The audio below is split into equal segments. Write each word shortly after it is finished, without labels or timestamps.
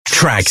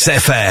Tracks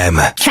FM.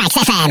 Tracks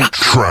FM.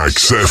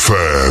 Tracks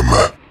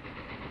FM.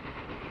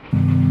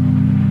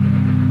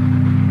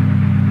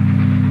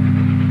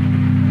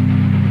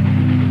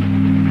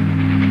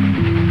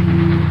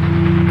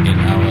 In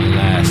our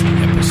last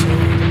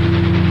episode,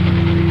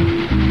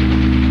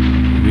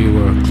 we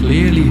were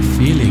clearly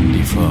feeling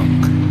the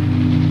funk.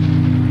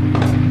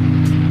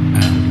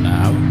 And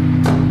now,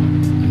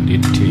 the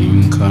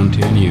thing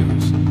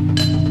continues.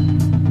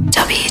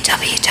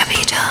 www.tracksfm.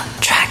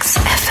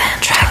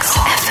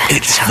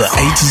 It's the A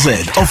to Z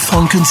of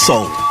funk and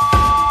soul.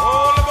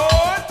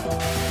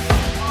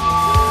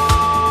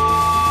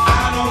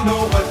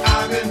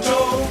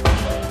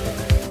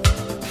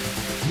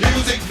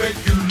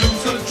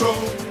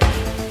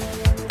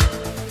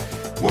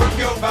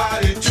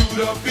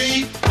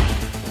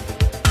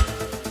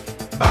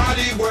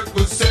 Body work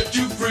will set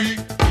you free.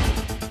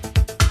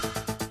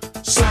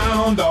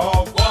 Sound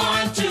off,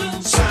 1,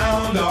 2.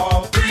 Sound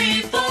off,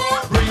 3, 4.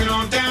 Bring it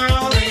on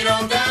down, bring it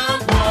on down.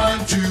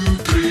 1, 2,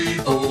 3,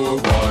 4.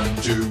 1,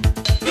 2,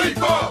 3,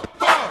 4,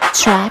 4.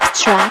 Track.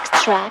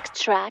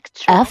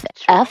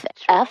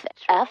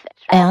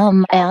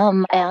 M.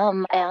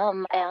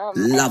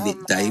 Love it,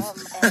 Dave.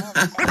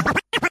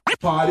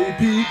 Party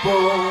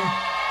people,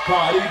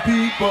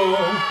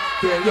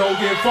 can yo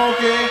get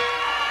funky?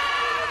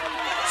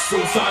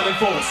 Suicide and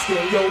force,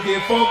 can yo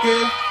get funky?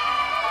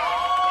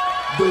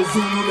 The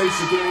Zulu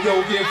Nation, can yo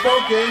get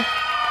funky?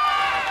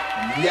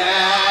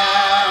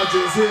 Yeah,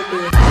 just hit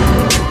me.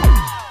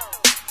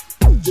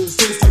 Just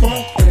taste the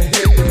funk and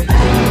hit me.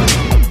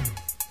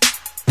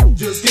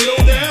 Just get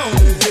on down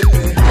and hit me.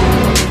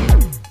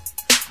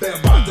 That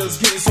body's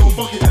getting so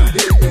funky now,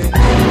 hit me.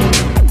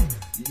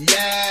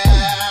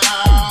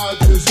 Yeah,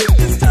 just hit me.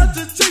 It's time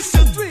to chase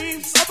your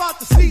dreams about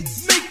the seats.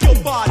 Make your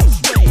body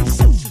sway,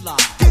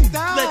 socialize. Get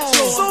down. Let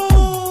your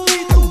soul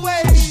lead the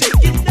way.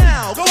 Shake it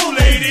now. Go,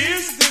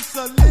 ladies. It's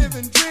a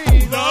living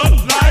dream. Love,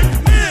 life,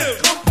 live.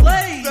 Come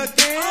play the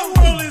game. Our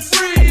world is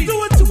free. Do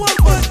what you want,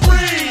 but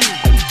free.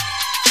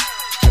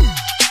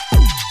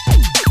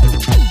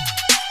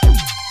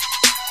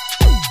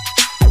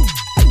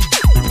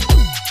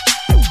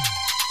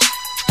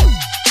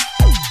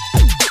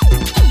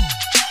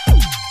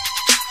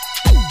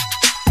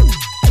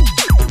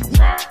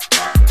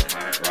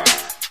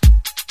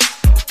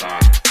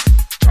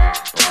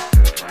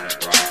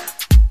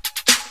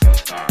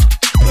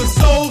 The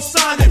soul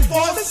sonic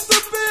force. It's the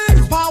big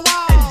power.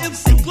 And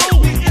MC Glow,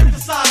 we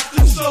emphasize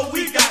this show.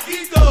 We got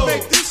ego.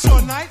 Make this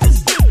your night.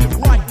 It's living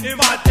right in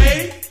my day.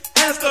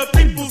 As the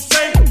people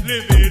say,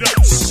 live it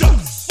up.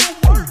 Shucks. So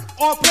work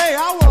or play.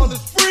 Our world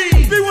is free.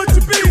 Be what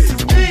you be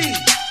to me.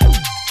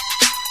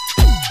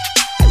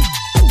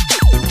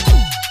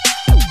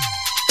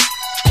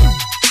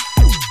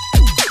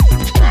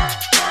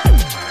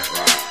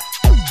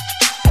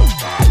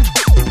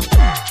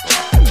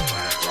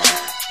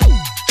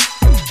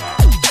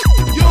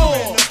 You're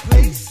in a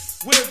place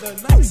where the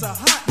nights are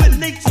hot, where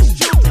nature's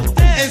children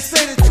dance and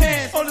say the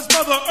chance on this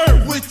mother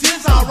earth, which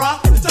is our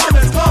rock. The time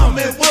has come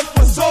and work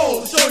for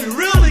soul. Show you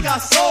really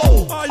got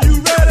soul. Are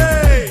you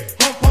ready?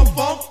 Pump, pump,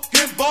 pump,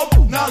 get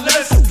bump. Now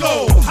let's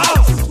go.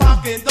 House is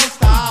rocking, don't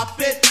stop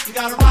it. You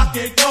gotta rock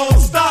it, don't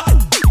stop.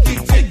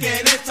 Keep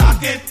ticking and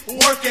talking,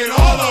 working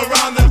all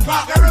around the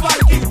clock. Everybody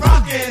keep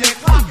rocking and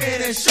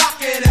clocking and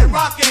shocking and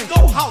rocking.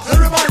 Go house.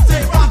 Everybody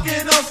say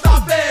rocking, don't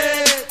stop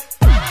it.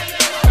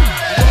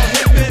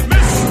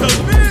 Mr.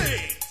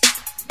 Big.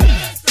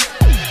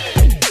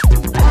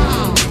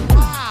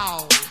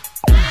 Wow.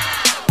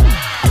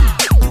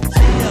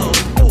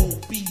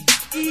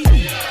 L-O-B-E.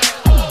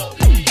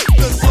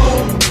 The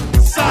Soul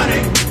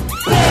Sonic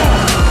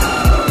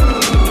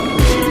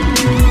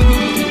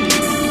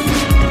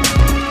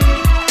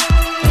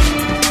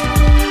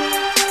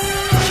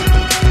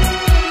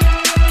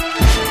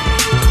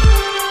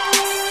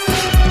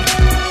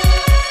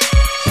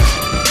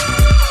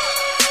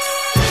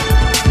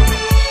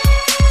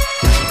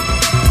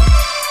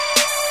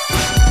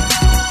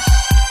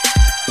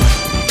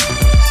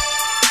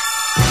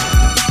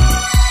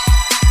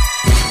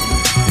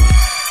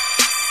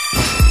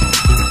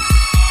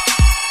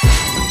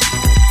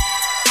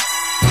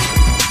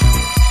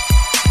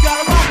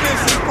gotta rock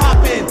this and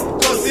poppin',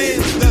 'cause in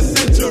the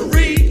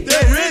century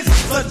there is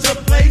such a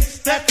place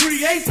that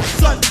creates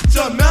such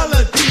a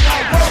melody.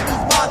 Our world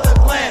is by the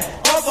plan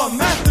of a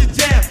master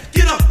jam.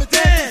 Get up and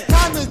dance.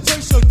 Time to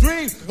chase your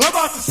dream.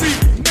 About to see.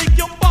 Make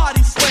your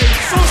body sway.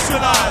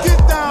 Socialize. Get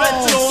down. Let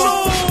your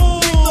soul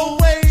lead the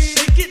way.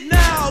 Shake it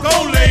now. Go,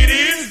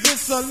 ladies.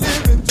 It's a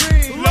living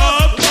dream.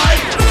 Love,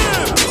 life,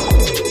 live.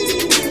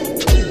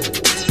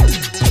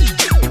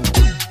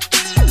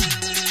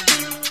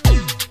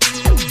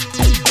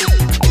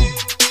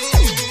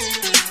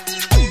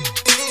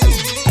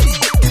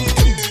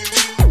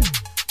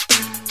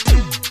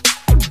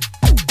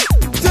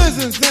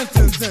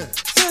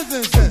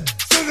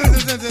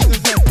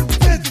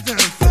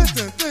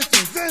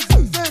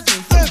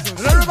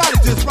 Everybody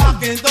just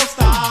rockin', don't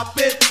stop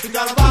it. You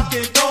gotta rock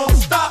it, don't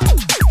stop.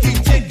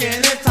 Keep ticking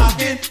and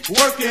talking,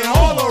 working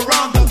all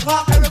around the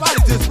clock. Everybody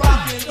just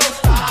rockin', don't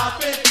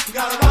stop it. You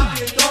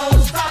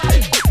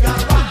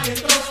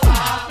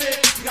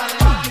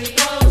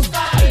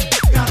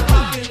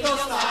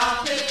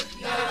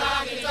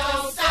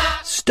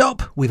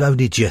We've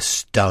only just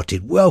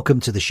started. Welcome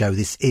to the show.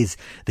 This is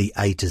the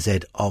A to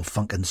Z of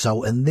Funk and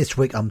Soul, and this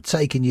week I'm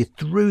taking you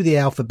through the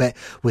alphabet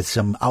with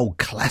some old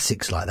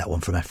classics like that one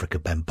from Africa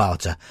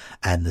Bambaataa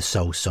and the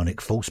Soul Sonic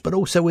Force, but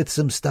also with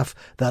some stuff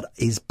that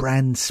is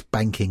brand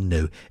spanking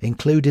new,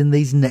 including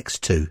these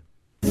next two.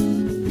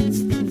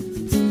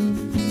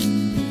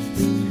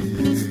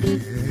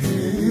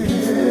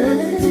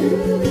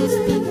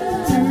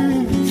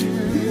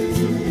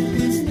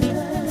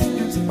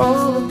 It's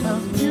all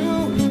about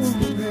you,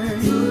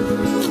 baby.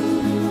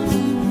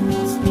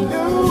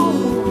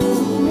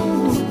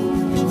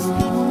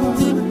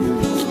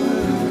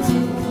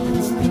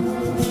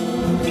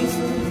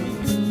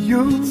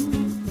 You,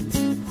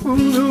 who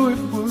knew it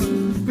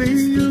would be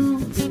you?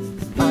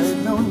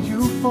 I've known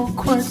you for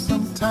quite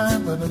some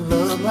time, but a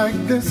love like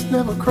this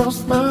never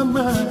crossed my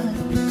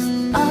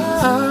mind.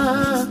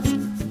 I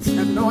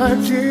had no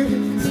idea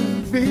it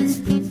could be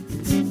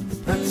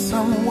that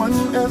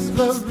someone as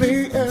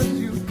lovely as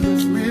you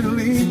could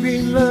really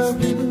be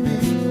loving me.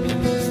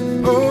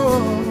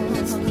 Oh,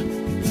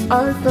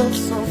 I felt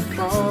so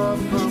far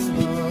from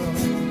love,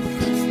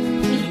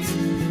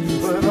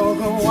 but all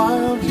the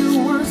while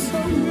you were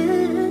so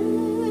near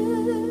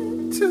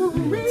to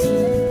me.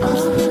 I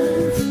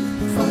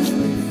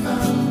finally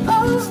found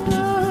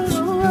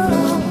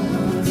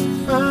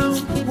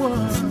the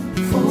one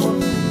for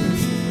me,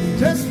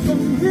 just for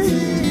me.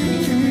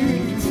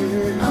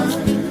 I'm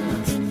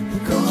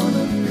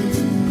gonna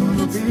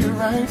be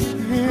right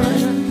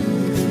here,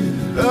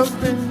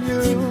 loving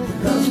you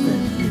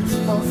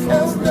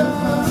forever.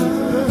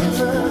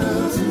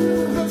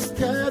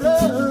 Look at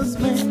us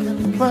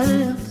making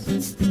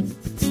plans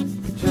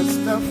just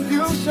a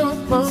few short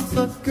months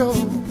ago.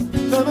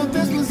 None of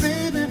this was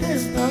even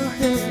in our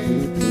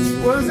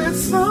head. Was it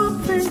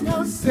something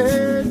I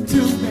said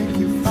to make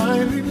you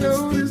finally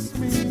notice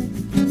me?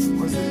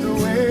 Was it the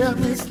way I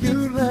make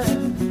you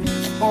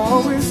laugh,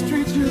 always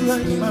treat you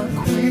like my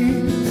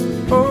queen?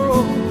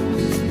 Oh,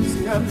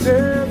 see, I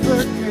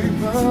never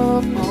gave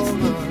up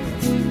on love.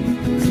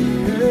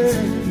 Yeah,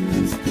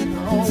 I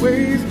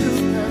always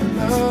knew that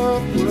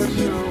love would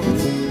show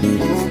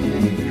for me.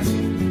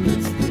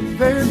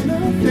 There's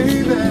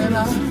nothing that I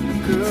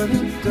could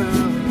have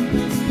done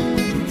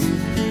to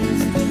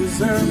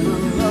deserve a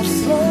love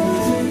so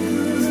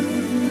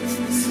good,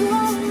 so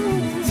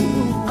good.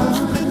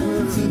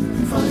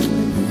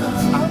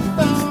 I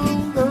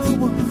found the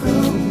one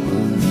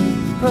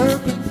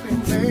perfectly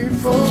made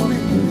for me.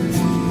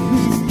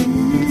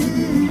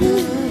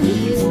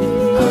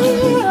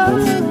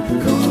 I'm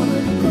gonna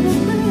be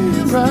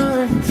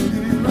right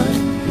here,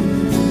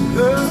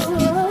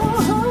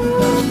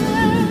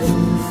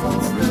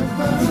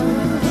 forever.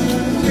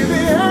 Give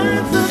the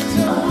answer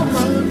to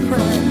my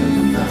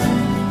prayer.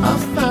 I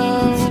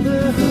found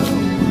it,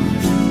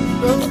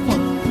 the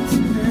one,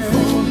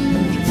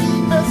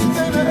 best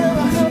thing that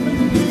ever happened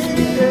to me.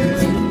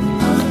 Yeah.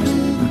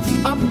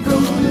 I'm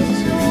gonna let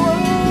you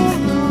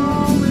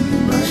always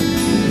right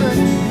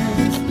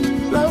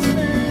here. Love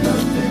me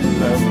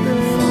forever.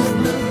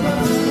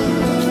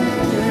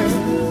 Yeah.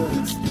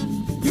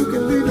 You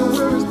can leave the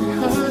words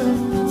behind.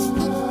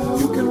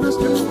 You can rest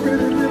your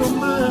pretty little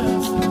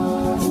mind.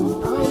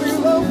 I'll be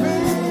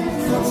loving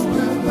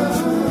forever.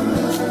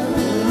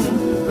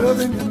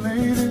 Loving you,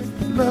 lady,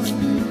 loving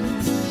you,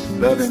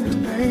 loving you,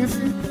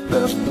 baby,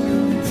 loving you,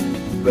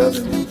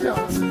 loving you,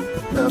 darling,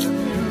 loving you.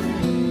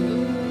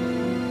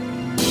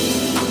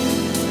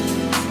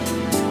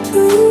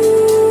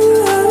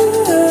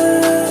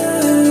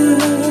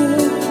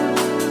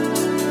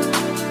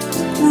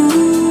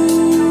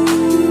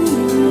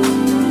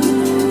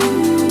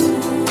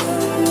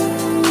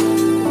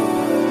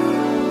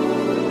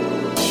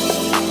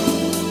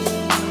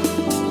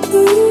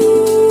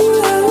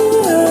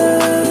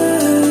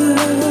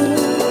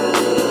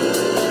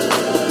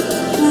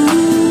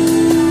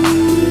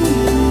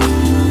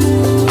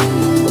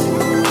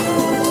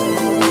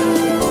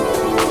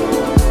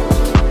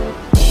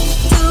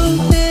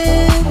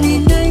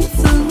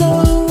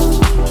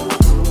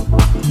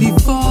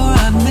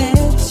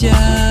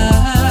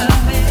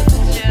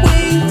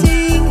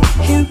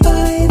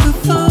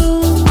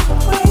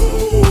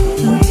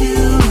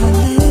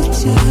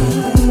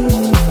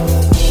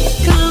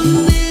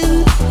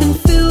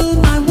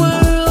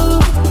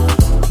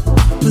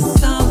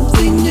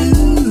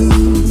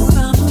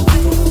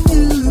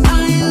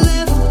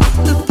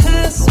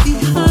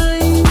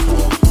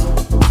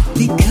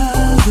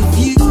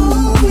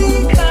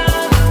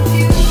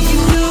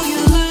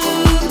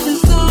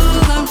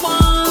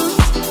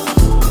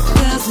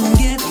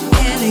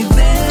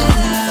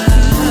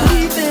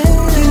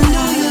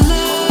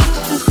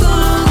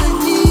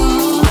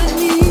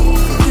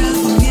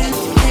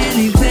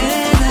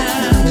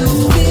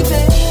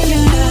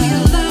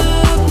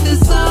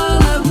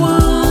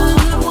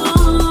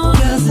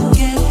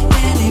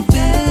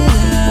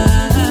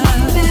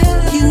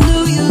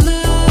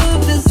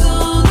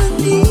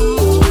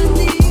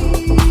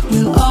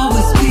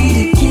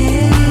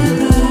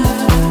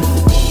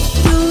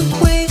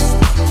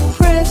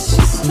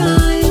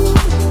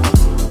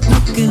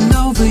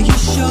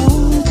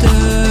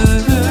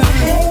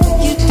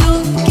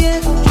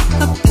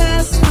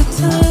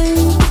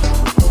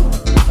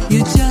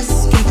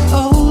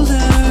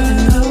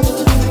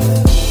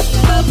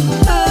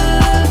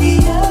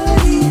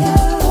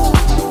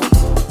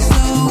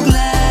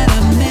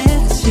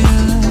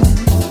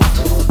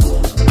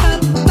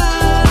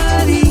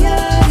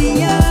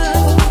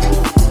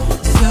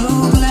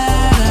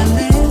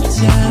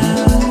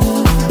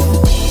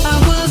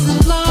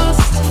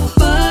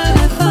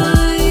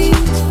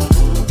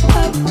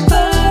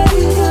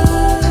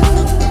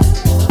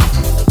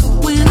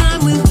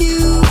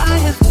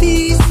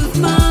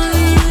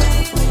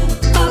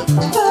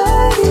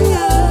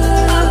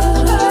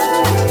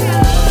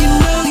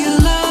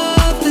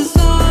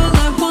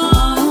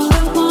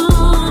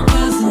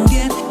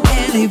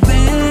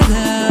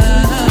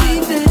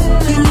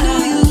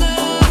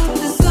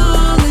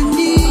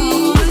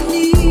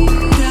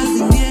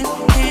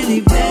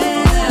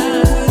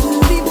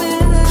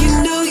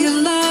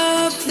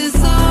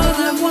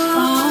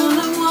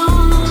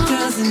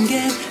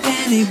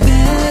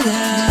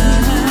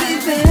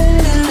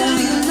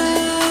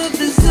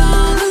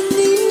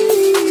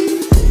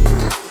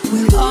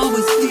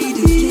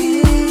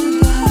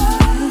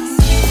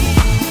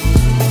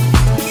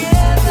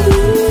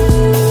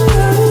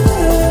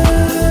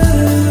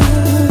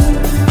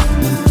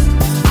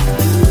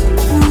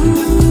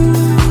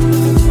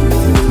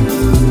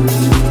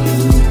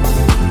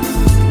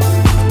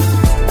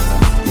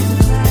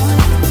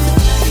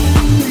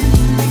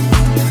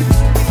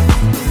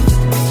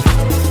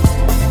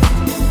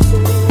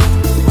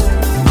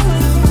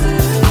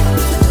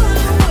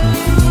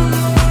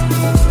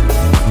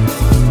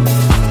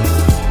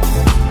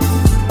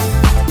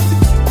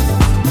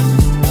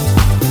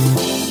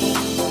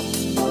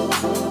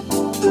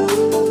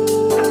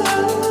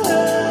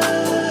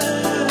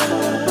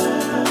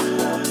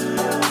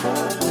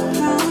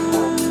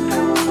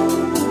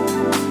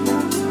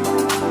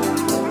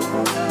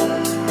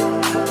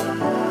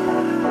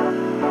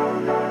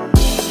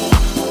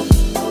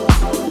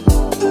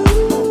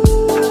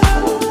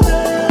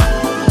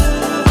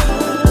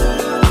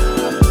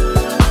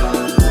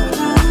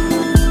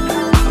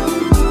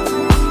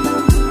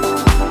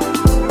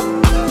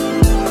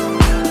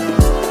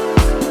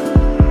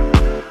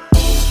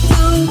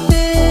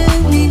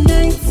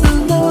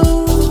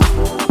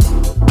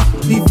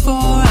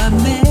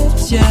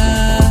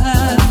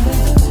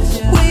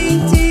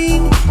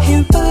 waiting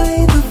here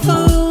by the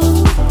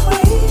phone,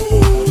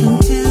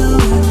 until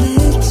I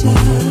let you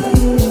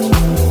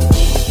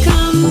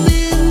come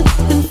in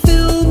and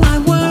fill my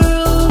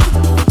world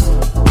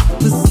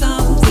with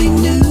something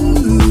new.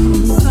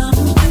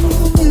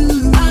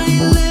 I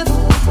left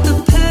the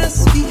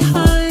past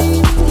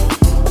behind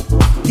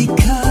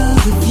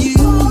because of you.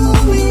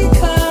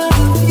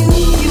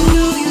 You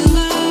know your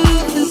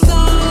love is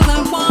all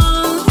I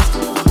want.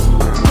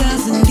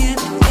 Doesn't get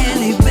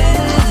any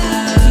better.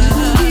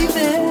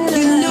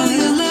 You know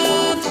your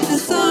love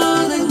is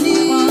all I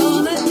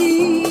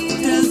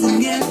need. Doesn't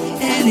get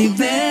any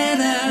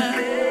better.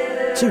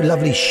 Two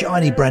lovely,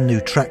 shiny, brand new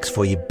tracks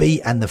for you.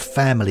 B and the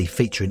Family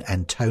featuring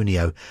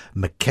Antonio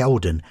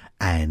McKeldin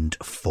and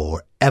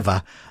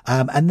Forever.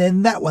 And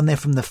then that one there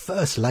from the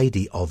First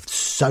Lady of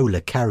Solar,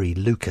 Carrie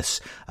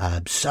Lucas.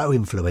 So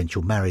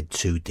influential, married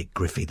to Dick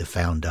Griffey, the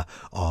founder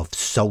of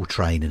Soul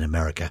Train in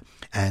America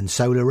and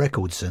Solar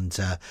Records. And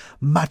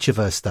much of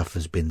her stuff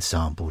has been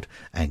sampled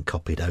and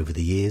copied over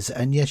the years.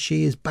 And yes,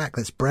 she is back.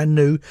 That's brand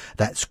new.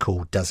 That's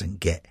called Doesn't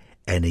Get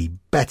Any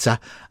Better.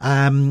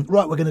 Right,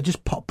 we're going to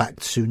just pop back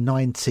to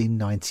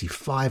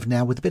 1995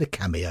 now with a bit of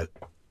Cameo.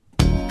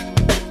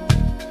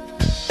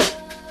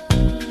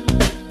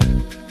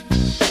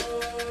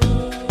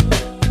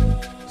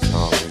 It's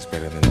always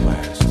better than the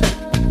last.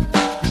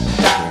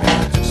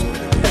 Just what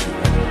it is you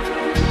want.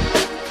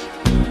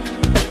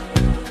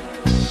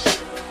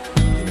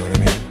 You know what I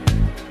mean?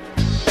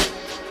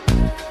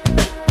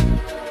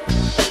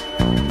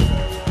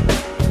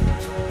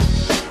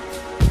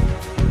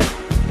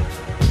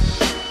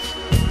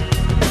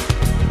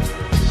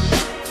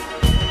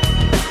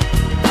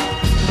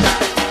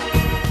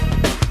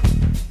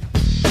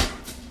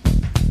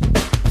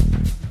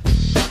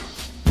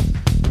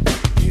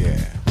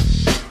 Yeah.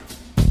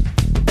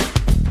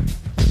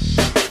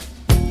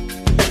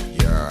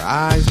 Your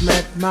eyes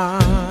met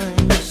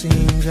mine,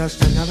 seemed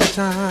just another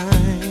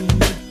time.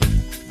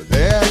 But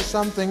there's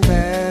something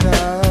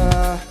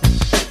better.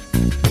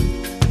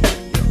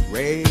 Your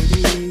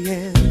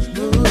radiance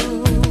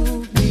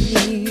moved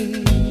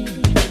me.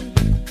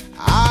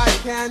 I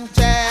can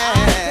tell.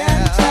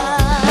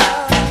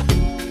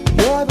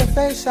 You're the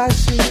face I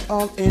see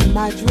all in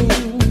my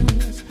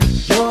dreams.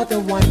 You're the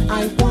one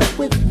I want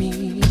with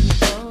me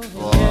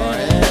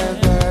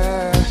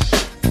forever.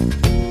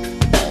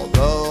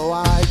 Although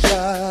I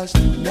just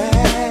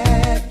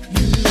met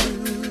you,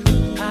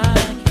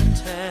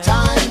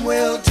 time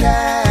will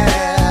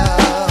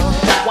tell.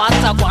 What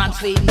I want,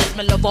 sweetness,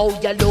 me love how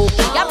you look.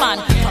 Yeah, man,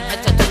 from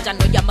head to toe, I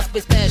know you must be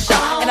special.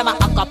 And I'm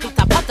a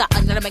Pita Pata,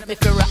 and you make me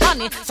feel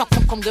honey. So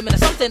come give me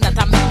something that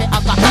I make me a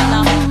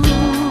Hannah.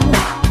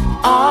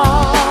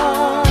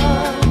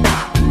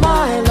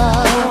 My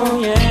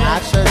love,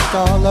 I've searched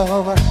all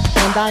over,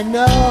 and I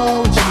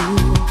know you.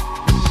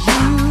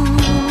 You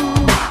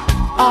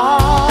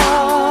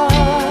are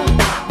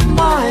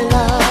my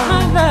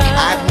love.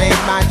 I've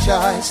made my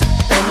choice,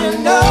 and you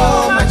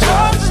know my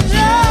choice is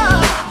you.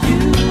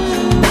 You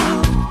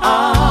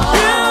are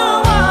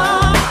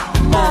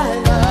my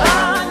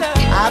love.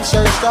 I've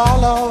searched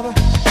all over,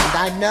 and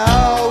I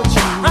know it's you.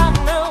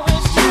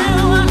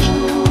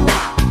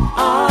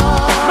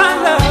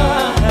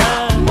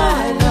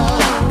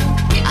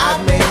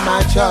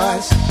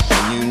 Choice,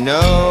 and you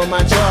know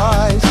my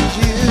choice is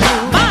you.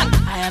 Man,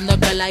 I am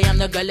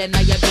the girl, and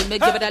now you give me,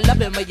 give it a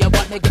loving when you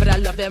want me, give it a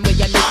loving when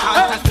you need.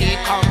 Fantasy,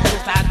 come to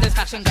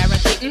satisfaction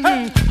guarantee.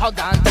 Hold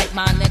on, take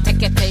man, and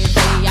take it easy,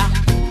 yeah.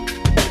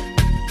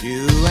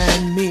 You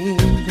and me,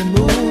 the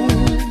moon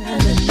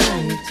and the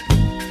night.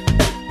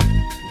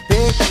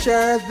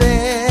 Picture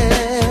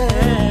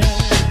this,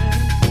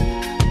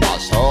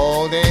 us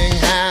holding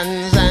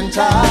hands and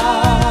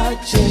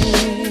touching.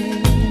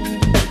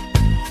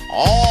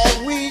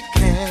 All we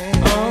can.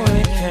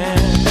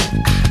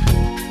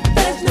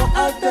 There's no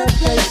other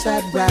place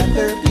I'd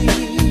rather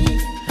be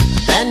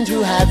than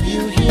to have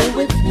you here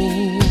with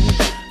me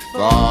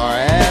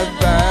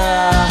forever.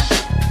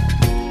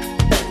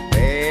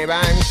 Babe,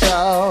 I'm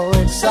so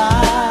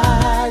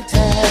excited.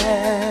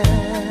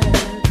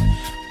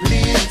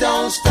 Please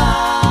don't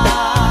stop.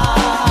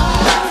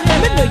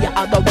 Me know you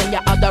are the one, you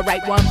are the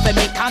right one for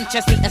me.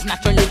 Consciously, it's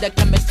naturally the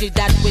chemistry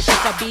that wishes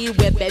to be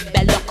with, baby.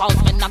 Look out,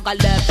 me not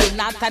gonna love you,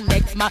 not the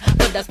next man.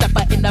 Put a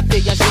stepper in the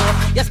figure show.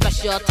 You're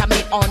special to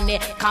me only.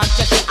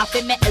 Consciously, I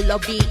feel me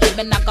L-O-V-E.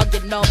 Me not gonna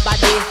give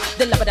nobody.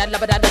 The love of that,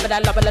 love of that, love of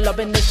that, love of that,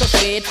 loving is so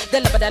sweet.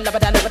 The love of that, love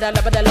of that, love of that,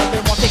 love of that,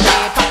 loving won't take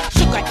it.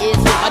 Sugar is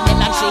sweeter than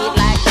a treat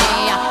like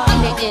me.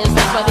 Honey is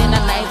sweeter than a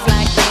night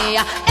like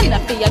me. And I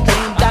feel your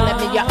clean, darling,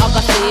 me you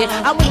ever see.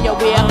 And when you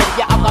wear,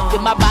 you ever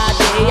feel my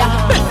body.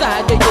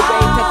 Beside you, you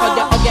waiting for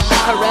your ugly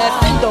caress.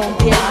 And don't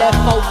be left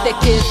out the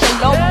kiss. And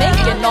love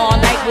making all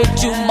night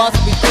with you must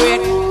be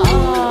great.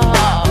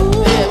 Oh,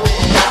 baby.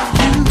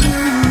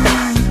 You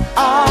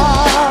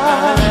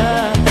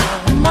are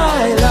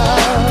my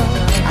love.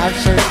 I've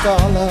searched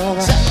all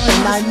over,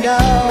 and I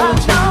know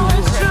it's you.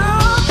 You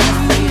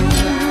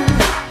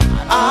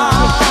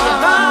are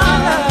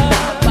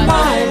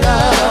my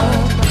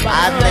love.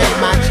 I've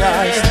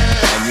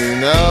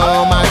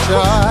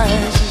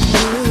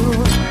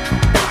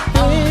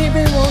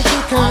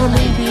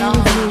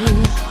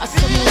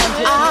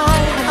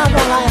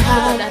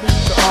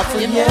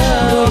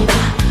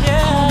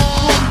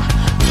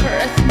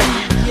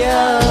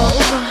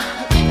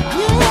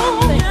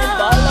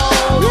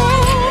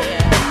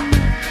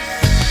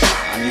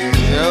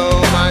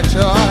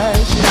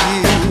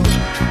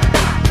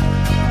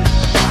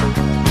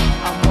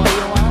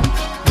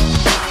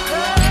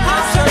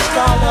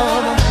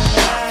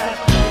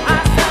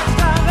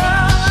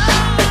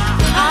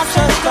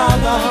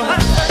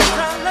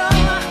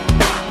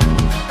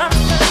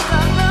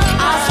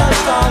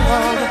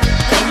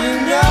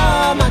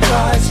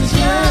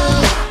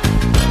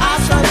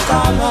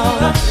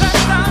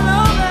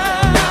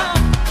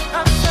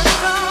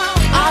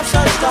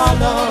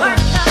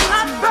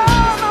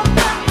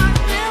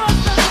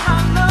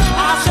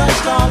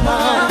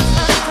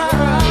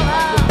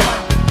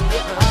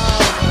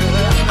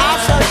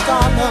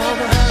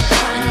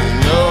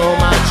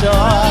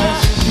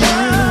choice is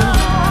you.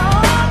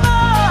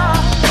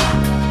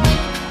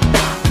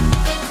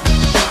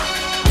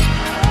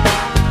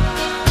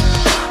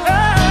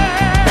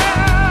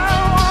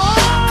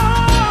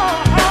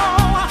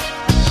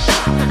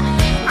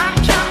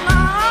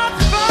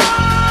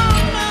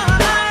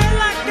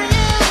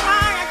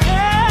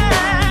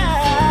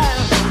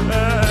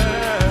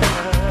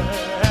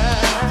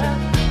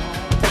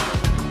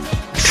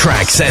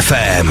 Tracks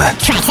FM.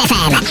 Tracks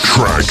FM.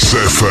 Tracks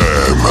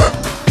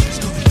FM.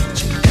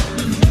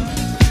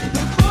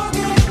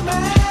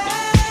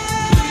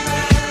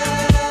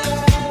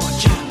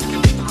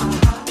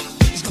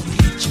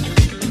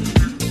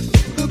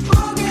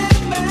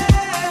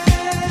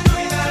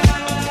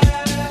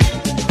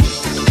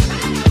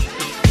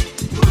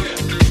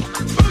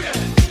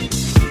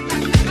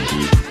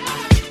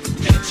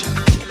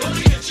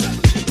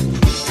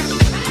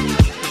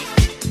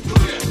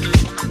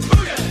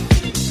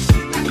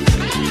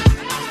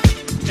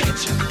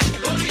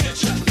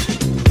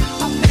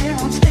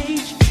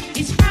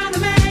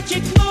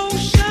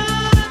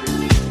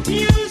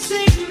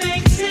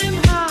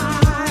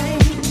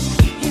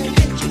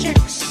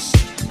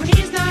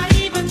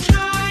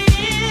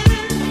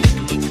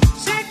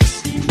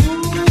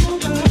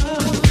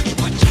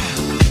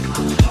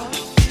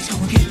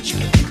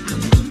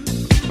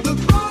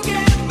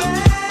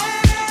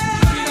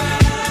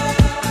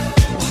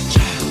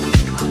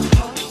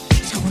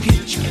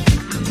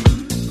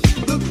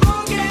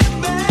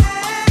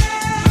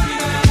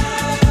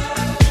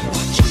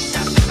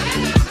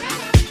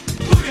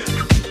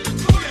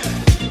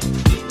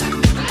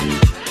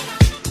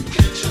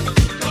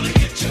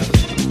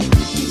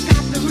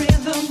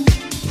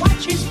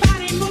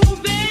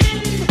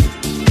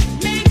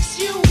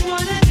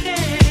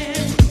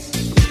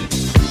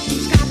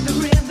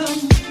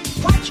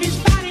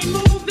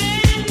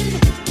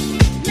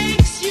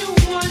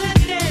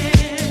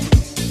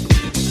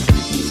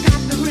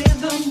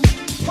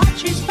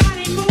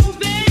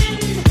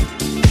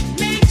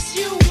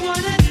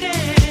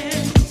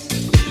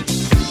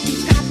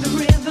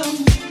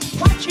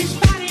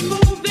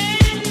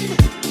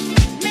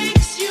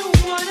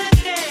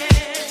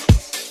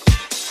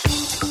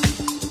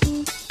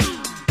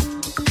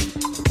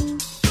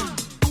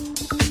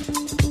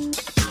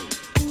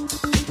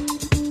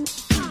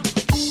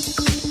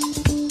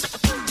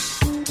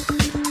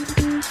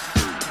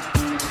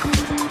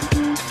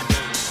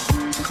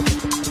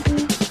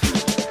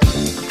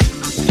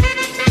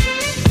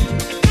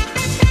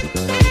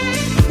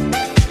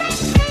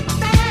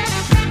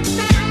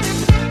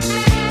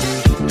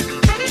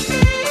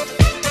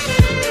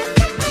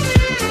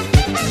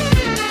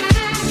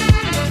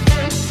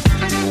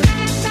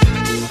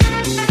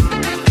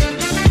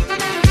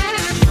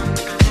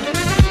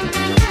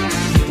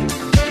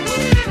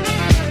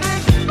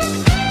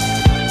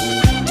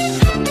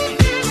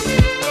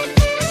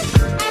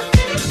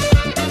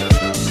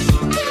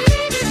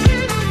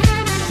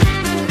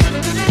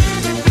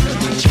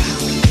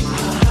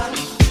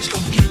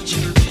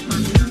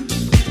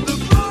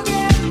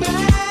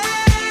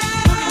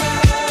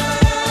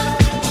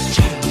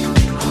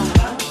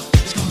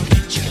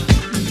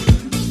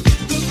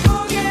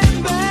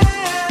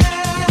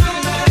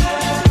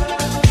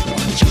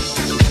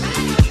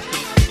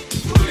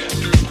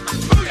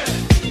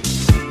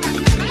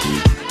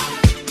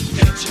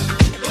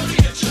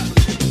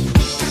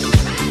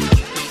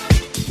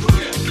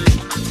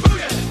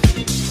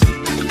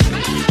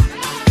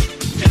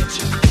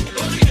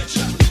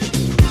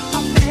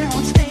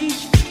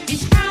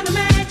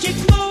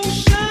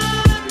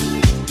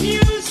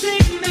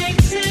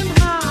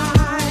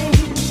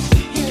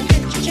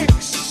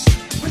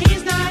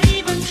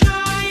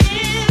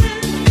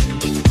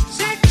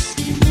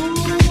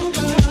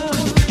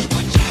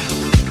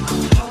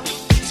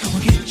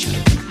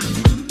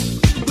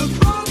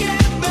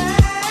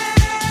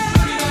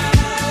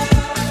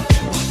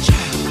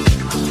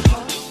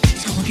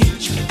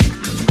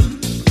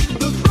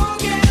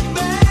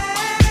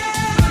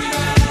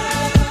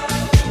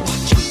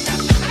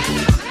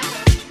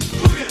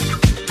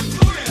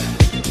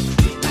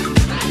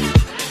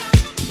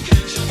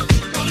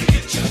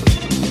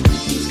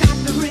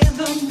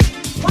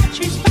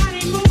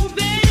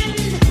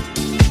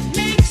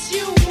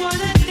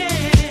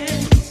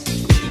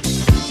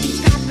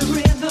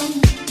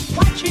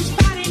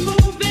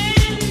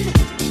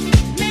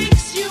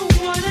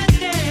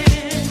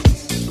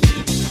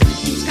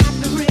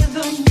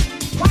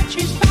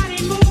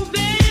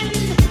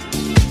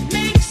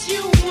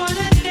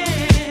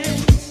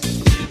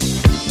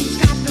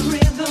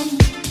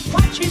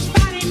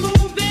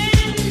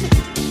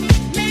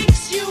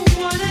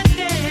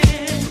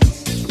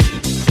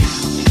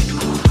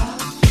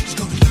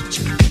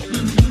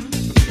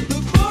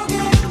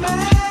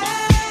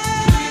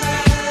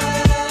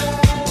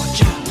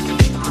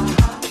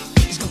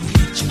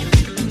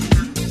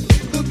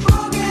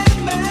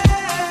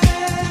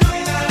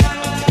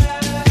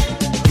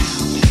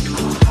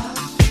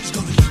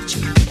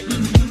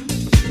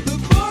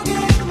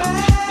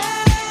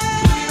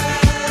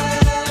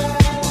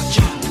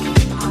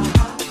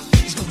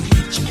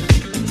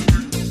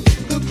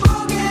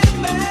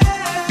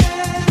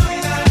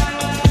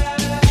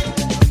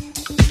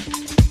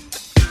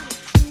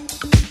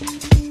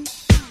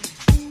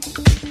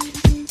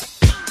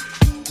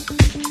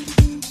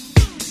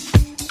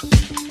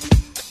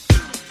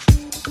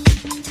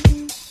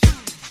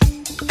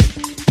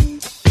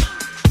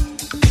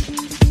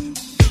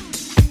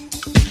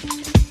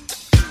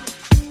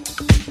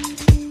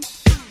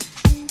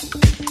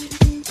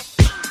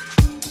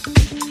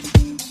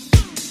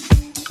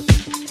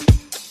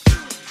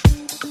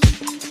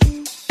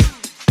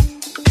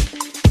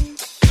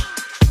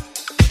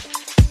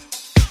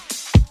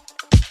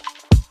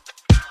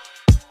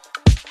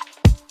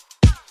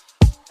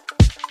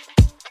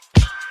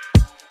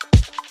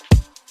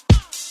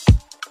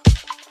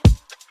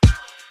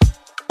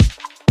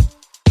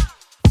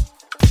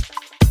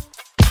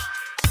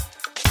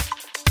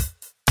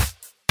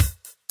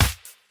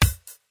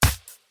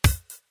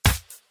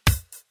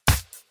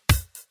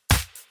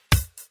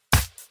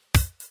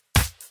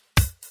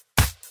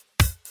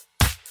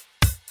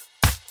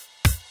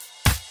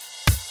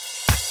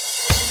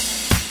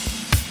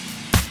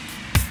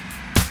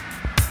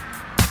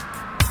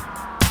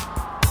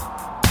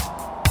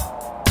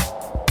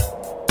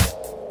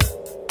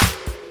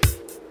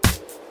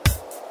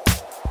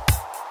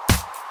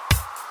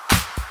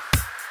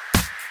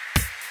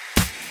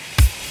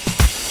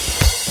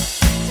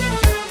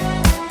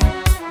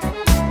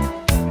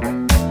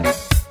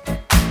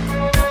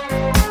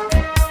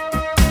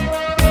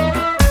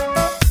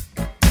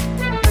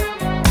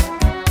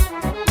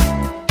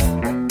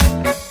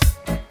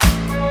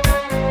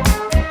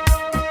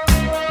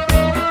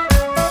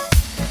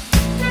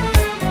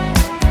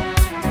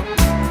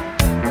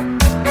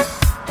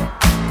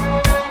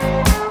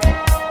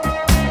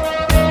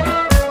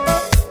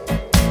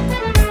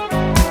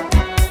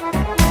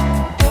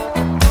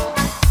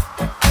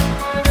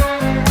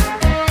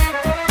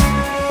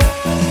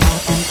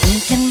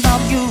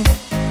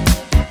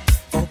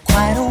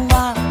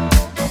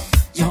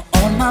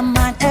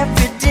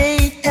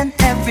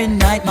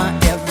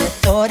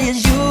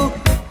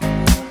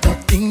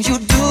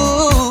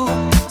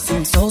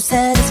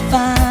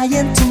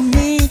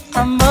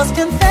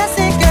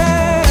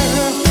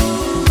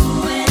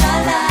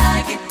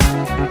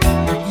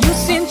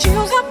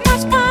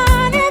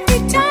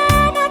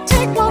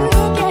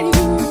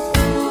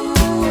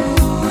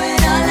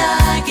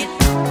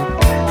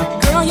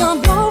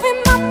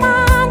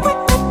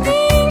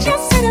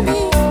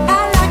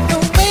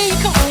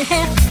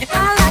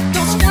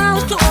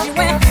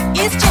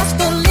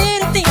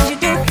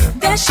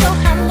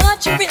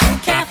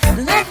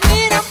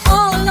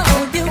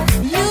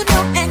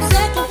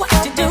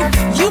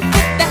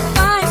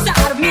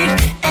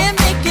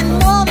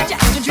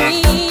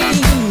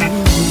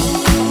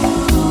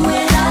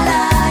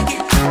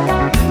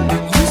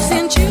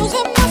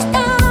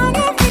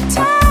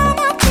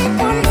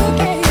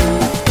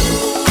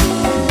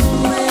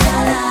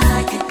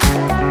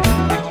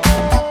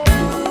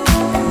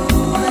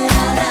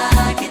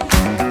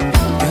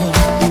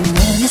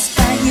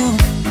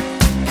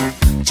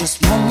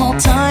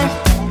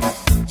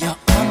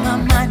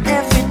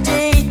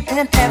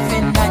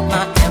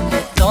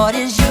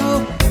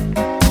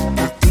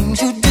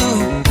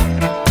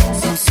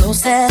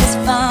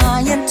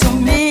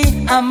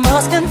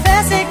 must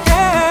confess it,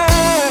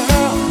 girl.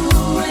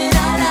 Ooh, and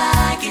I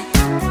like it.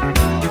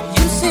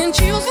 You send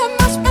chills up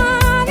my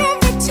spine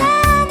every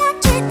time I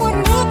take one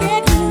look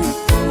at you.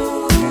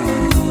 Ooh,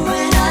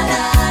 and I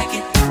like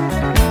it.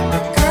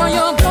 Girl,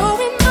 you're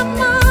blowing my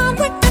mind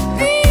with the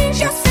things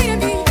you say to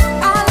me.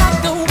 I like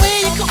the way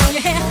you comb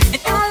your hair,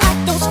 and I like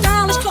those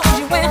stylish clothes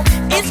you wear.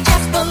 It's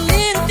just the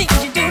little things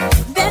you do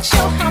that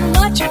show how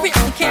much you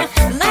really care.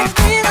 Like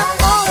when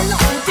I'm all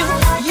alone with you,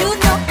 you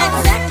know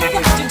exactly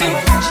what to do.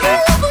 You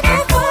put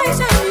that voice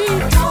on me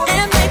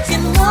and makes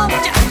it more than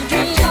just a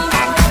dream.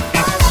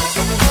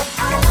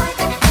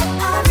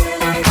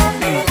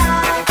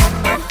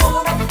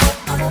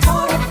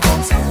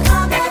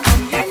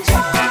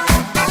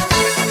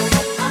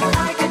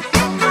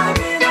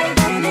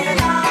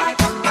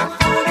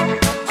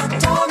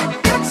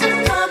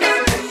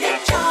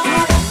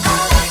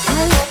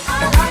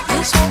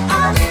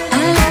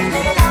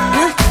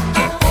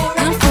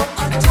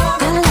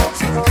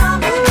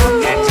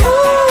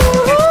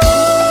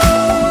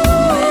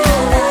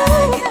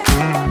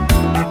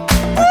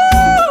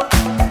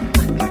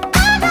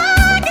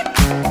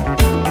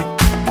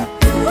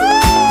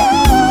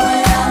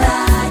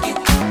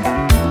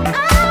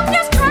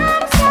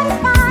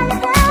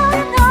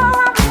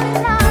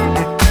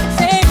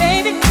 Say,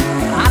 baby,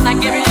 I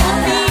like every little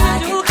thing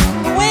you do.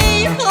 The way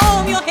you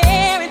comb your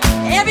hair and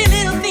every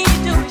little thing you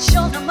do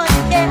shows how much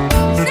you care.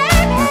 Say,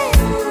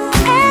 baby,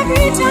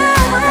 every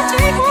time I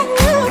take one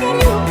look at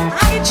you,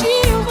 I get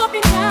chills up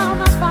and down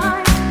my spine.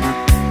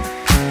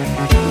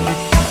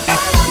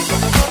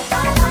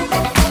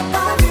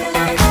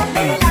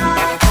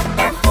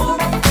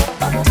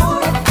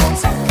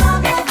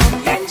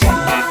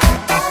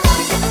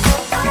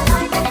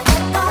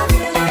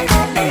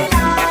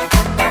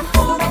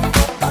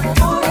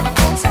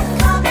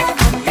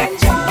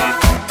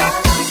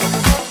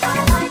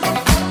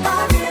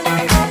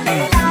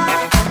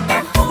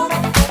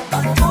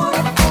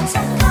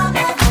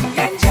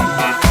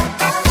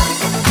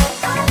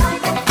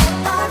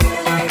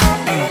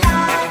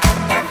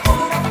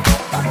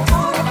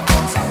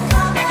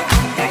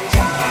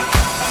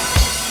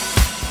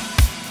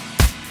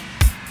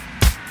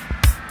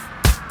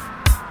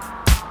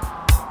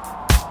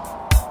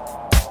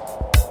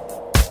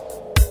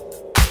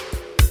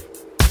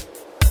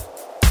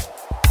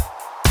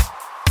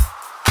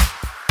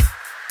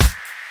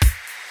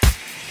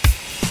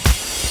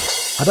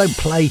 I don't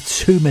play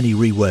too many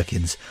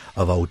reworkings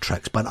of old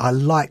tracks, but I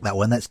like that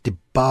one. That's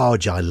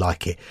DeBarge, I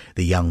Like It,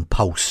 the Young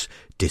Pulse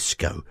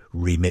Disco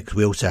remix.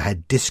 We also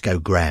had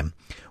Discogram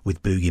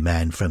with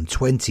Boogeyman from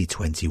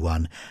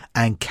 2021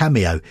 and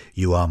Cameo,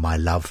 You Are My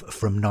Love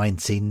from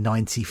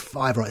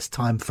 1995. Right, it's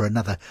time for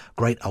another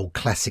great old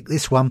classic.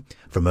 This one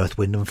from Earth,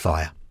 Wind and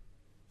Fire.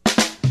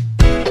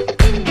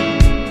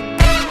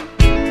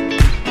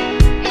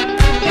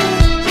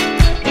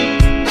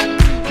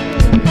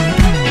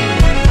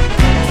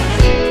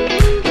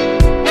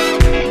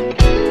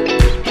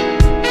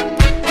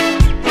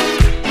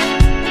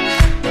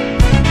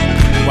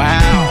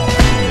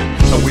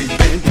 We've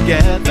been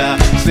together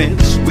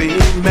since we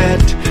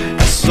met,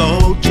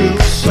 soul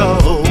to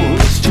soul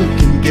as two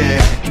can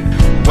get.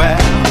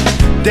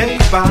 Well, day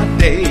by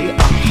day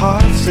our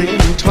hearts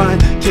entwine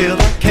till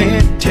I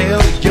can't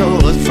tell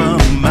yours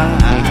from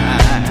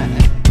mine.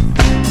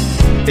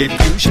 If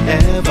you should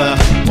ever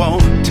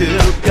want to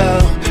go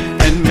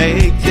and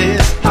make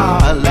this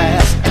our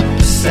last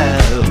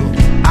episode,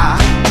 I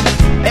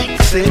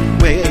exit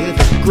with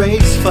a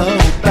graceful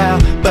bow,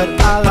 but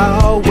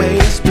I'll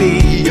always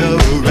be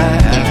around.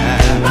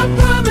 I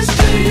promise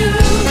to you,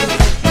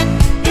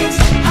 yes,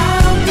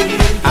 I'll be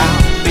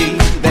there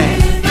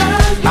with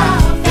a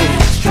love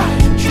that's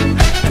tried and true.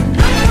 And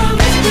I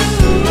promise to,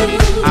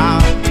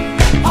 I'll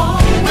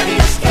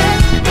always care.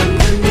 When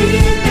you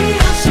need me,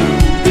 I'll soon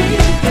be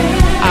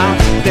there.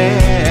 Out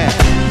there,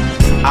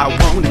 I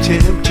won't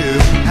attempt to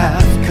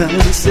have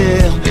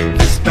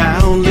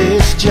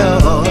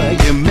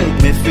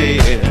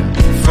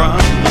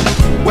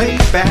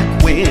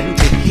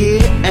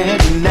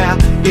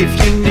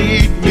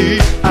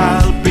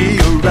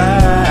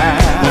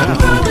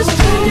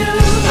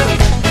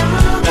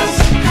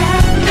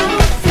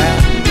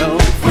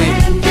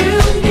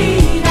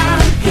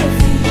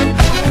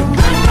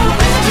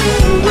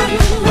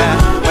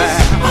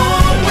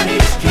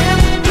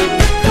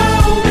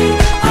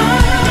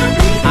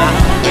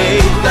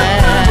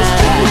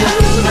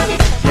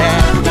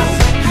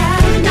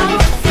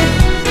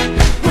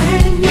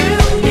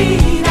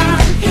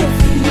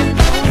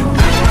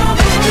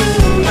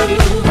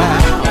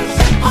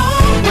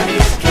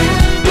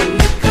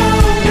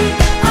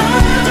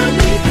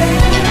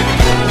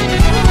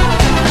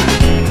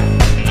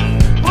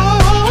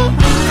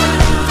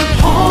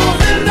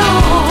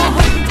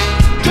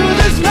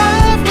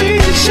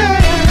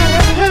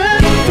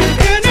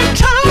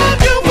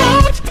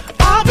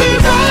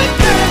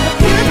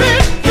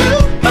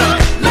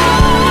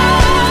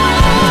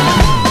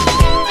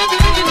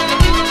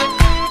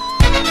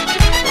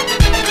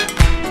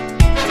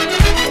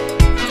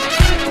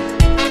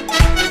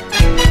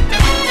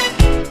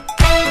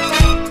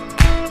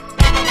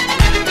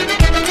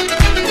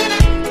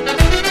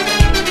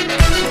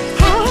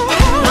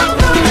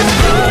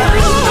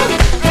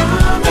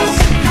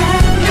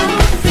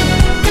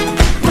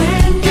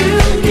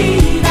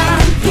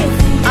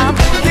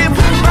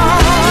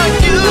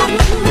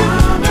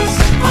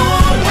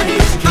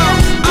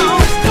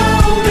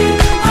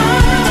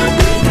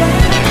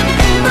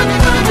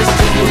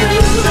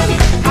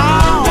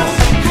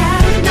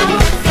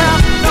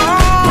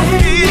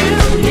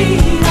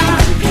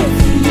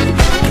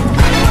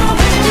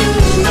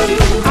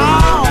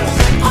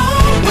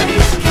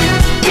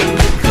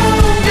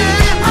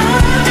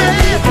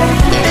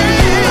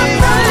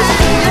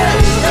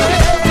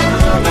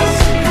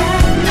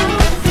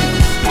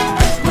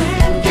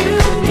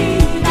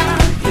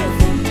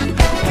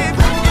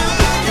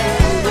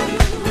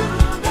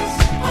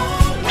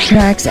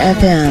Tracks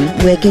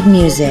FM, wicked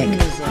music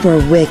for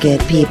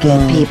wicked people.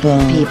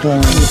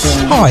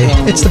 Hi,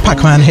 it's the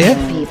Pac-Man here.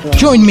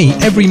 Join me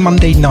every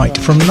Monday night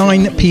from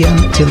 9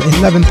 p.m. till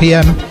 11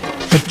 p.m.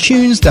 for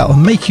tunes that'll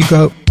make you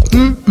go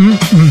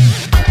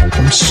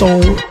from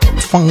soul,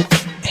 funk,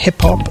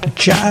 hip-hop,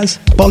 jazz,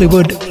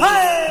 Bollywood,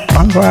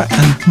 Bhangra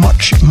and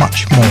much,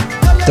 much more.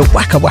 The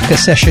Waka Waka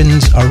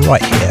sessions are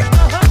right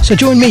here. So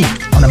join me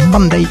on a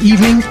Monday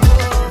evening,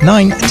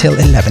 9 till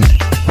 11.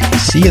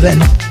 See you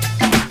then.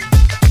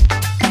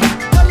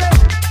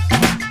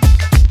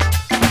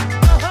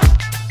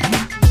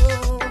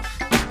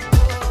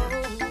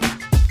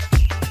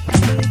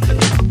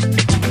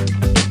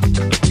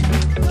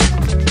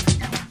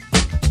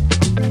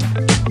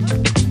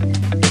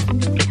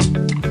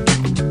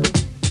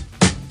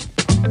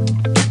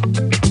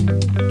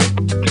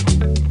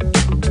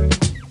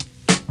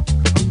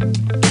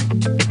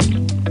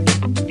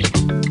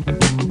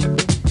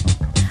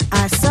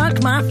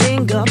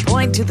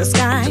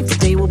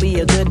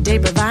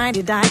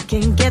 I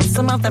can get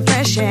some of the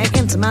fresh air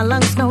into my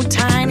lungs. No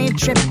tiny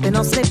tripping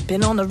or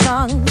slipping on the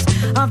rungs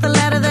of the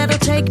ladder that'll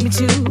take me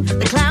to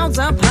the clouds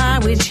up high,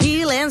 which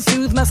heal and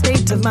soothe my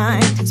state of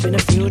mind. It's been a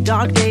few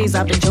dark days,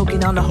 I've been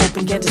choking on the hope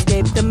and can't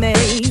escape the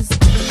maze.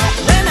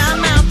 When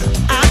I'm out,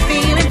 I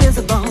feel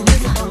invisible.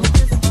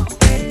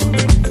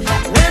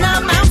 When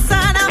I'm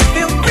outside, I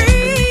feel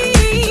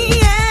free.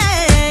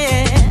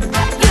 Yeah.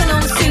 You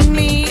don't see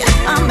me,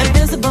 I'm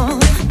invisible.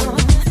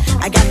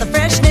 I got the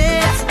freshness.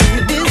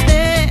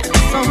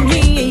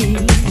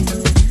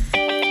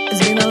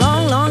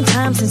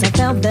 Since I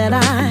felt that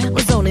I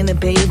was owning the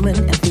pavement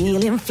and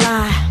feeling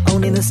fly,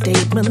 owning the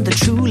statement that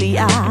truly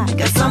I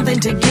got something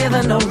to give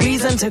and no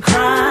reason to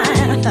cry.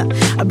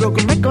 A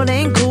broken record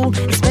ain't cool,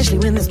 especially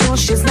when this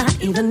bullshit's not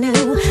even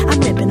new. I'm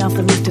ripping off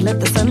the roof to let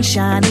the sun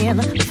shine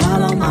in.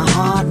 Follow my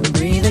heart and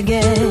breathe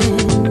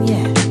again,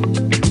 yeah.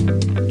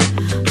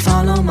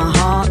 Follow my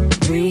heart,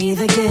 breathe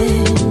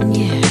again,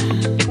 yeah.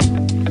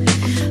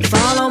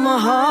 Follow my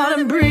heart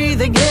and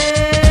breathe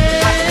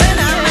again. When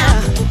I'm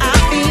out, I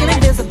feel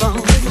invisible.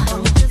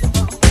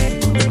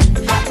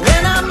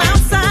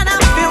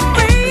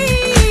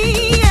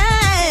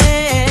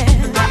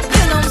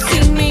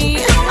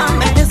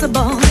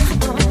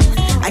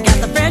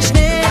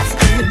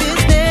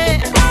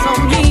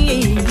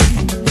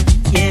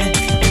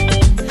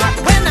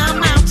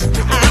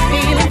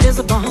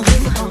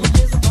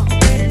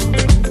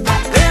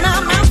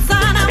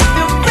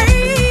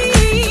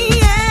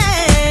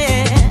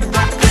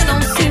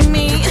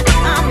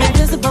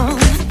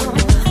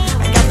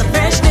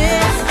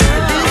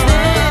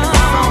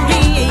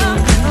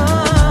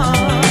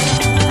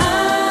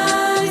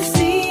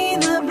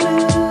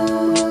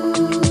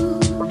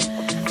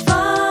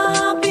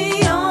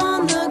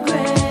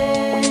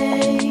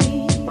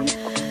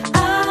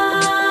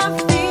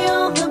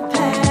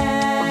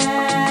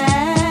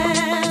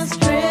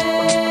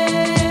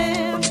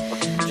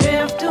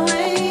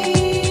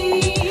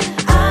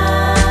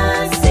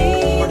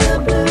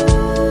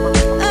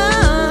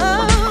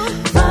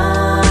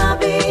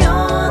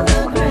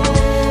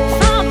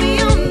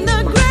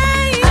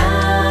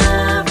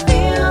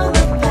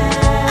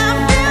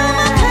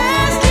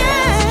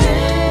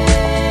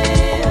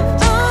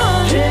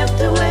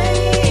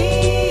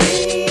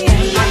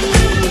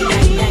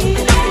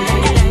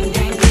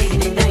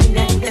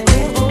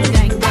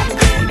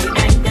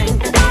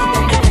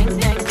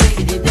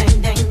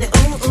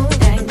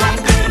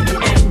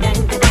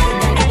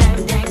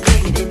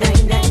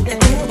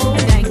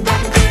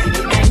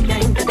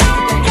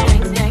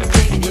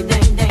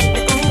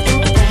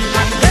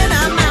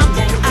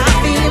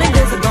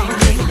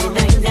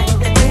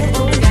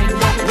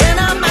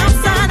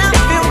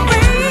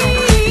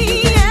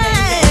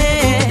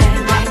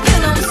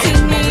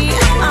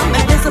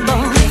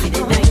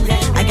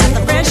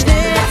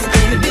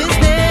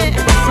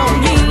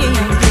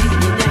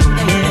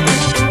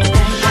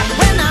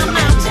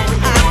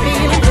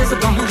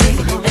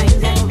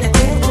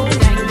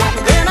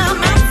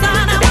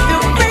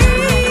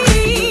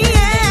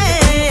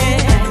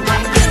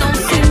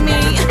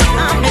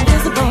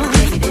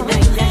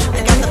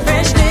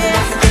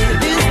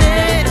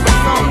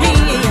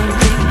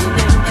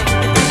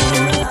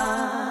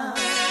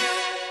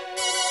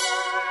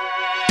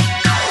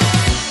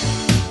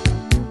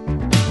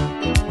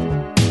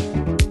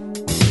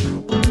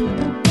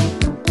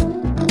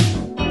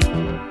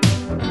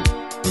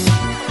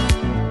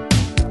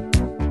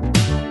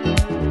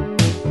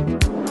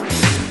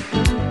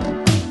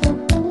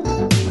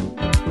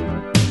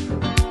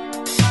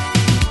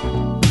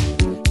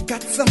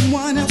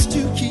 someone else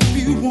to keep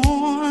you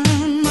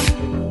warm.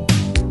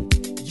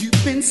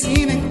 You've been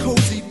seen in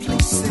cozy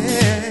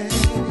places,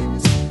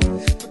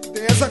 but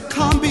there's a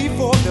calm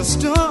before the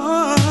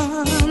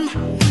storm.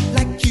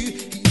 Like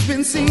he's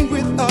been seen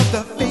with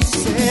other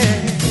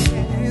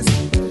faces.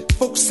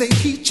 Folks say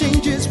he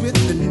changes with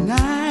the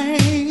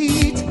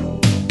night.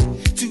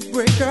 To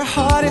break her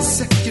heart is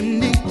second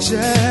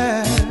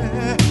nature.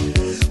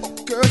 Oh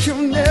girl,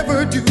 he'll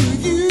never do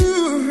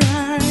you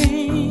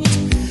right.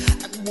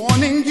 I'm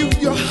warning you,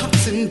 your heart's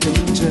in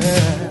danger.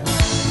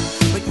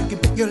 But you can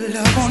put your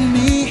love on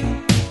me,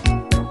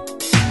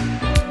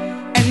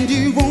 and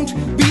you won't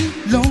be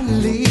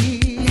lonely.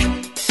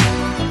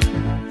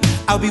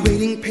 I'll be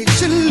waiting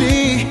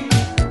patiently,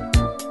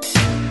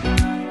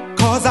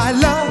 'cause I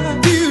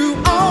love you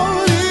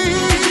only.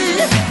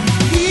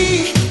 He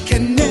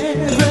can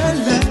never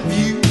love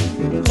you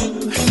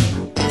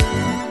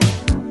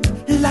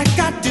like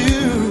I do.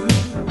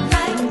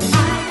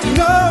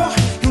 No,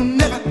 he'll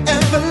never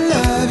ever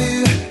love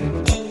you,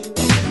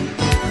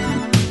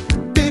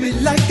 baby,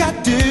 like I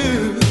do.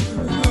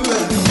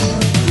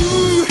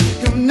 Ooh,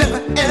 he'll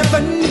never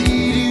ever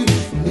need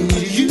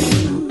you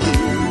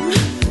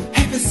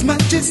half as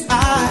much as I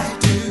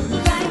do.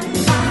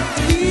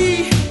 He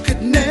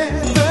could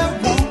never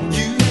want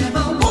you,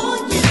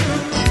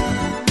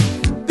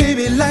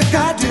 baby, like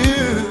I do.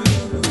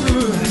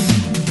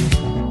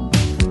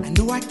 I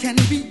know I can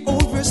be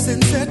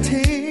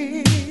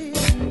oversensitive,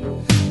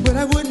 but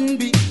I wouldn't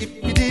be if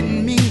you didn't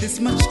mean this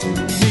much to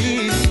me.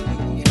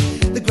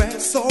 The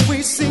grass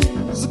always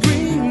seems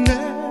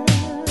greener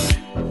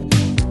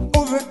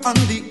over on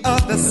the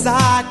other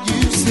side,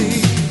 you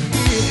see.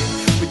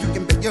 But you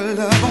can bet your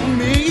love on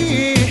me,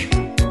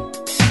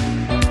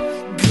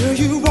 girl,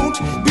 you won't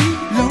be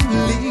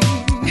lonely.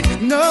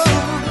 No,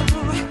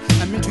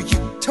 I'm into you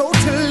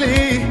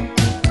totally.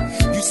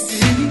 You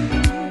see,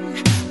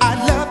 I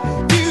love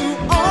you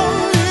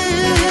only.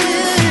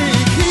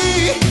 He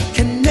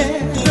can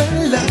never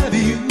love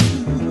you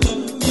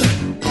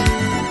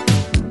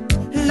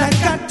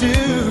like I do.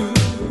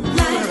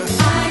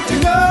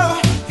 No,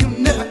 he'll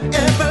never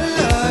ever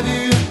love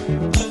you,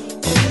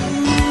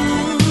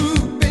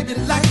 ooh, baby,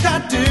 like I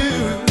do.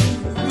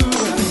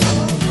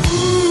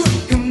 Ooh,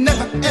 he'll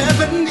never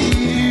ever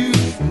need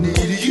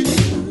you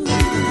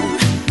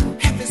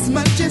half as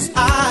much as I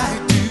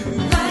do.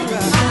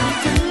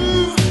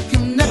 Ooh,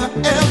 he'll never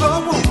ever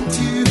want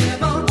you,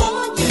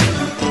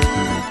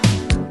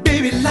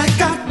 baby, like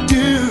I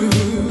do.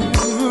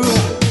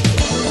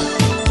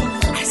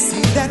 I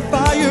see that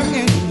fire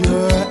in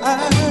your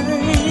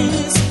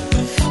eyes,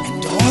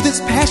 and all this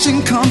passion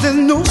comes as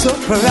no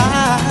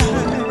surprise.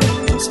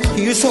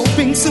 Here's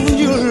hoping soon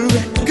you'll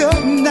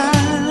recognize,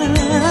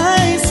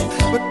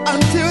 but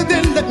until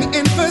then, let me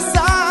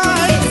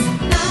emphasize,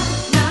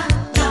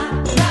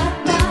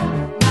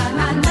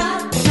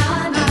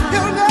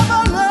 he'll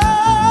never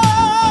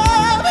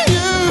love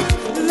you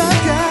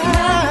like I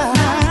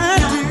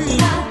do.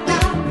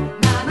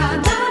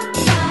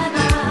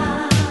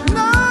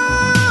 No,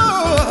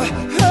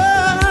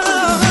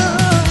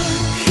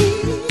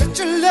 put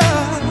your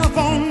love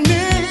on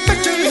me,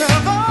 put your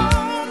love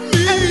on me,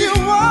 and you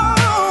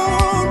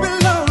won't be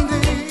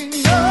lonely.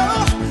 No,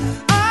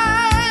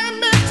 I'm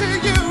into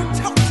you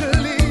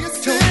totally,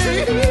 see,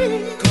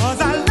 'cause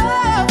I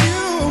love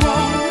you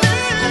only.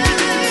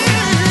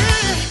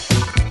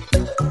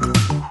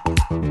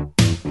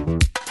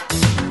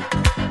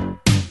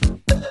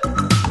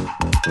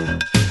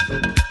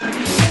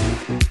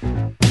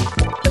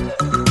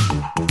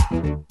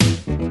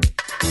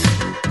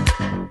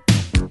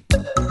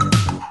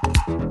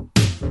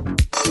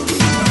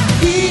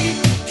 He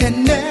can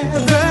never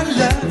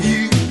love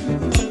you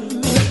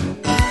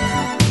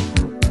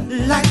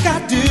like I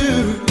do.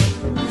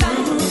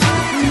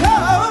 No,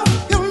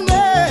 he'll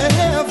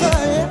never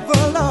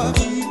ever love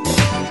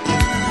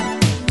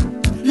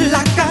you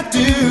like I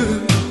do.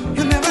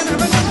 He'll never,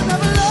 never, never,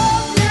 never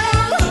love you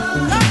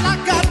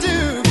like I do.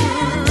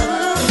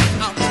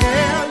 I'll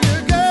tell you,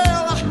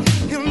 girl,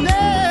 he'll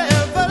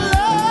never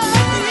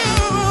love you.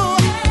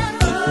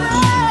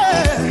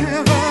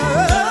 Never.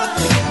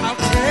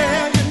 I'll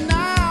tell you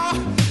now,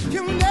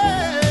 he'll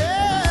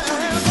never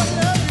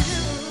love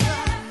you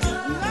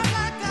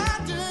like I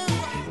do.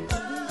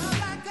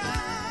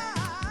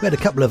 We had a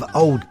couple of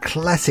old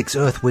classics,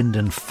 Earth, Wind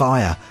and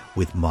Fire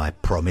with My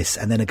Promise,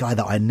 and then a guy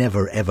that I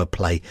never ever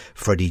play,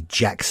 Freddie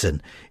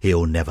Jackson,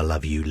 He'll Never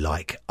Love You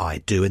Like I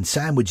Do. And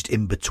sandwiched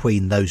in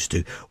between those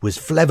two was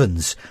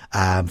Flevans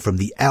from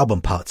the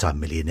album Part-Time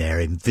Millionaire,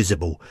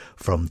 Invisible,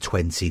 from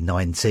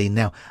 2019.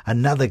 Now,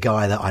 another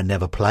guy that I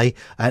never play,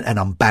 and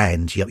I'm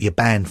banned. You're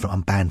banned from.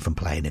 I'm banned from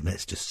playing him.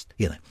 Let's just,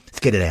 let's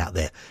get it out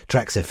there.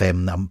 Tracks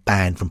FM, I'm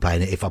banned from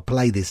playing it. If I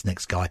play this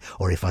next guy,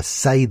 or if I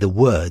say the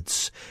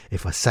words,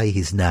 if I say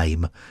his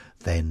name,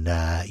 then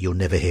you'll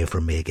never hear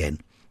from me again.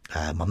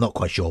 I'm not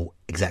quite sure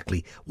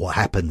exactly what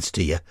happens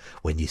to you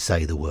when you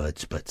say the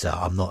words, but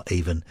I'm not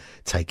even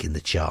taking the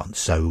chance.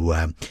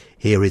 So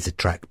here is a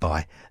track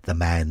by the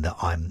man that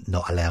I'm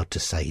not allowed to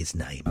say his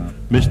name.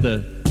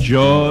 Mr.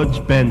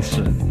 George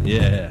Benson,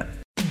 yeah.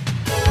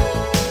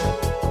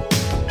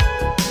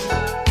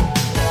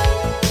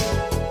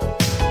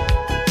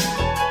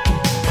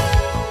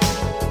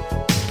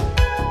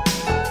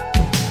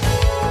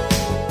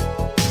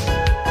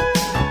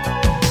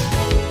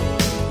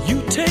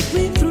 You take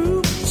me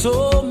through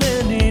so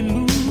many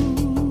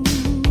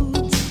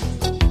moods,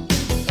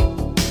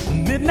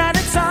 midnight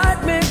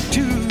excitement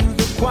to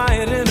the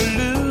quiet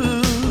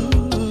interludes,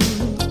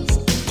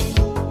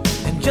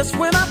 and just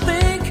when I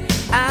think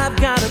I've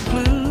got a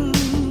clue,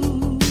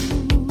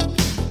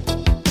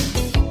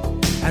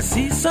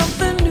 see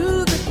something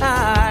new that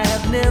I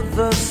have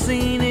never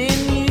seen in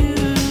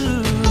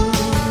you.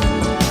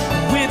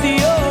 With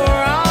your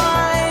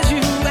eyes,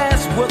 you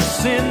ask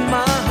what's in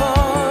my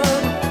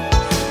heart.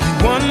 You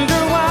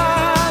wonder why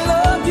I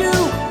love you.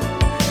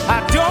 I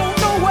don't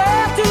know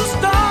where to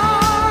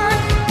start.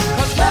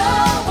 'Cause no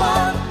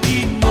one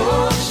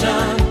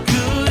emotion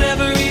could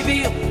ever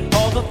reveal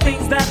all the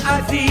things that I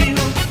feel.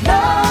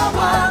 No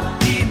one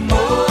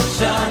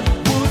emotion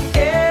would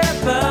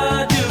ever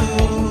do.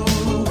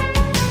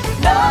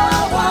 No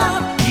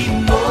one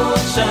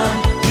emotion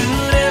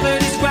could ever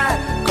describe.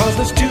 'Cause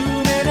there's too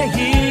many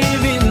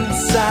here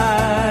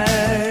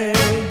inside.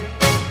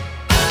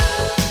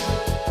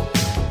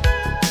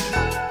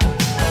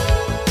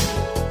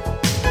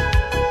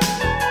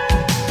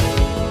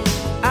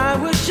 I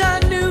wish I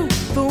knew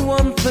the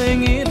one thing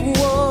it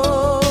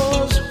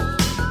was.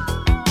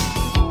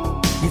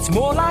 It's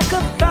more like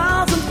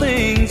 1,000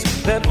 things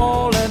that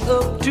all add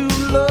up to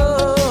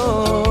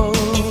love.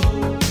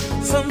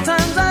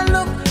 Sometimes I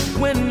look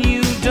when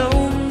you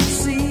don't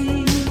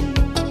see,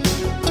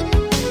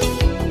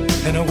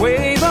 and a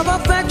wave of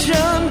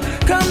affection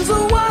comes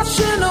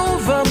a-washing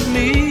over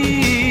me.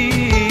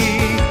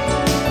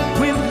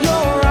 With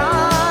your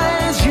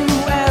eyes, you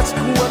ask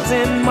what's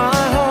in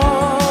my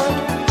heart.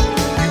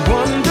 You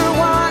wonder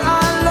why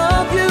I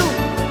love you.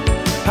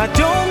 I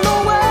don't know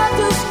where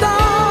to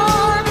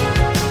start.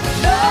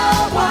 No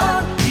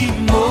one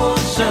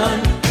emotion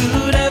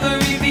could ever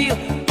reveal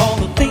all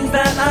the things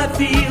that I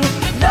feel.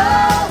 No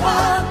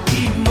one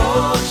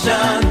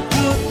emotion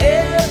could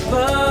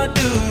ever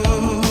do.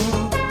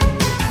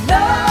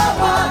 No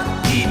one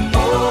emotion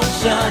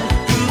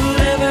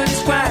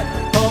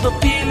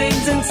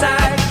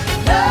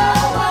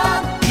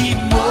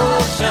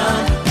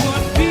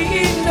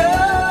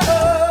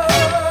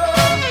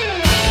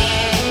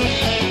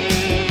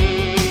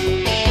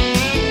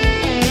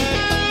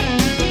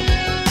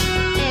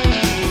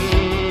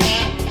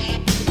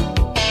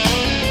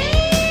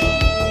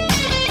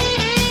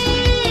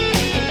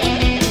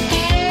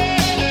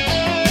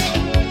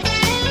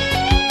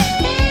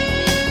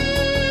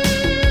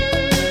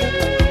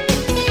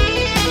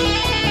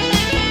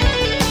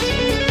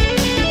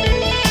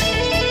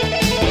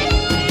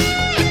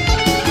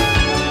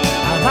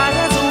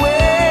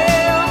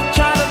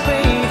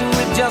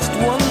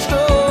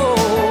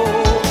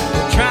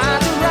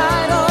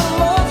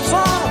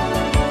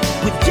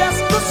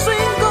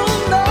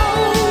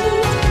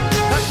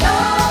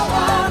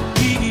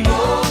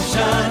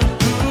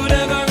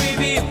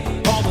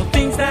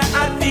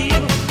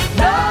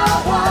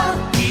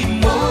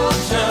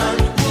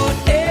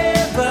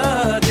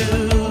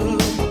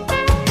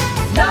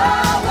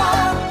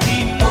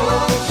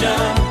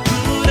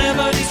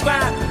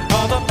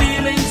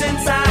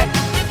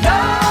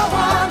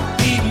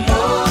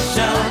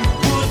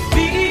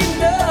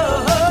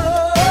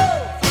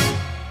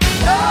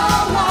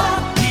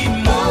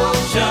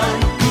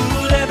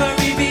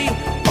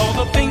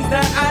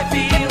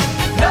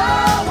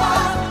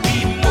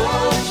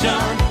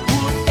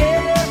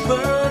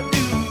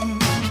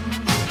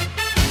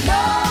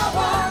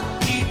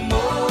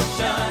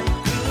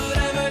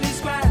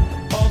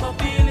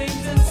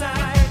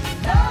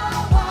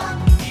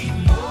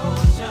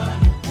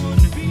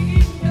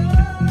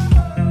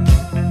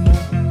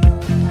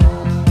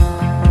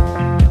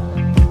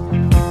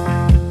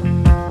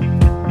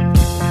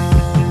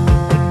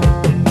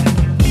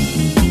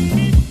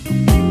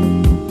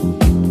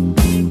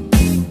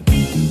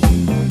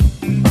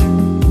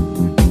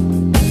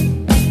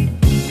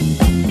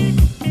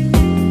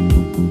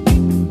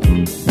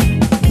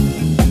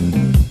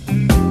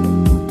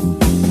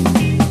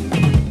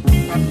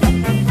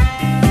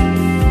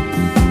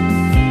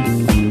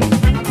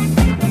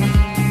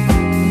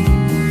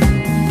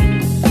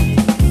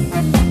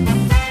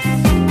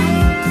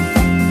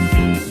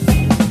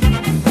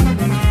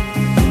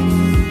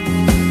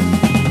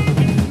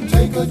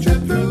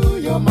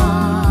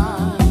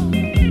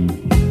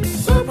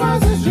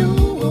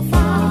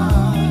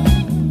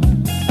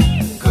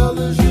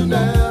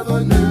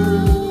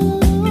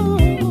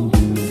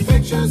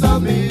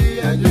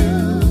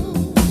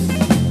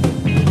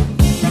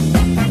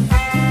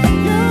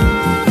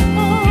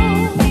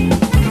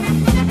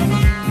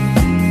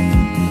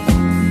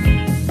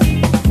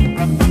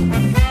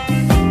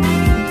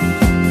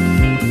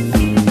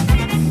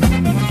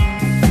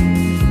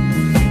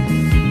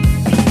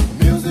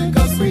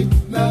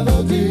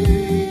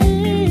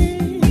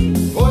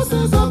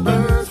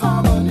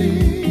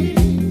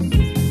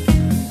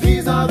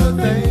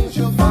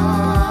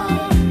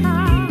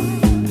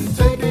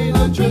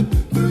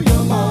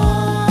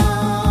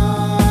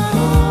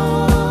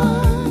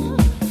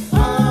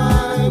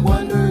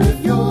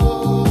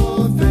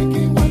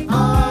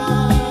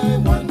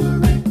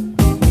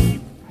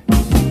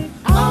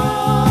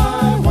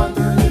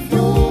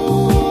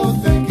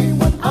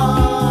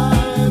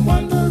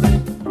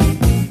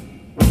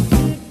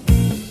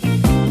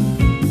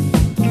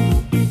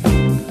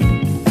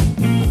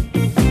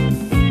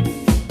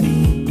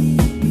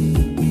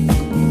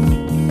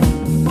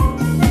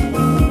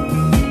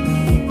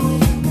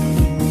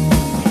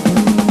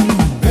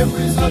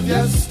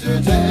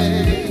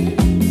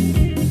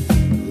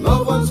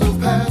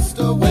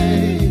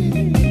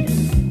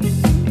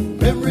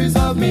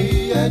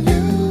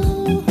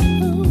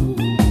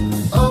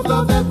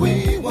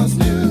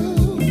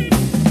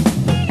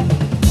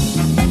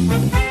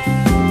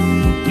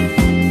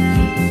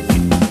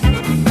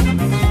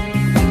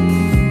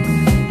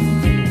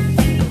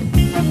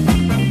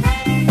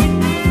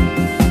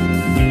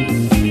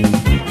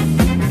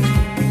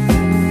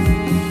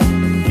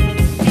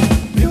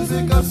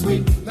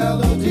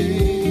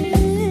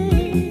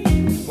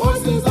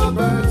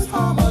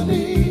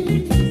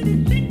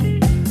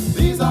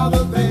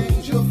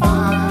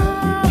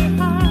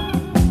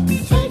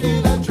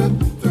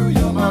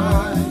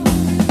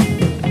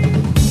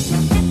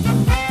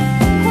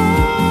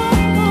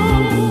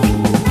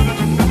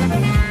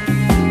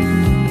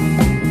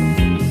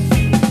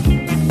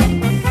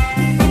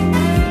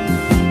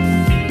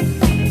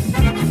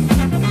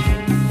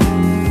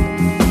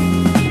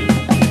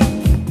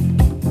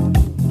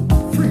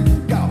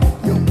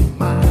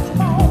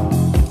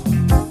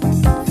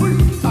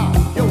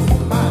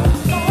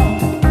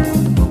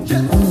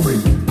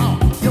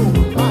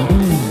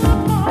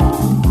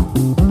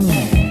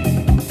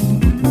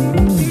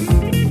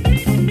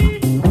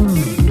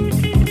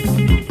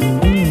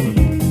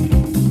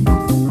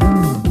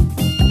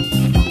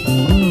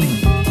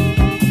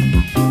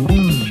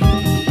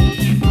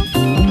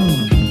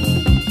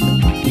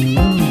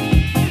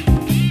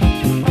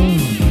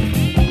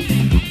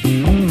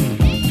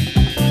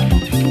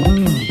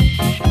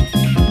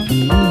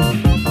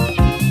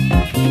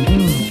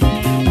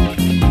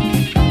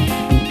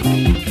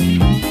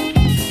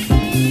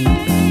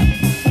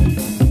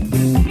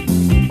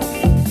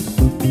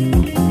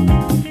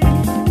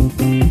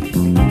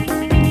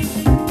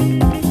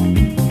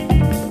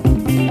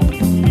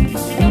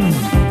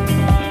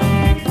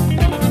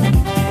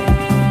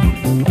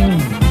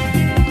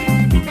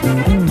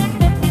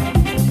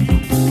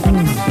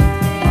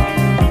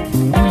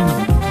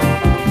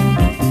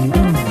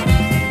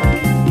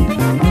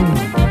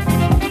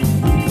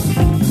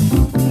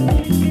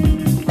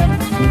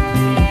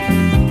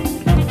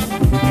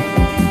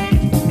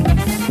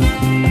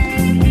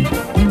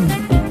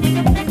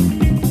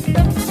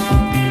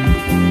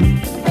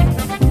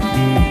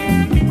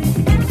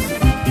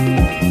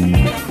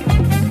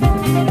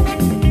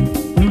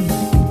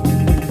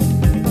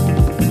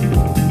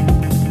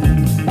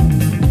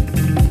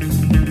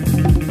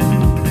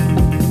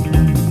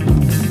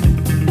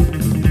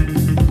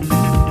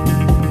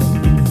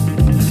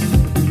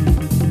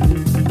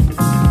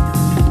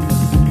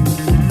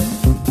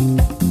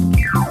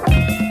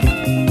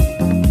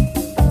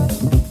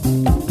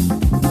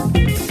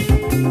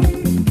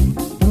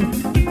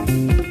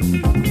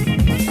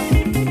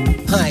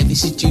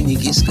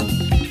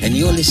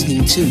You're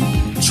listening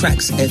to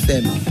Tracks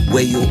FM,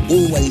 where you'll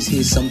always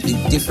hear something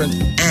different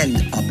and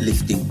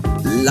uplifting.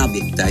 Love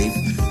it, Dave.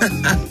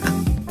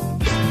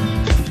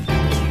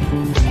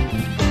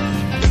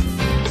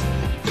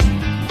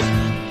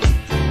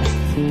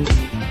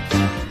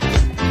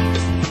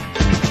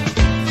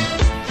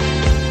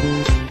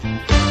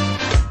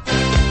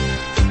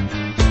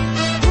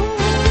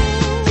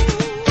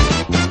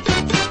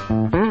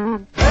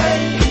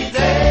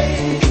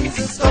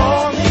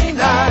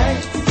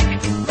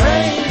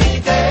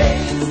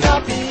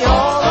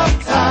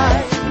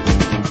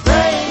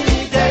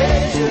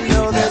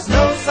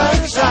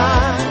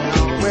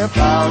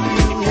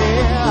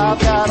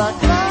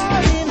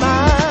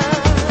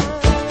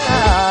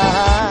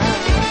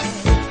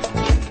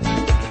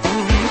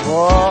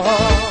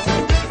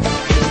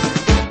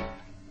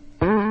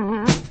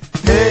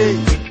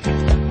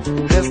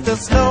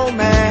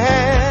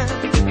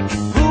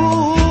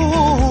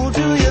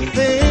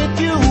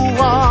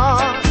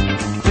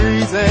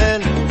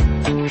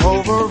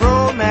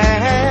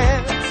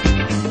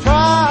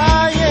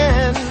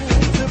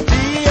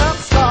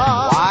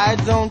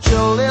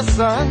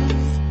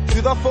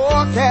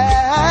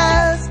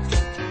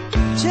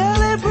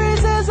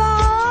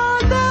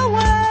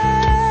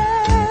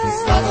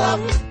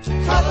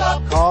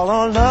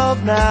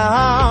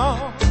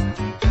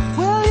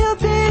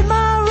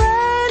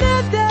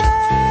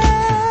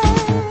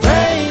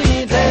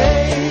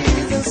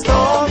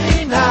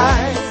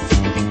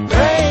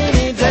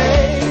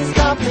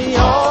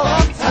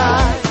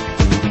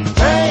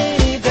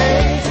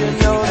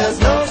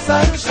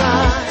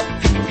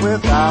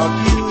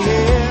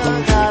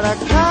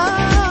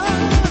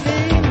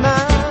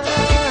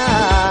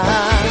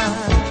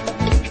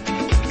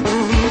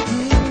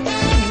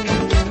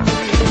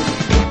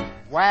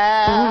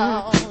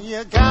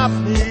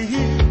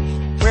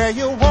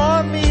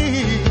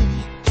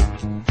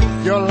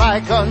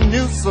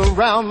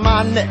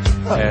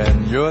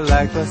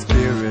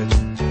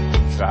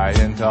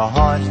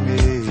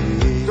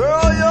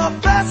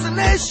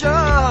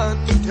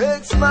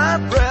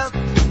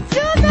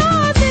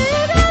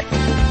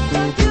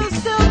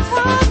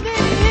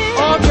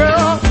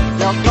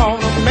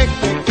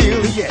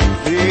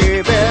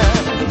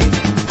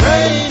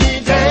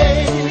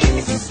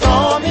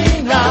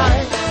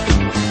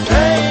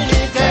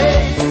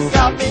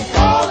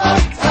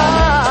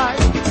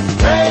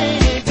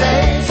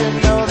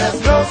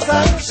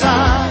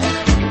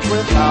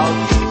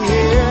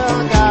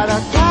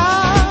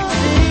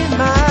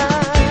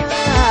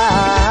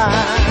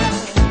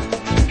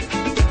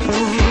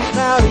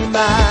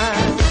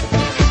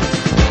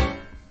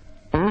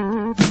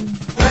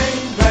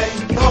 Rain,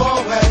 rain, go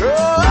away.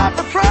 Girl, I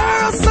prefer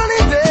a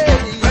sunny day.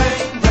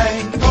 Rain,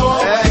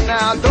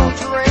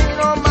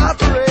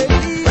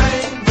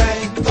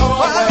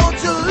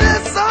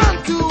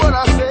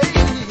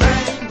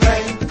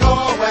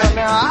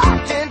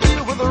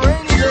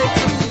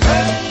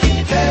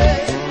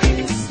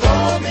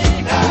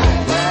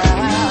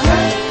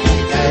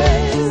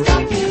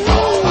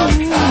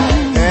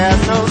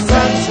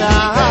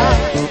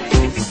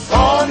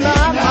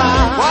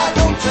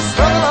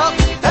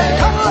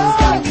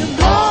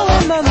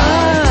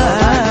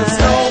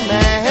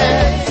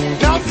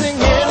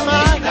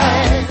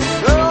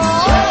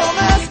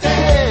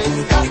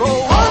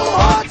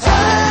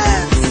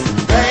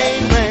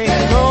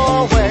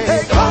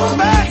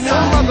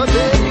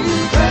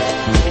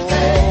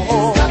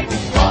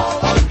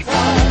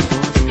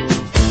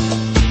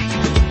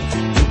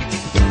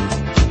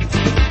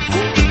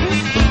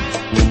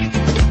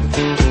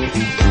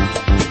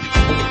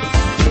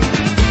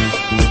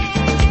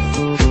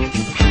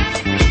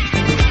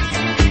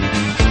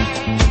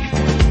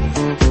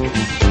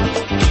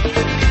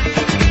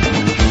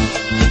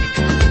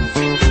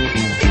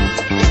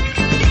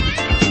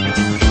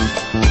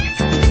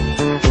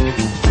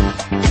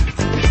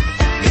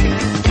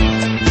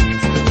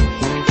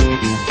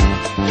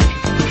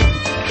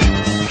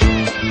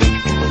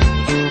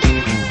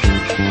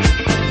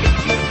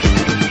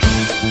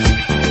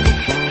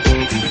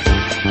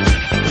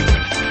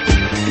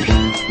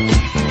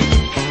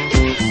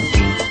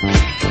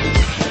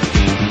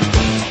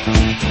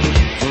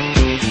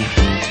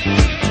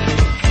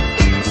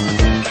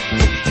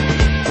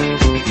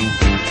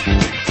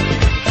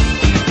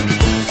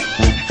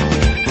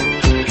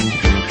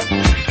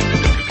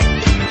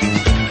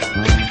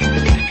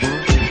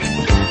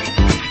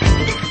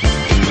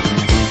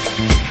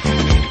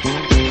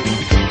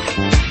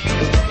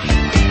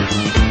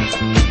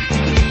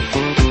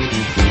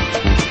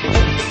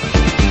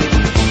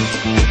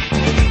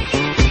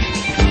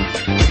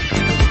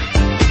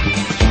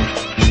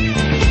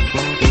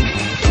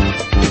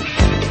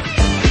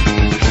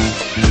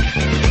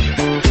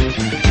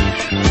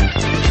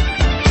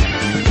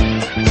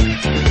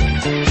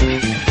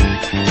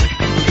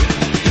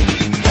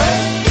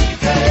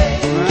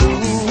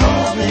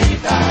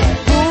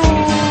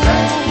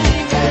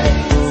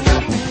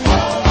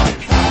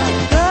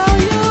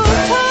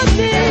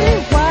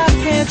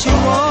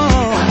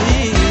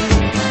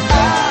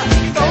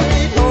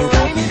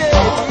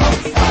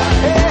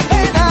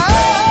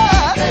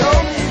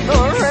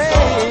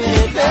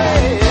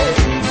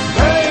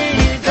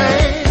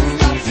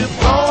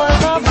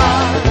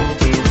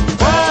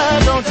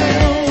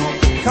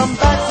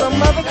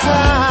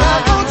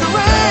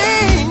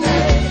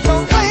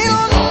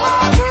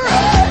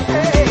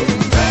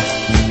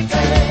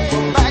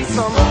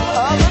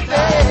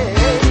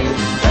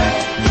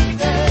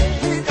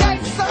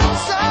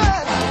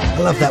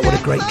 love that. What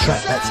a great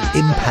track. That's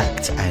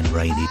Impact and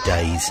Rainy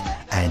Days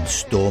and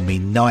Stormy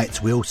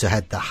Nights. We also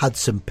had the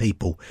Hudson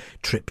People,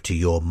 Trip to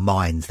Your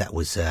Minds. That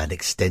was an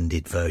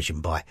extended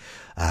version by,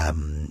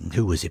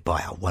 who was it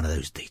by? One of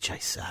those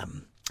DJs.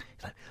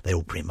 They're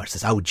all pretty much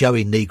this. Oh,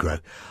 Joey Negro.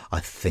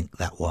 I think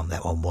that one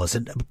was.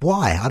 And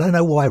why? I don't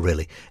know why,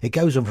 really. It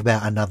goes on for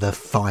about another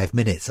 5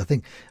 minutes. I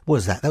think, what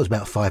was that? That was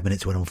about 5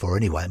 minutes it went on for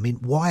anyway. I mean,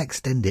 why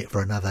extend it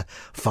for another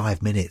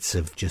 5 minutes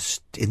of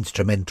just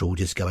instrumental,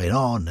 just going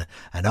on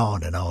and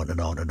on and on and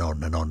on and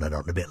on and on and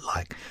on, a bit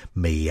like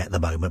me at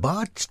the moment. But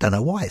I just don't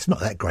know why. It's not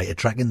that great a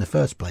track in the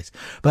first place.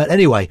 But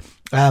anyway,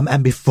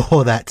 and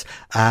before that,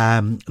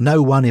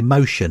 No One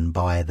Emotion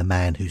by the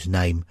man whose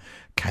name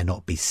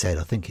cannot be said.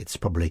 I think it's a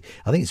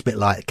bit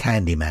like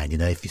Candyman, you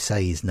know, if you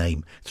say his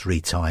name 3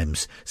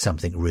 times,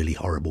 something really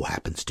horrible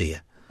happens to you.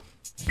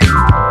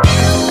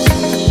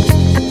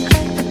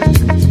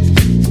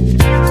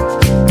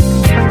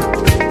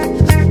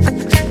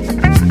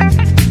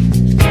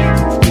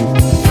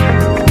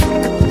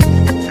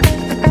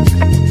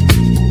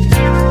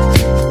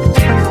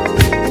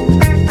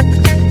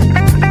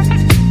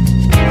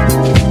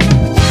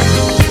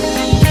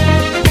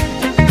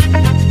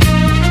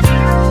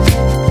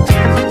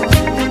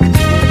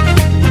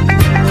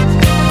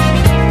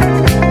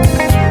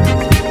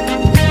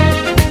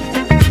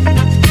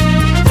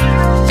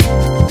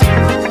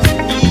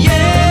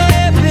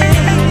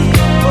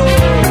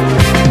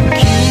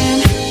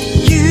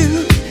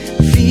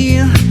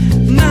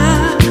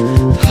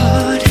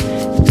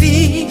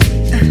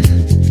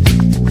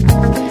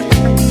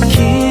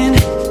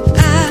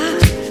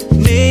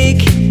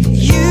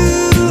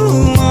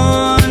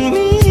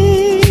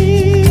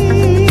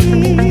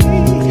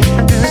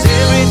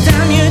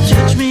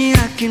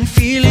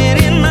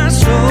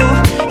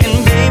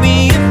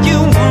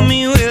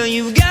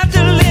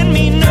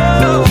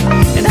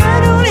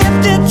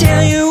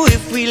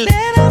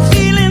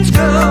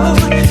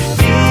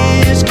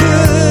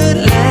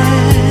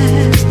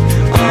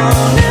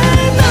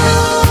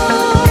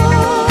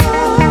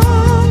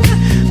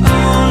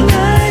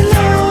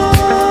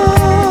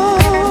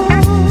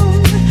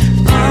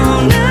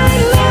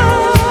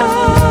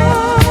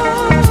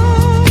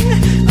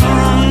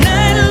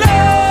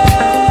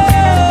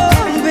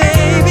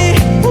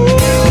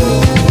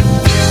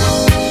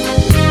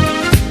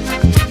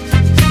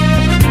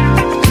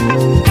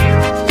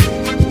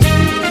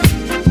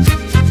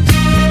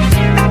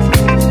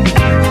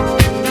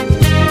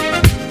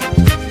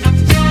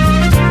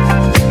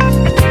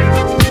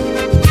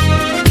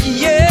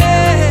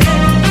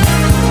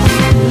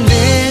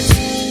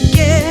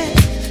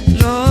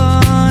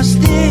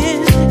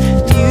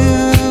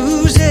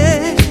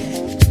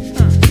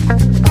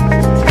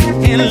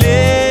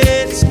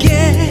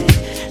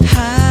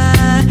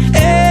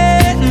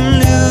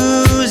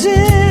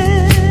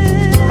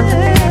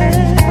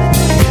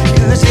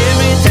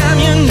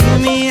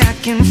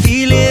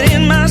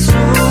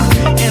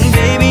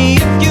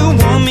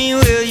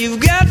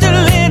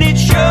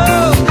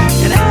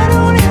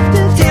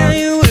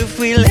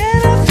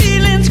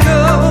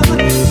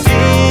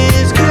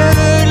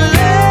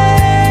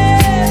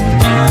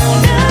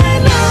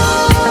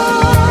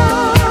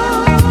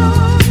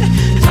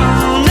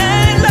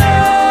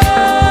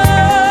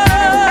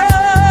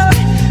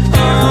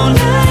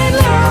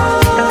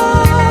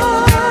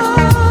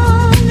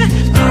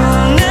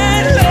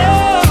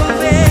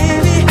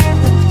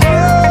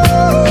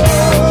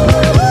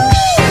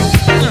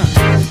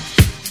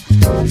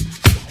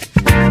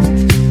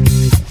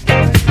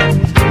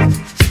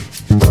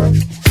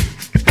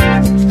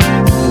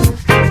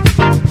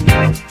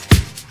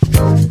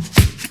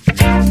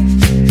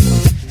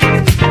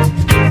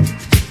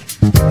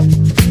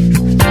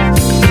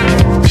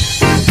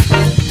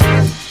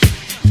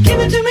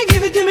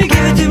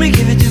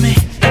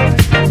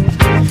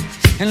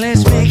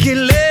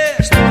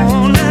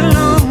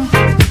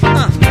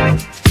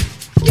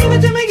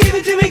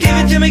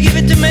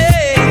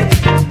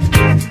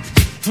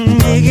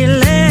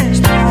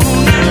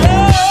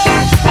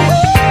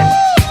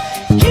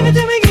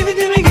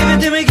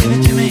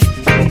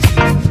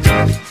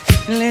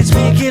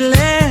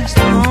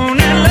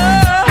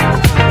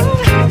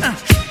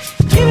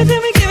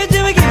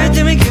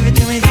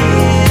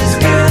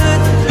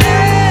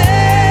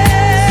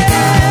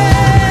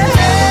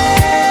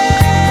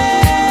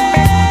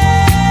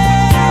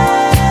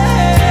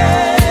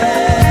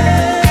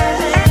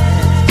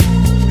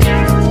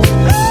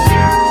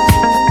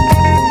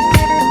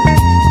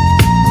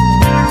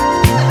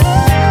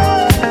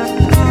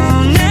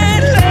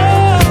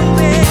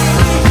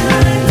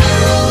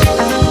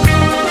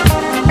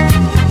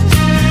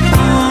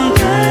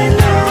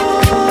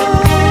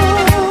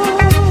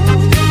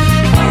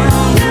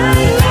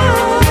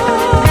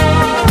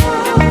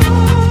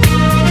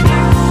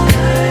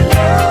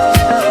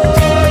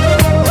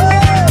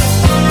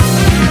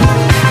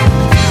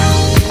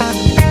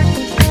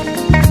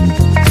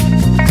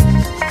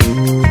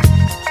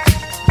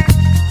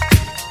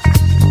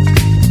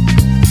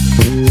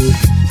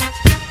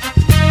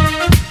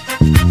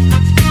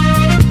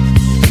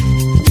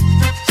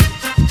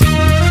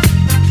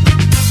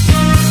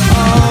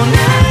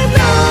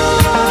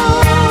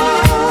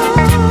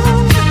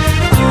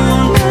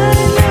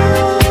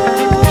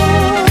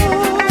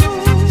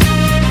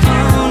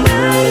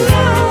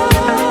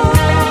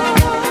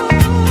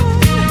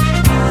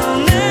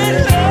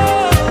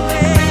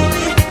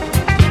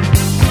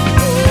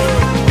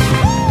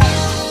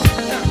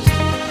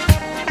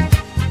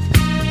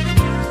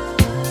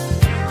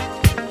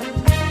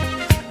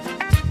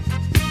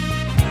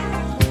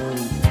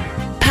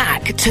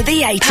 to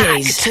the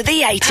 80s. To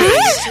the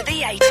 80s. To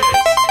the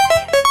 80s.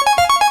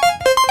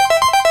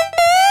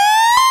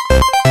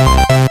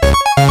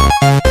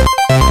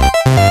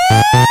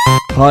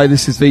 Hi,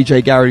 this is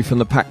VJ Gary from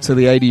the Pack to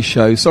the 80s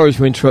show. Sorry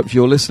to interrupt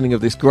your listening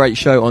of this great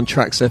show on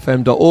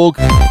tracksfm.org,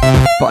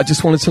 but I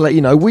just wanted to let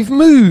you know we've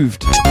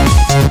moved.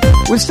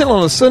 We're still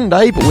on a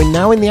Sunday, but we're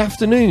now in the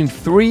afternoon,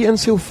 3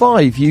 until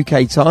 5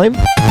 UK time.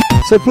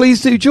 So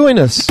please do join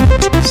us.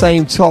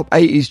 Same top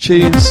 80s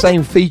tunes,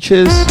 same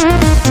features,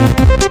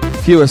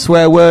 fewer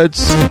swear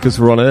words, because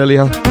we're on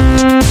earlier.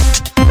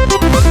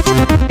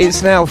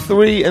 It's now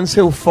 3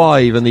 until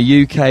 5 in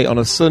the UK on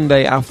a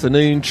Sunday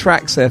afternoon,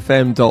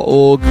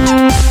 tracksfm.org.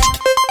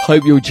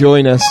 Hope you'll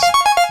join us.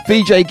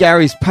 VJ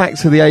Gary's Pack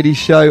to the 80s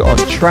show on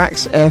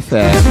Tracks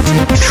FM.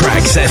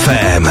 Tracks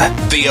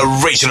FM.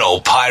 The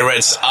original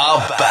pirates are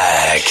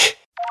back.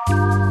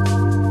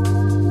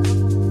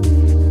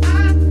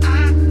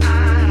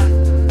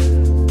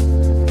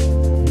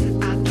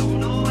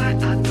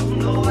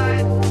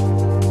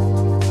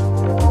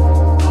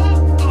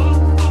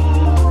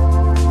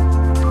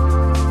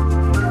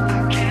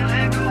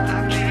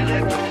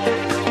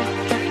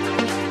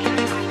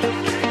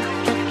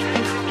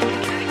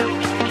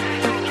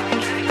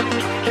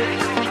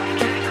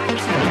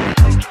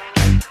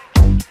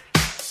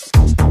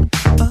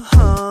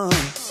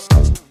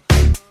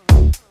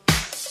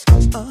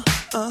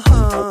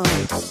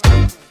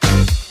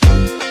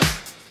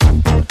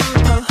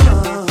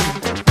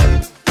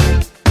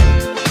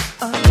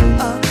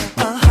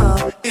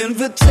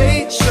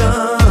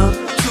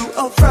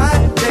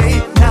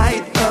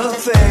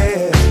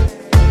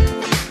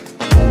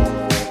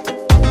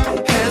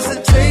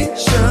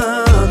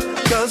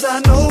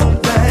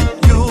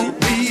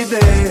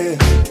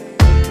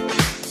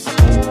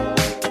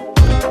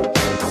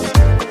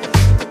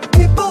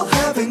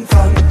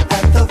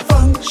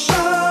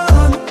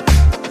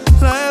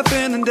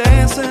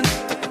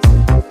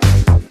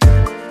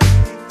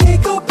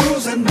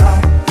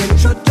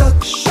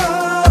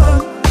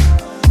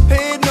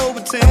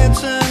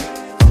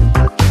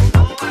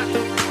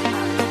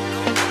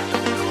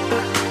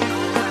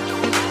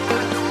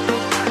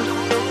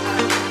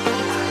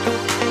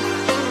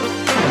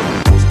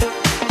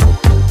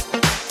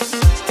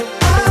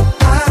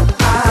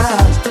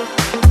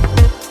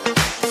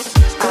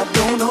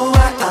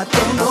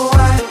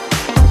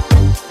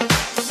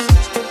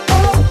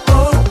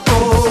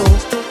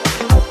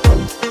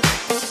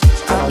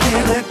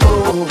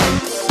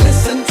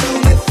 Listen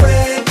to me.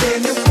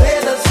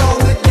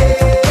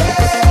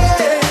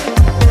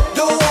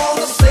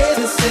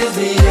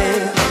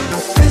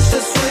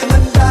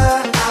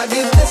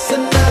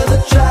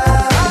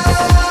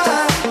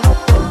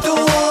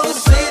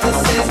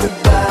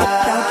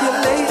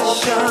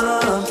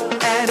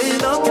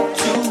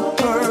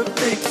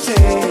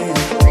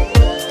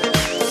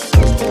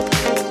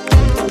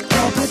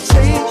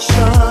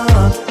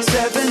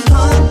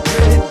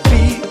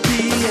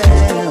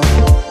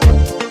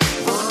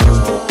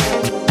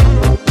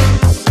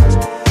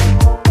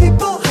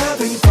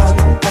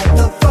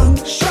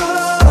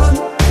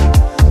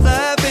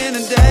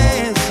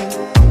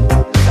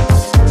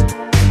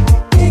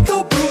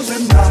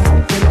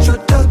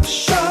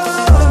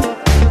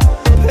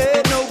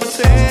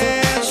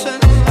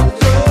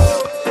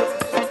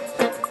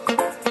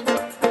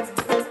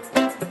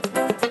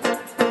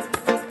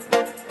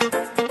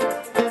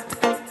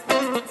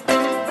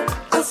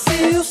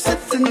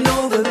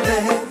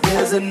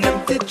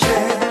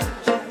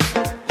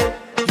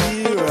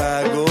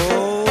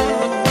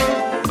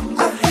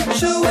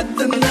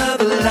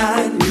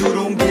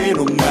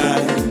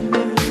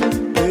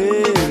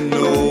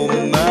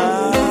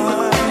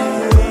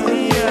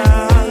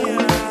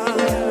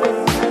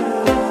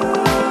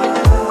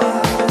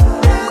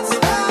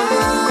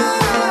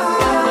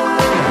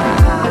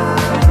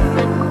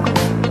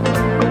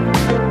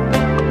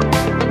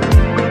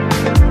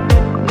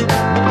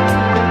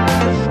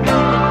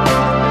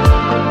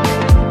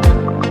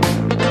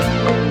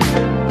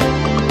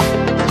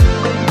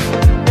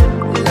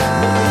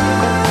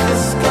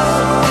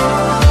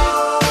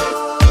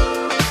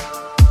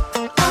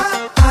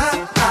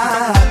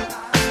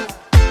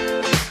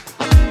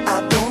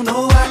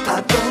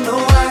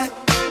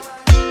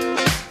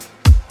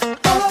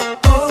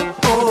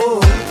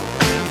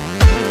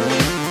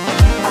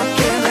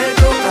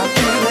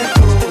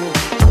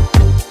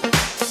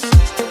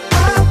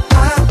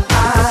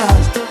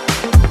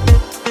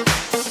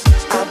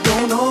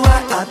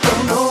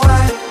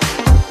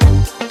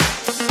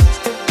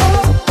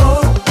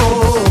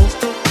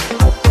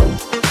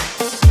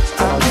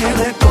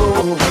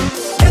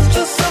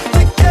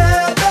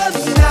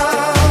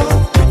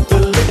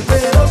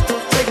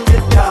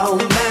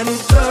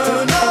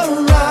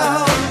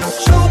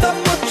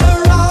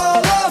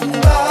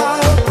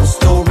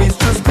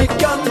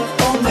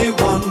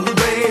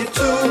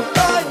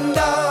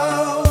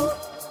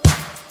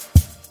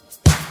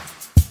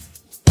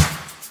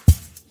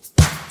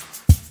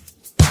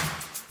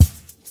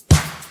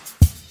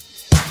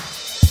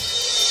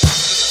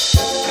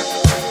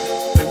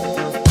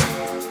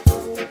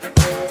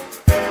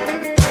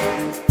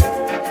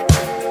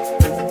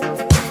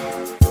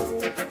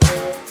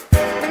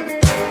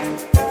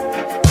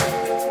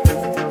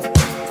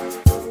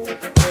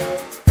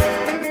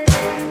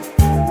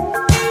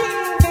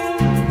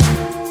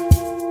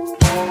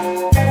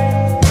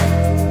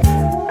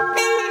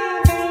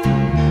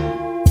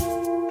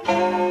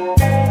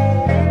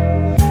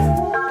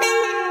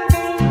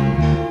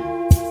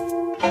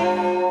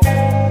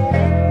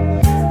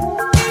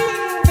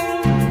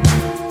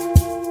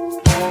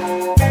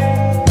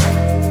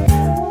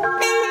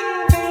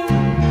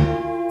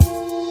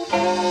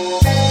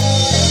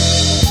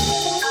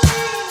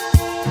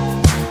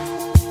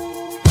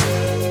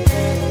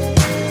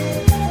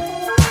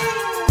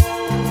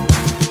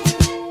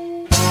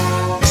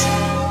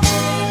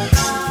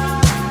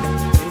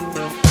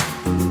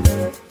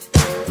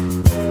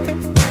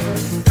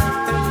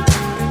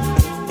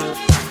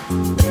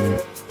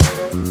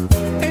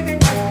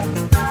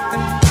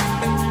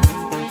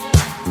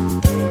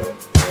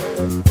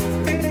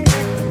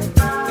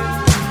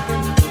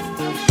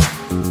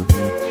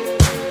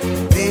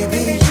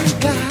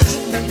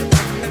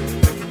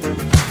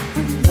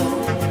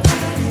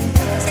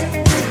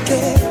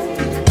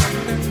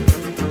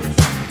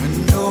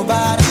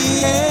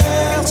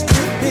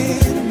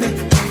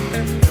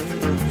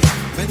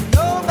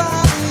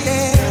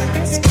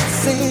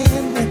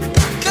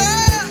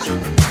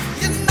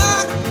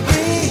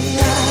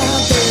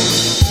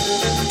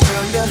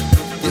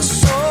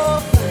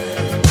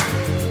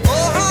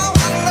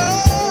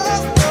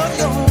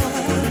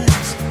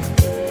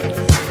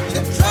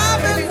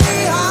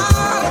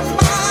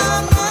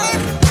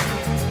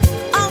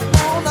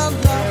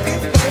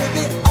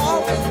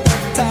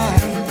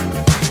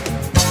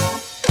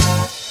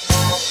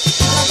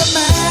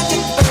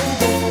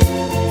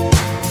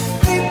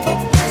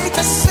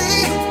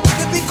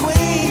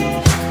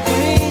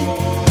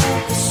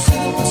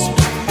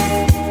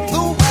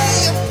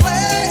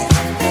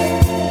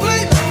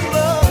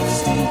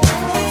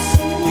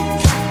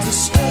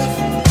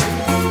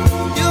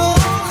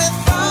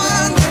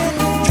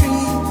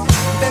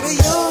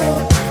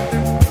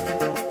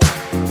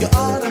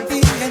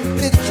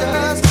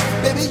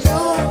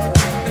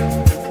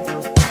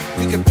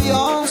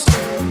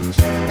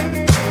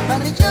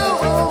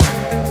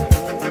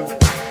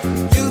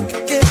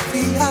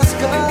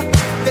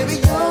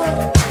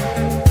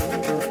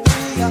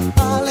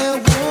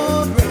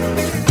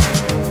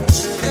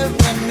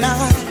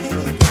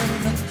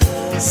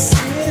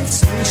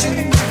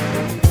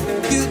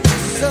 You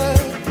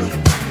deserve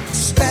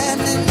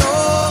standing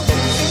over.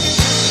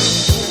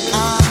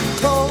 I'm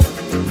cold.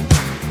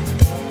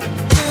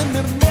 Give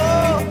me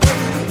more.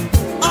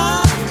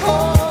 I'm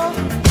cold.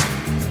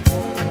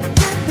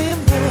 Give me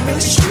more.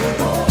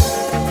 Sugar.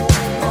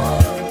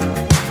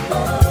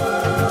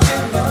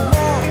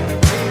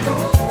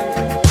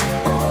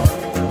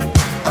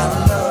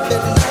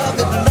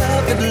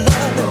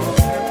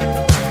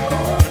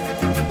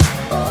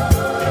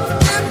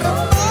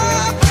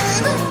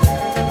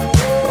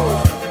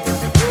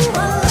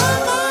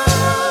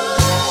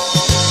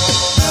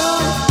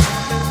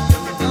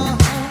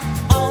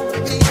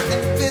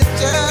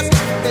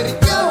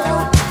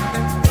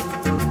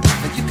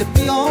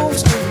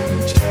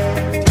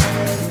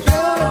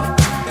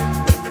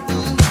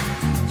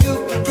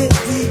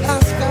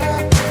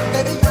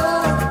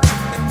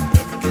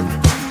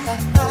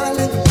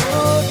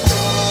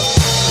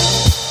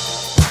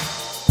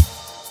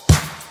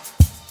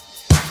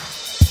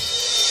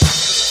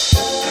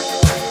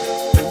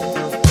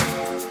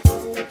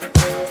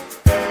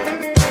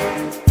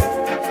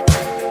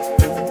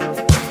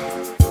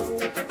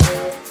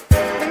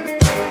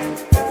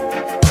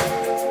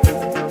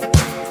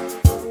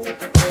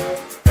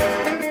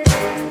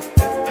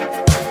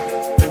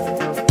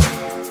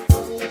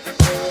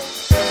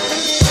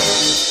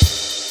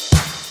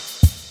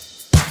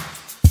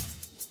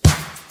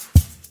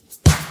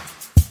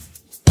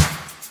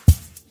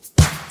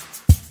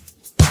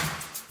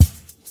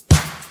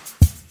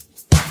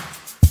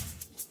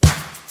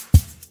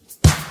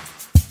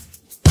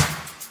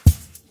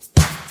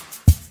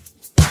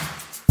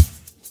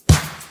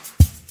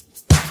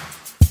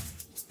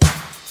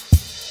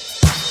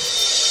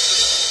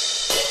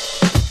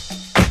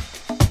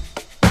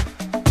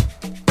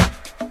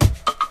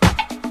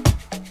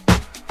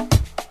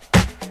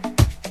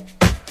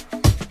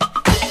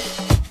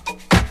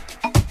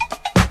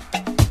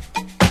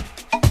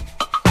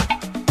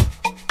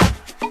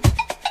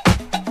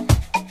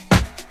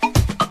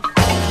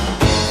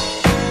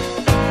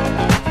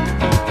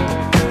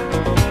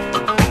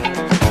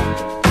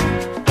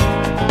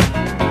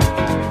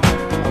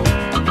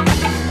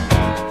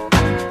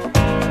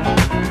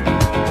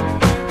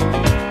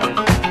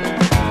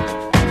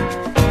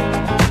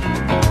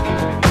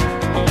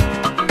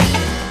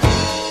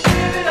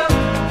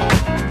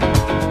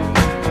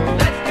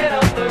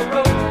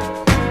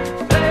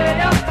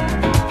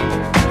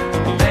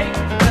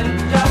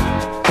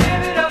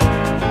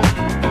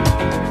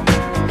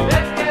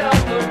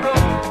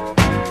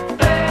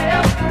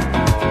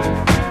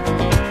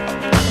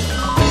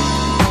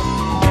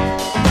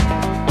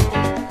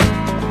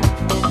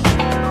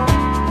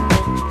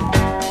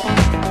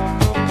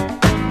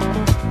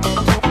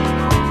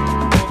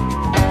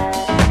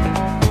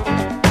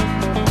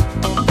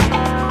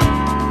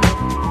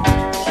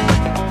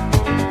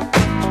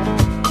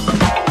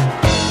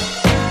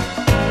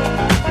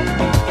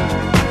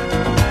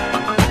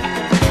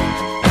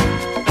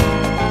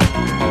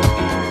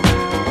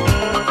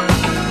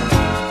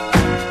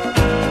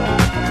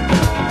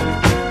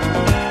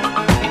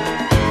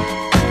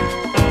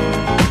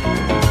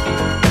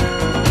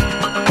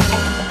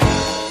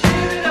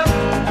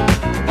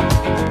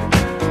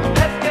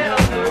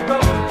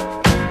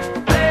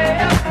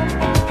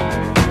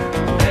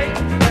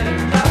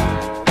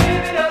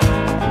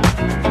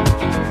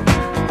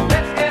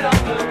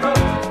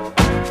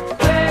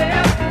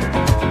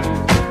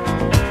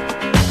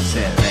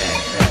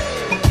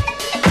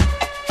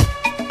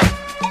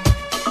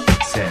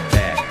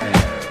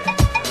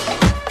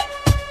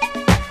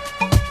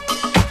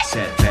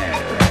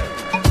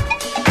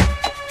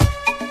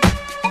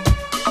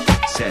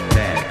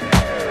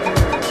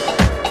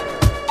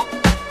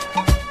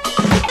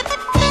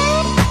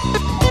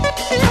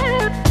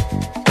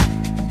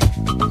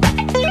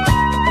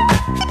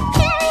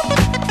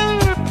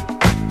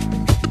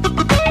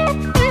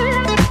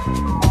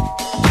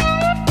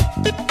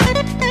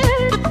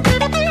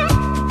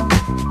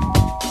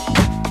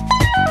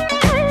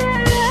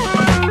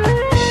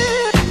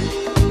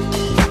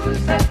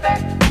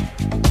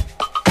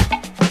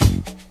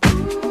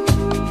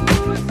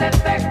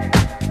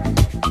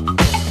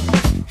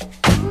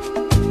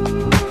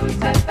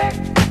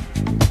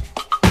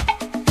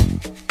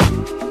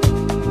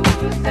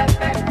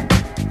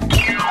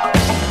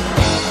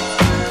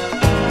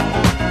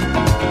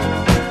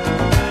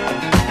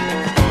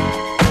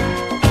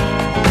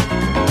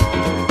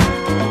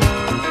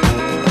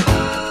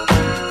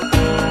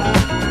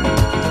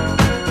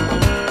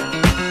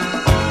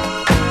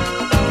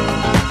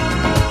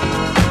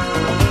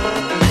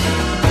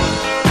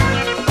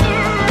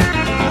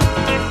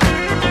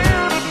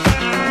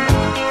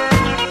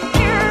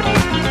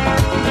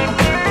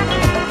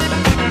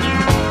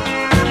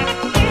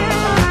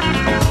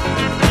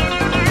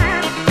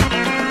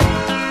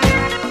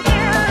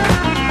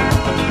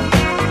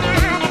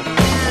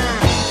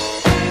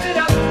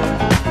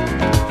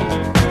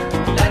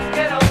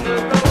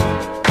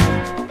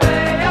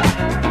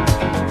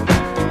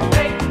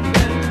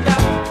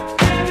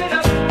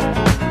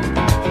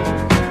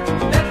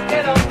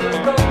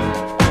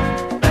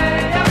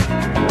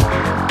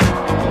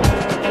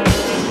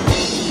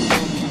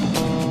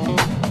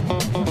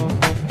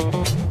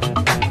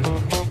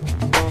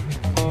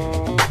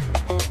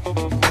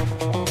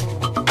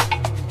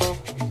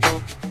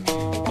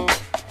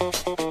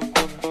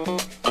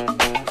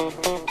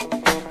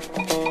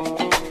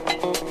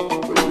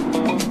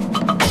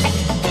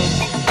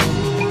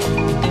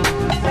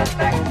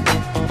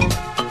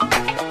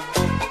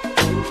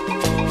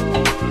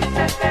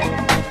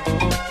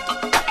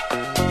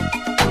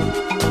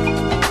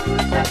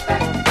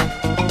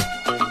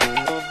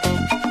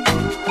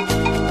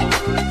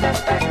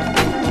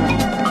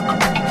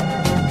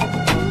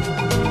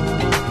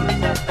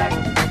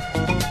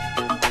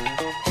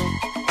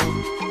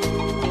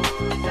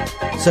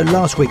 So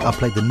last week I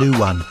played the new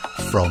one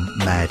from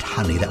Mad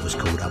Honey, that was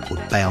called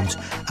Upward Bound,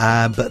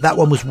 but that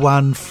one was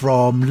one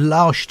from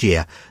last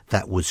year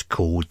that was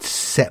called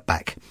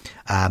Setback,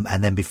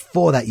 and then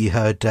before that you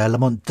heard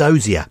Lamont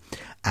Dozier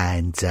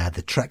and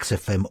the Trax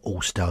FM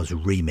All Stars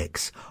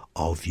remix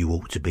of You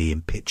Ought to Be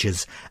in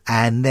Pictures,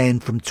 and then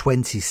from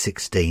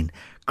 2016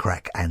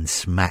 Crack and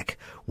Smack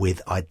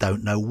with I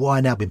Don't Know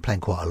Why. Now I've been playing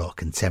quite a lot of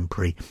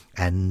contemporary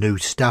and new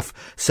stuff,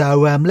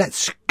 so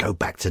let's go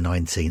back to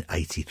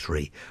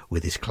 1983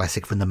 with this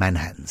classic from the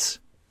Manhattans.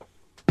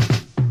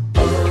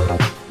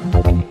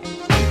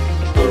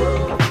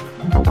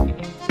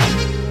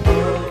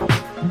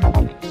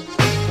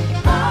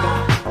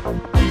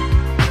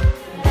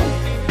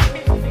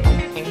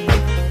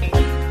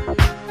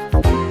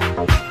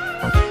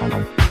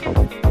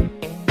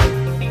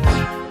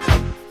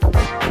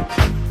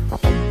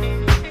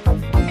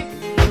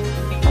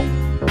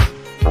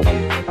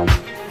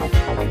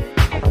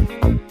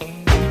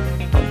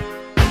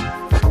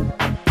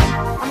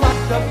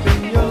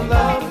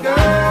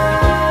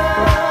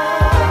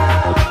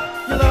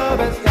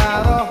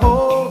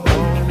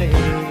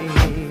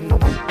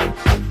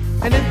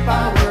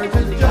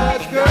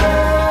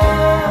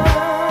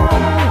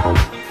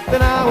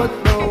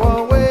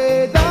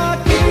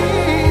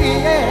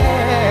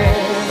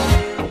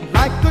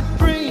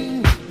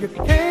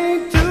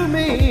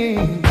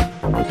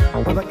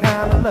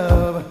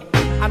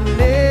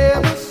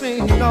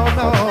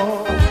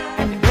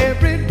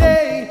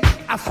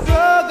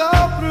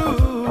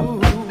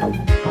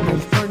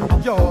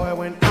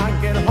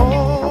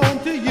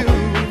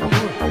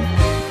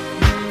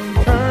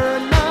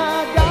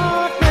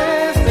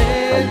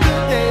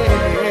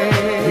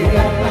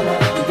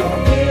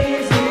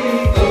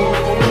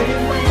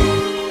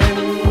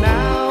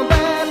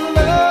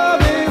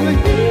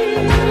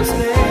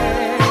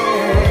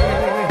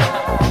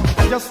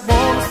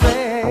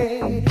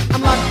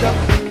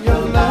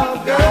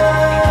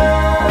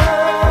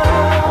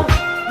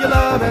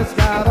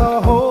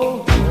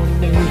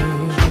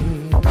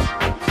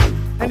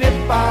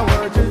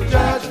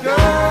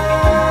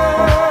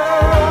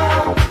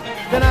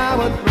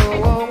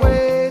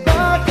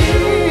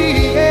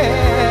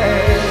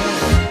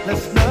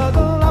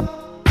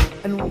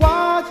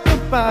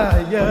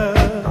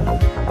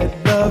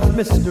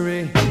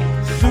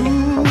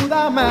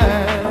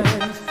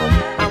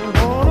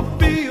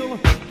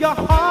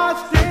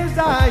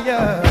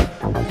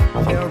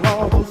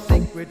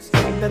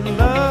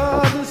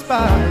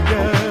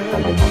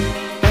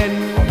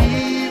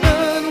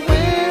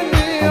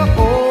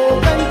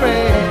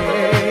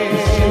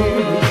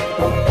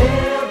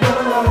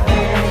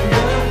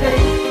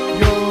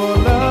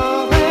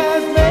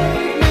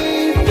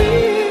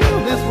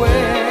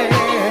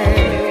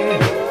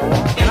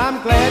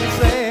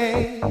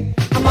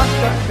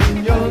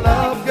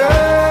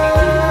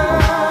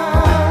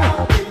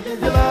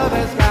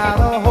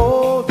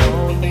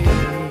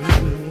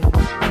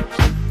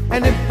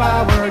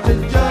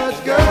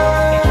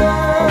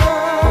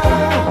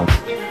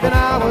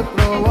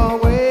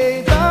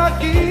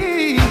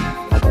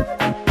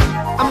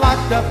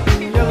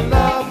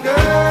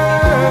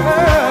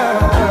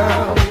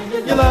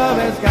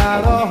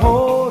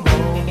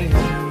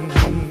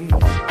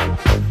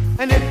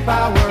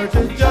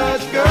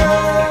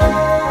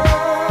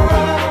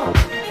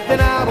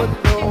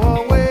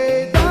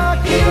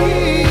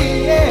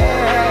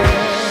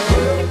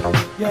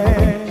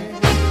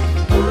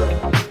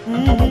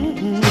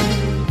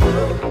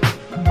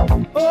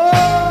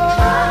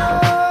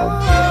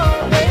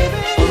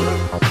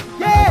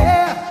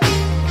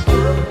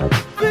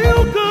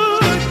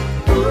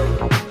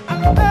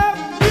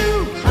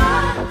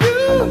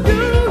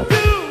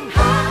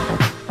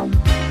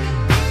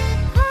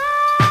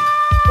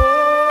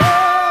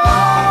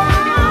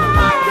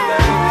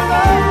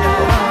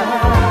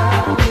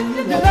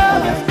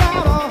 Love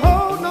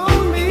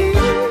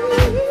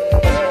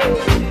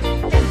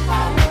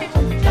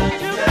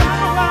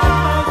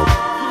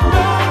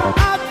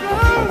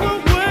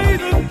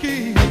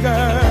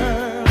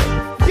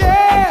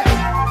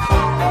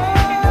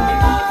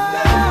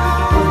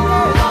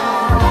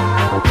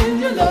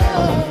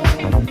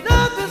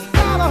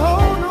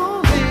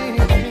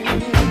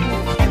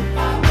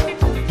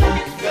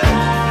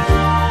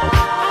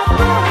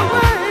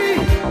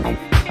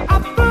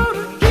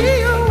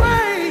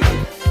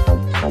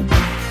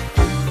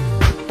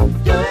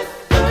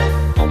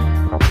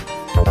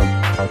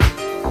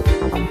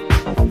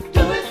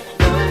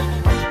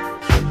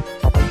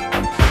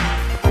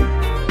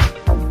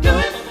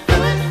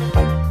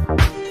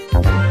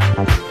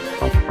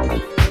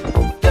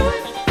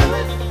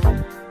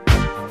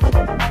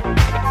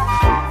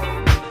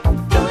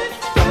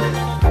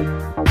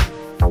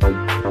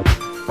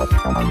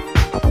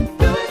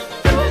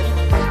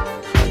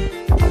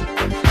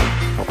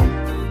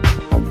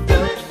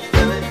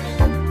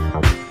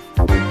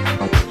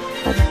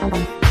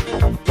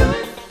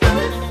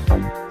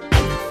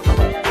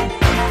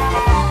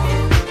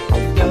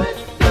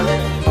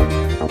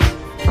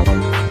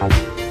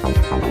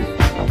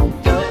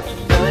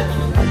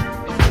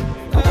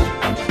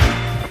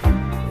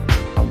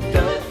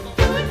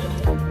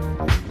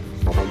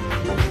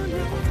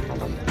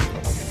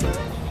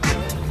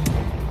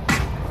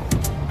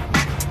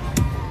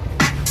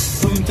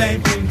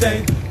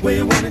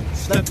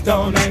slept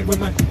all night with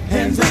my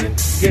hands on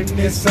it. Give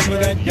me some of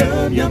that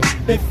yum yum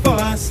before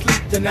I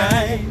sleep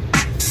tonight.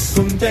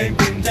 Boom day,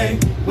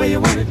 where you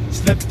want it?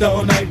 Slept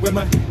all night with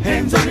my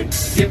hands on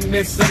it. Give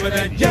me some of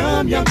that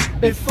yum yum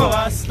before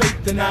I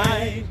sleep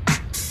tonight.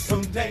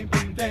 Boom day,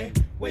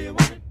 where you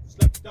want it?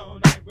 Slept all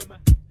night with my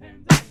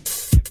hands on it.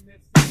 Give me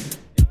some of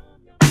that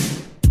yum yum.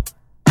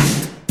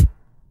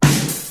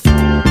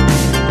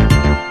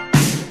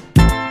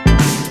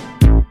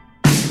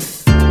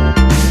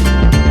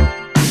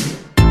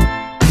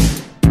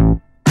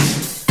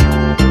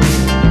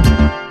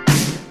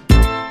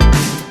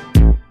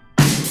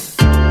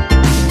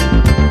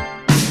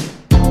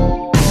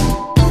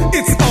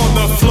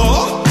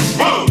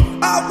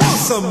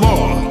 Some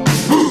more.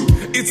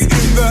 It's in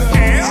the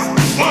air.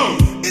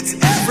 It's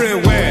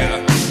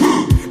everywhere.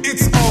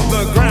 It's on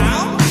the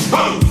ground.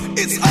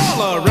 It's all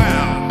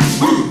around.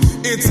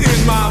 It's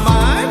in my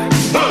mind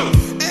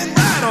and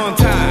right on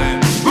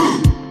time.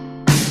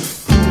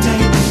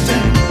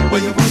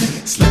 Where you want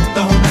it? Slept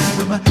all night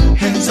with my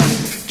hands on it.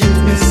 Give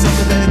me some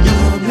of that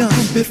yum yum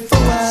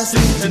before I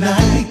sleep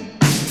tonight.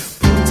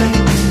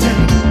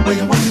 Where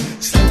you want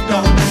it? Slept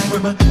all night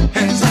with my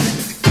hands on it.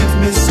 Give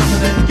me some of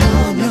that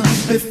yum yum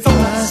before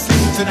I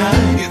sleep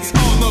tonight. It's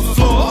on the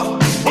floor.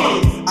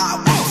 I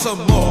want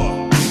some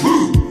more.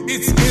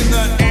 It's in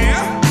the air.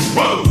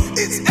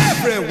 It's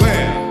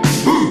everywhere.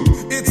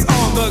 It's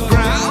on the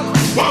ground.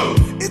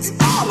 It's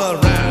all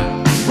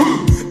around.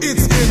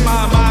 It's in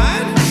my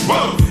mind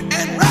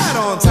and right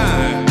on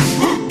time.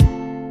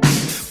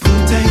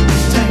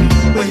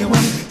 Where you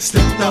want it?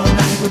 Slept all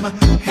night with my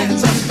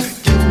hands on it.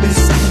 Give me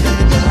some of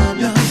that yum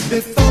yum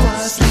before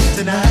I sleep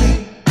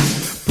tonight.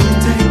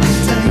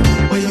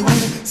 Where you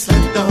want it?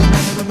 Slept all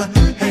night with my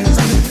hands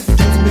on it.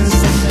 Give me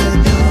some of that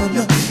yum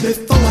yum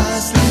before I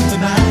sleep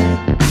tonight.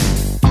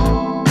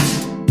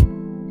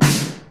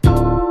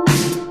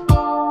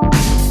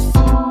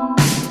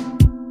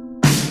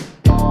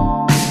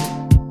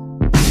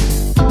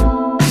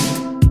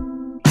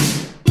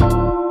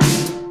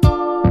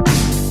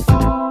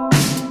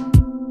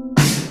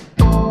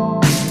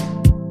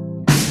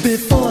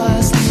 Before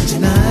I sleep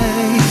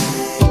tonight.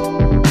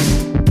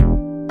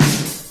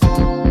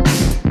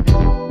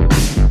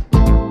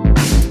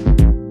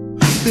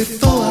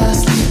 Before I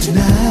sleep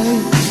tonight.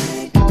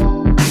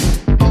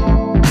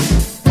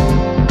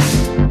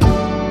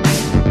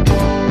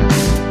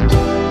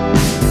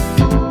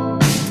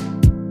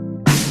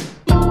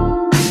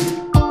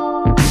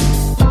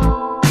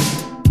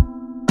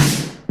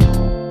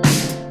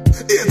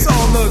 It's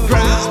on the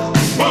ground.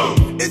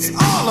 It's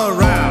all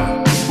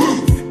around.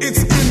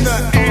 It's in the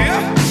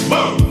air.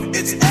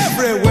 It's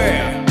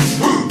everywhere.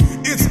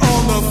 It's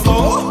on the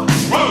floor.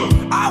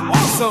 I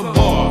want some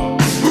more.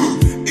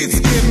 It's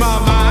in my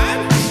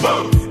mind.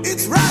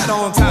 It's right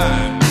on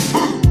time.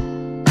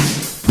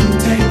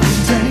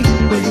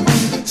 Where you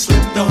want it?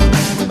 Slept all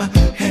night with my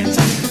hands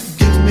on it.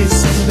 Give me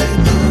some of that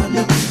yum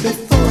yum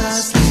before I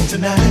sleep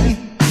tonight.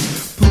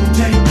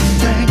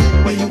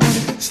 Where you want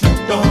it?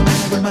 Slept all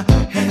night with my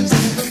hands on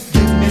it.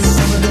 Give me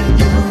some of that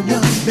yum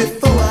yum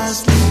before I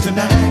sleep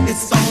tonight.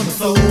 It's on the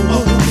floor.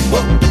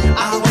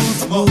 I want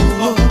some more.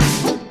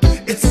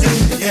 It's in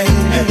the air.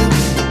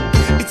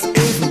 It's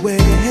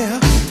everywhere.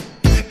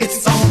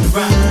 It's on the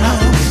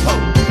ground.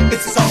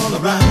 It's all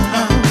around.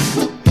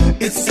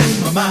 It's in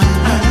my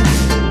mind.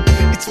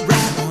 It's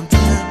right on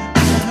time.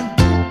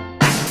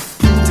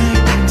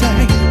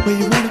 Where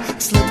you want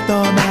it? Slept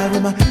all night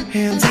with my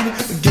hands on it.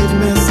 Give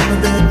me some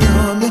of that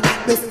yum yum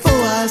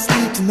before I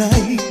sleep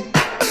tonight.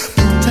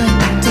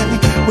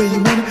 Where you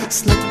want it?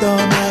 Slept all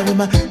night with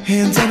my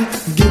hands on it.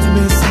 Give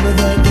me some of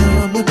that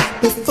yum yum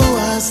before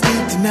I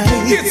sleep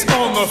tonight. It's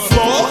on the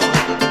floor.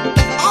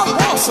 I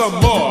want some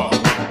more.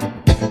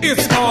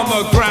 It's on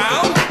the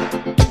ground.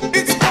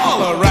 It's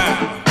all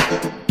around.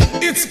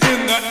 It's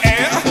in the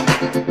air.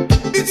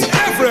 It's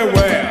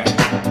everywhere.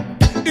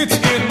 It's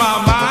in my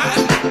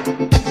mind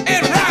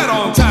and right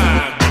on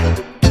time.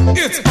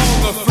 It's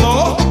on the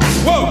floor.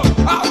 Whoa,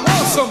 I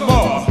want some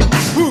more.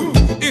 Ooh,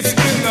 it's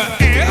in the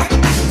air.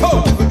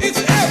 Oh, it's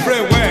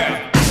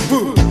everywhere.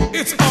 Ooh,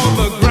 it's on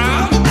the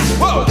ground.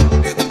 Whoa,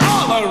 it's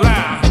all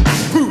around.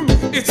 Ooh,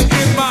 it's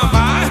in my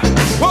mind.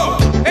 Whoa,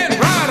 and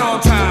right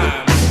on time.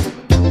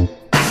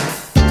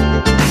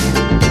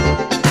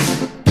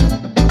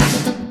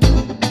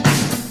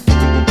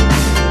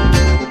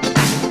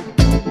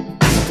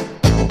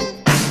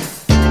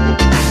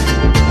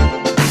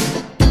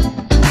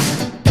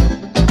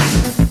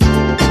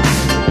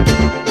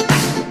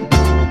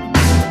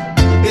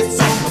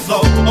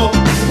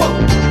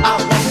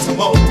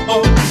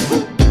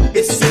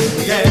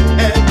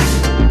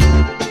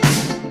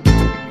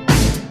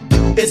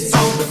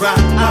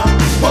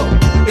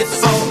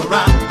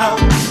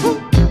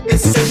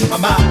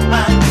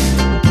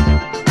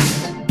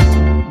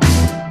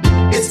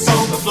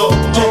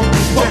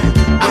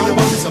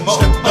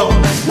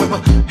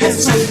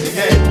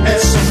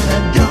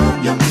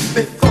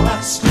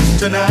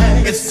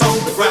 tonight. It's on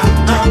the ground.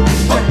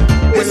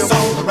 It's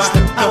all around.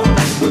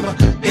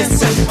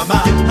 It's in my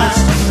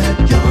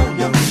mind. Young,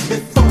 young,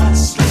 before I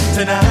sleep.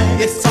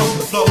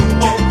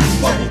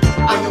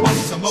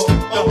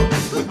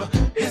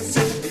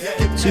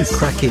 Two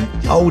cracking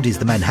oldies,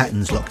 the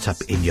Manhattans, Locked Up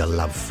in Your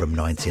Love from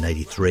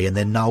 1983, and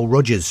then Nile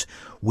Rodgers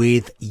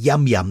with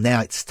Yum Yum.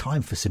 Now it's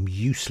time for some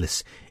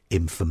useless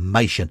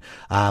information.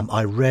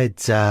 I read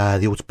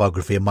the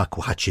autobiography of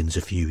Michael Hutchence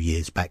a few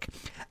years back,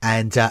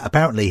 and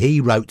apparently he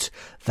wrote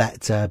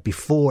that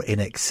before In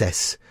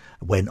Excess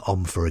went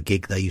on for a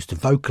gig, they used to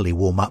vocally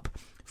warm up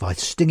by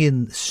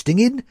stinging.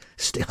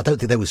 I don't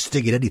think they were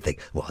stinging anything.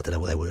 Well, I don't know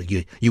what they were.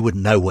 You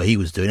wouldn't know what he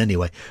was doing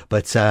anyway.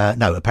 But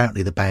no,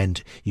 apparently the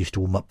band used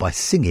to warm up by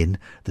singing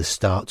the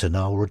start to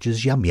Nile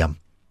Rodgers' Yum Yum.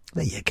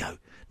 There you go.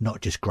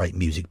 Not just great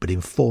music, but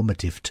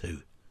informative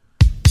too.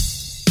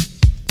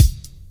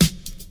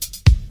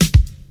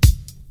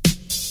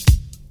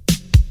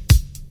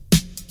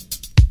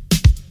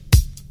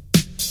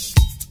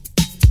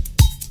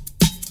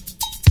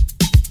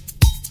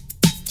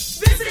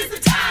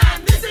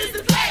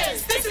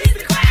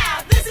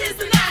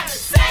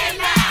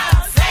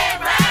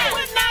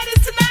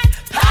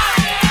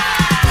 Party!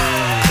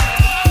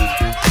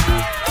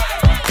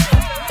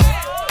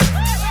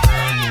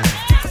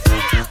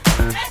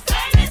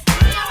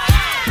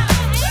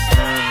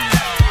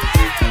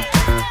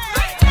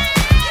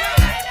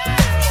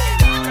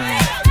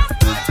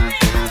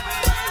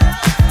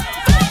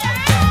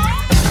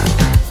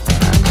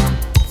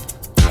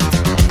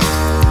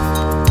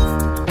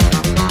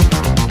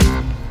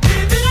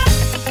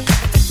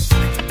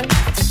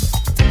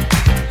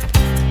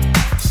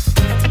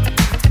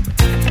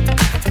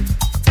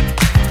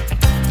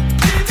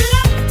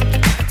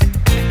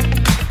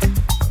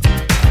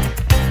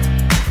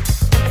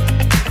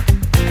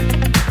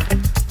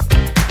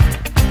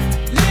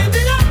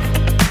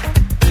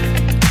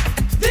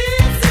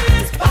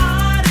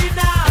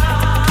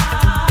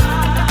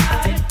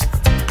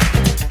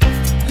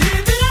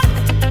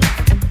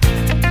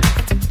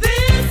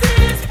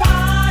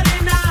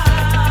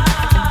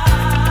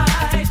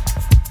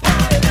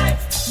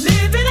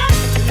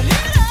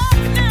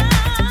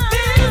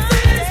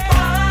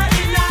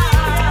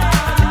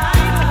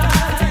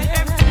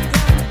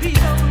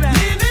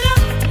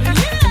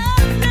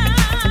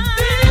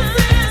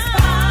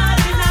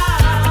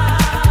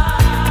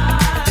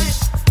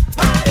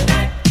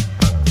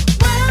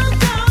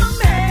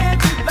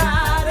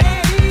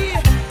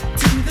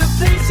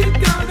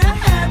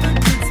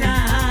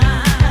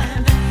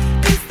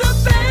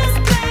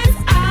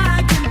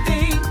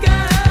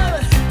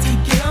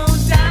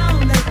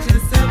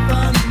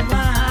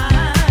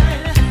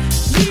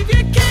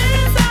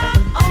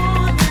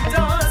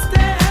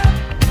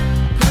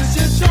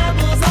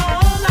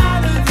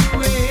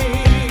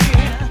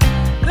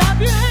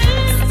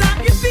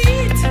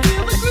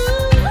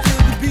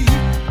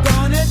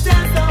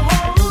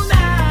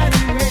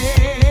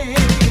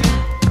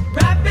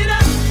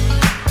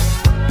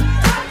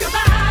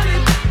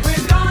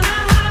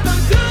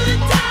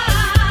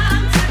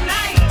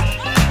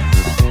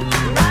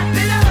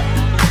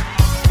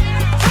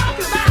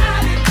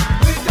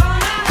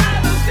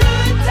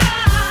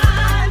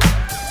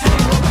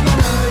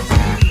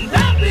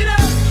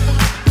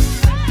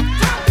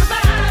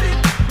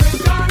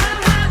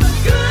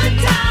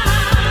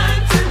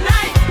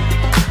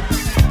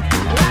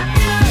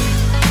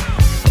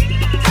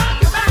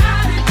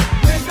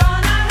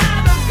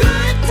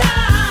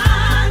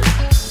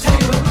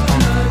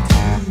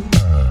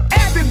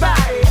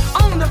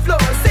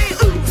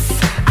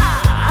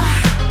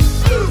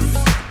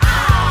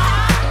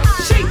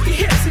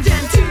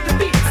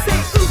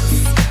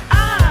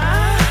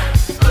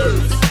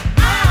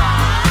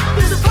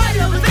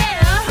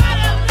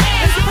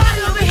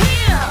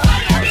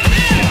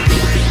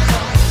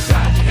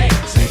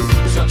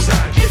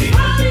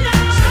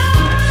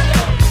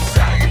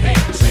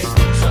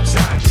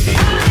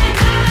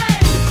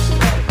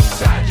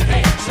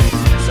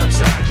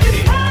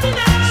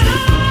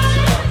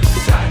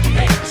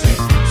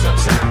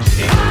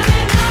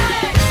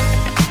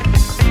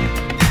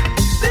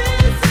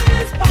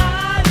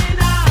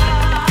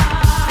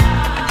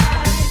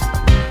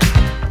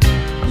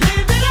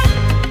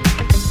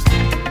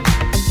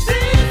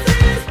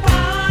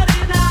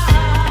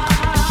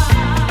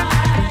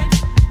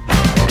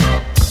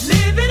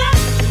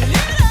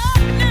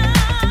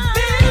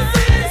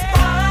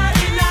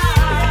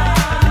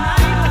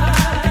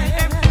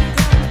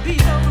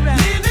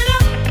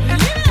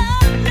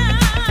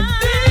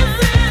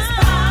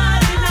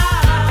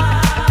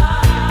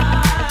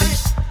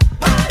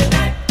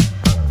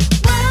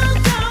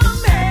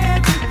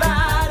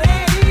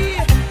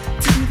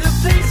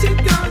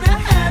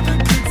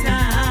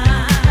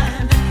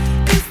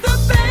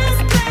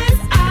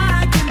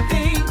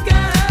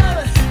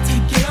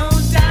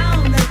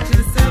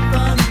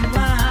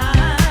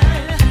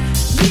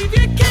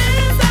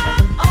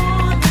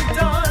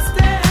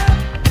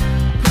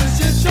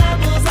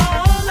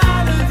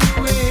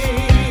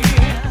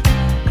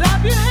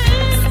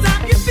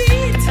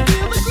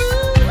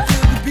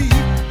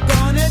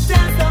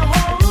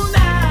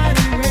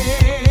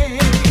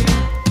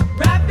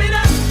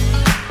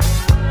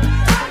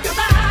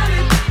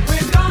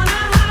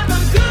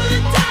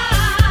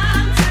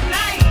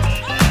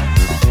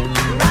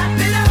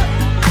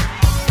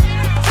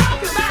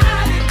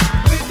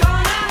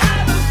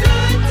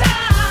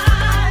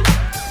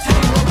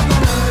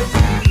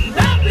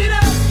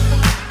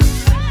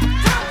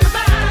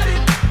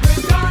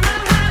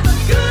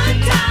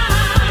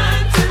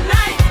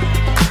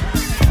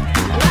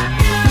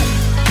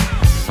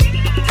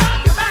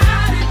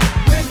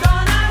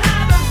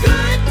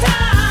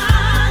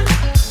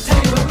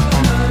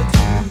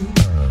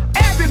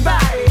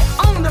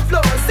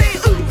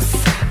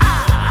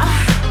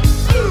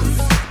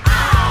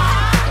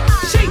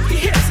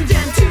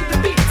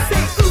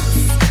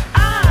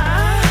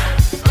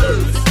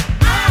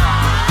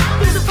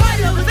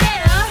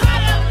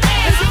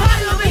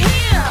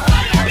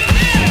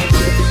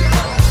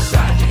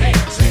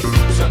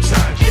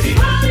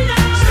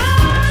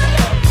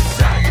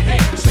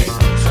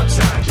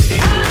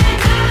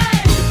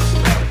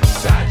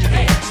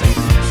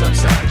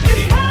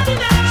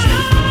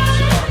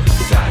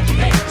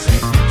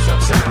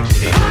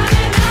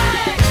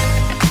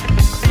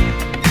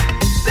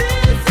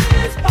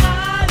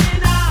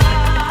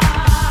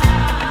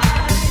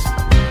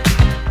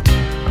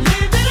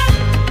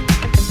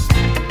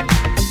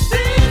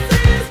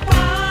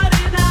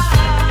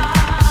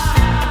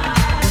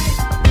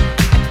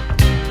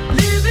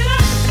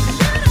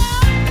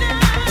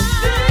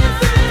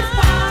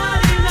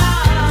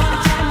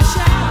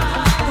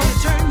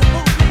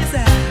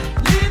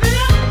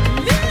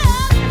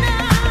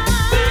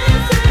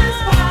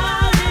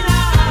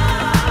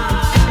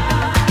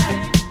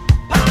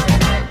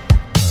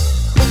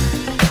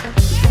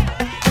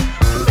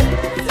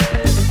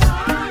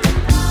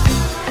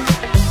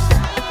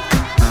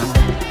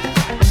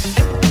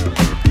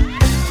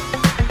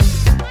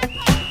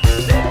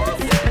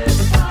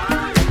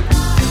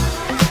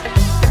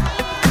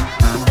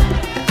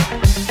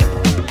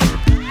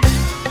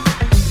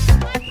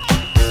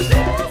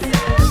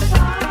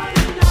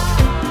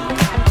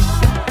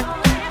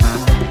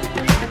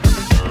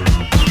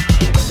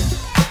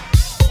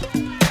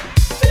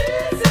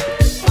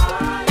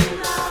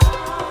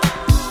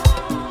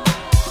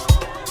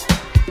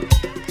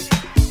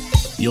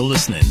 You're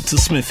listening to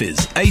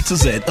Smithy's A to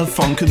Z of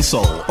Funk and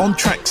Soul on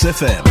Tracks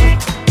FM.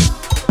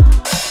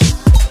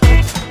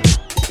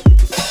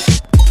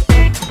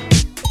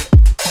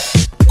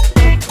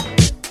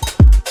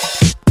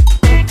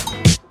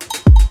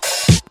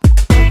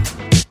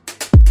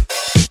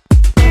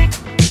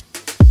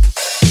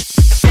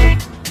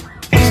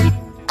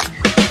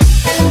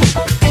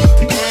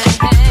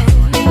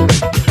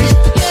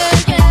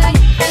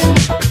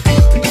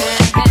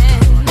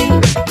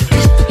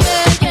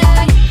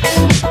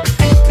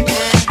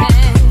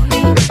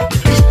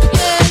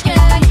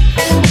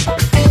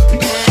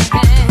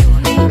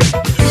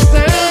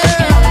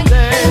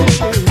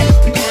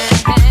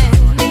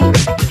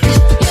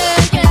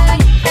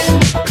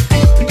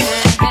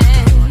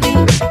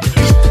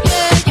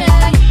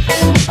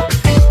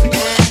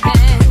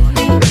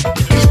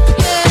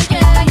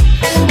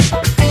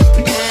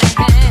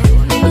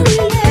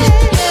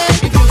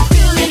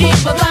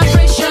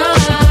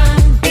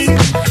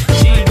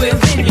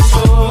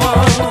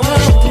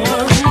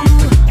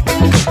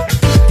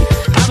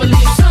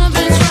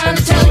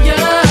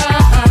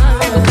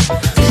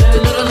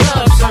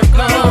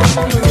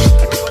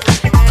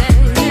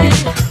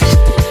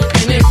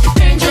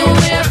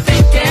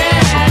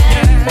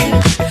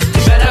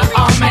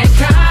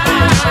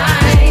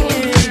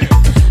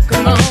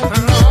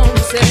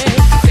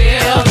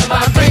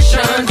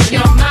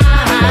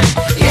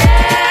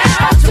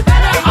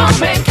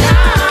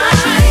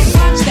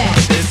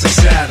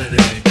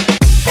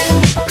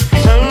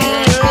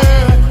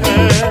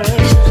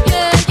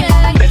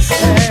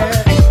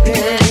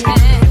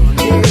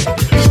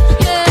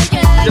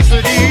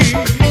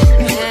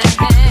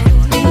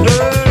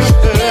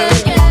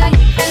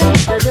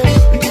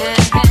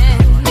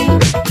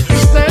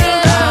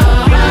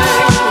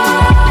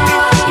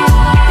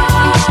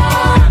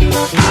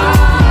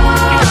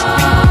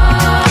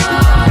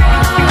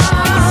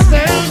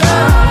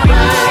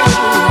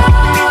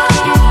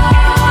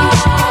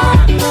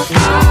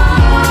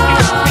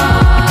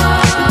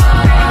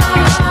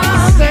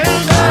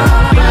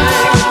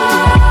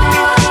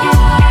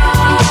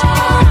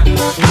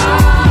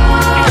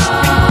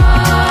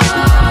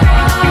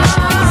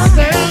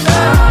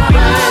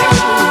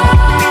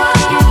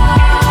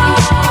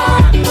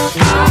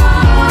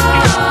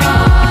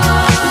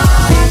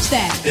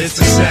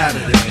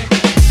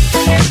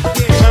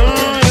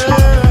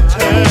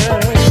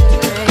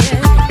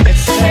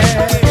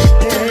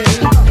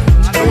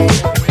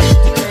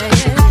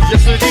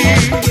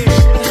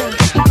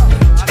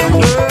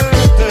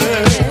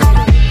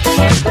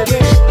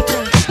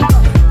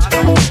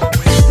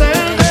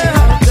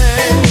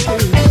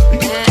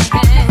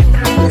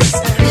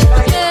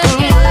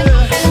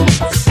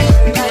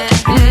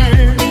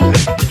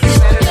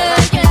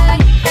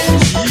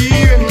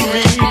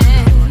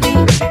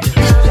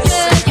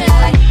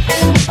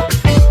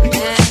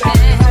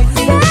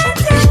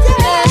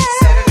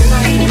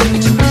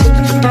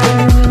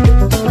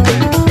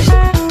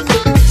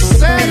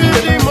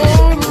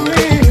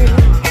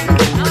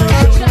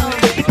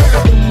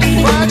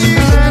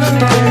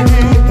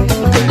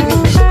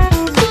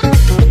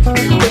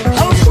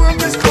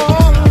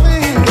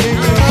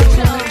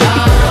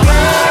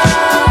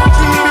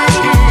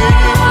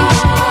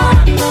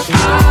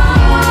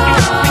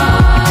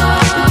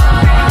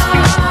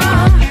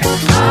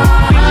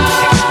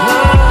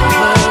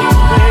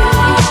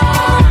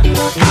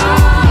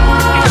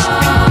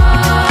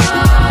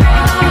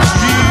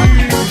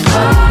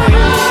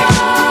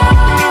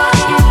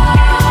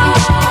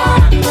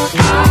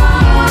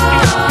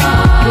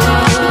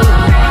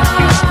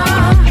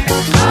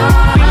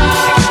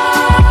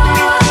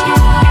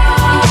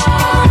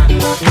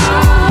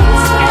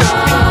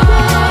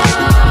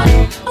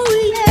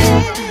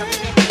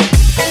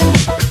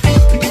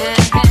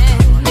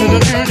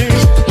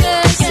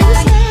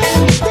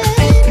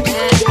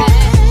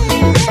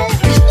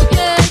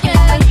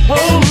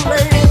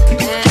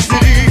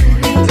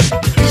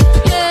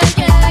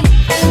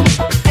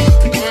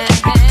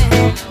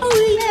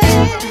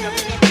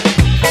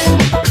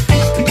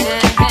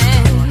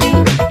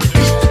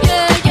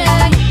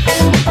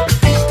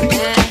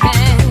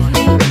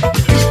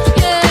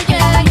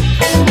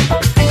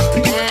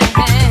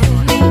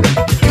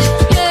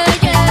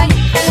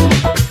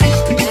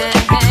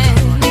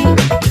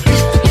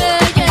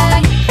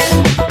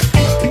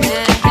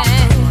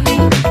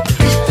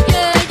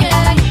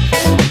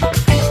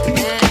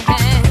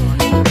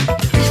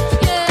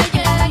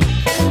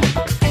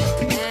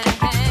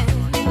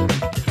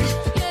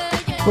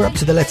 We're up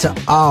to the letter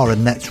R,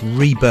 and that's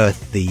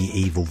Rebirth, the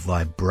Evil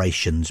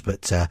Vibrations,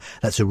 but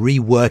that's a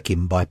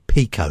reworking by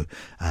Pico,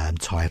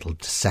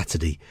 titled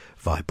Saturday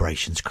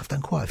Vibrations. I've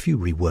done quite a few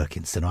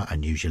reworkings tonight,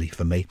 unusually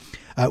for me.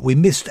 We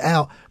missed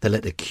out the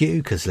letter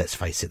Q, because let's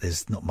face it,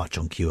 there's not much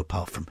on Q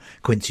apart from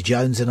Quincy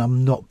Jones, and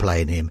I'm not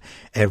playing him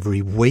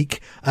every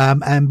week.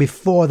 And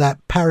before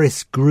that,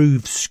 Paris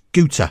Groove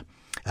Scooter.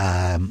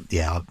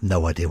 I've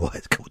no idea why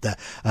it's called that,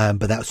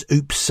 but that was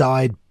Oops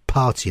Side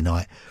Party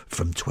Night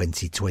from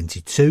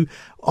 2022.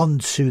 On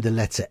to the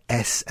letter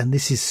S, and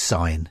this is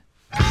Sign.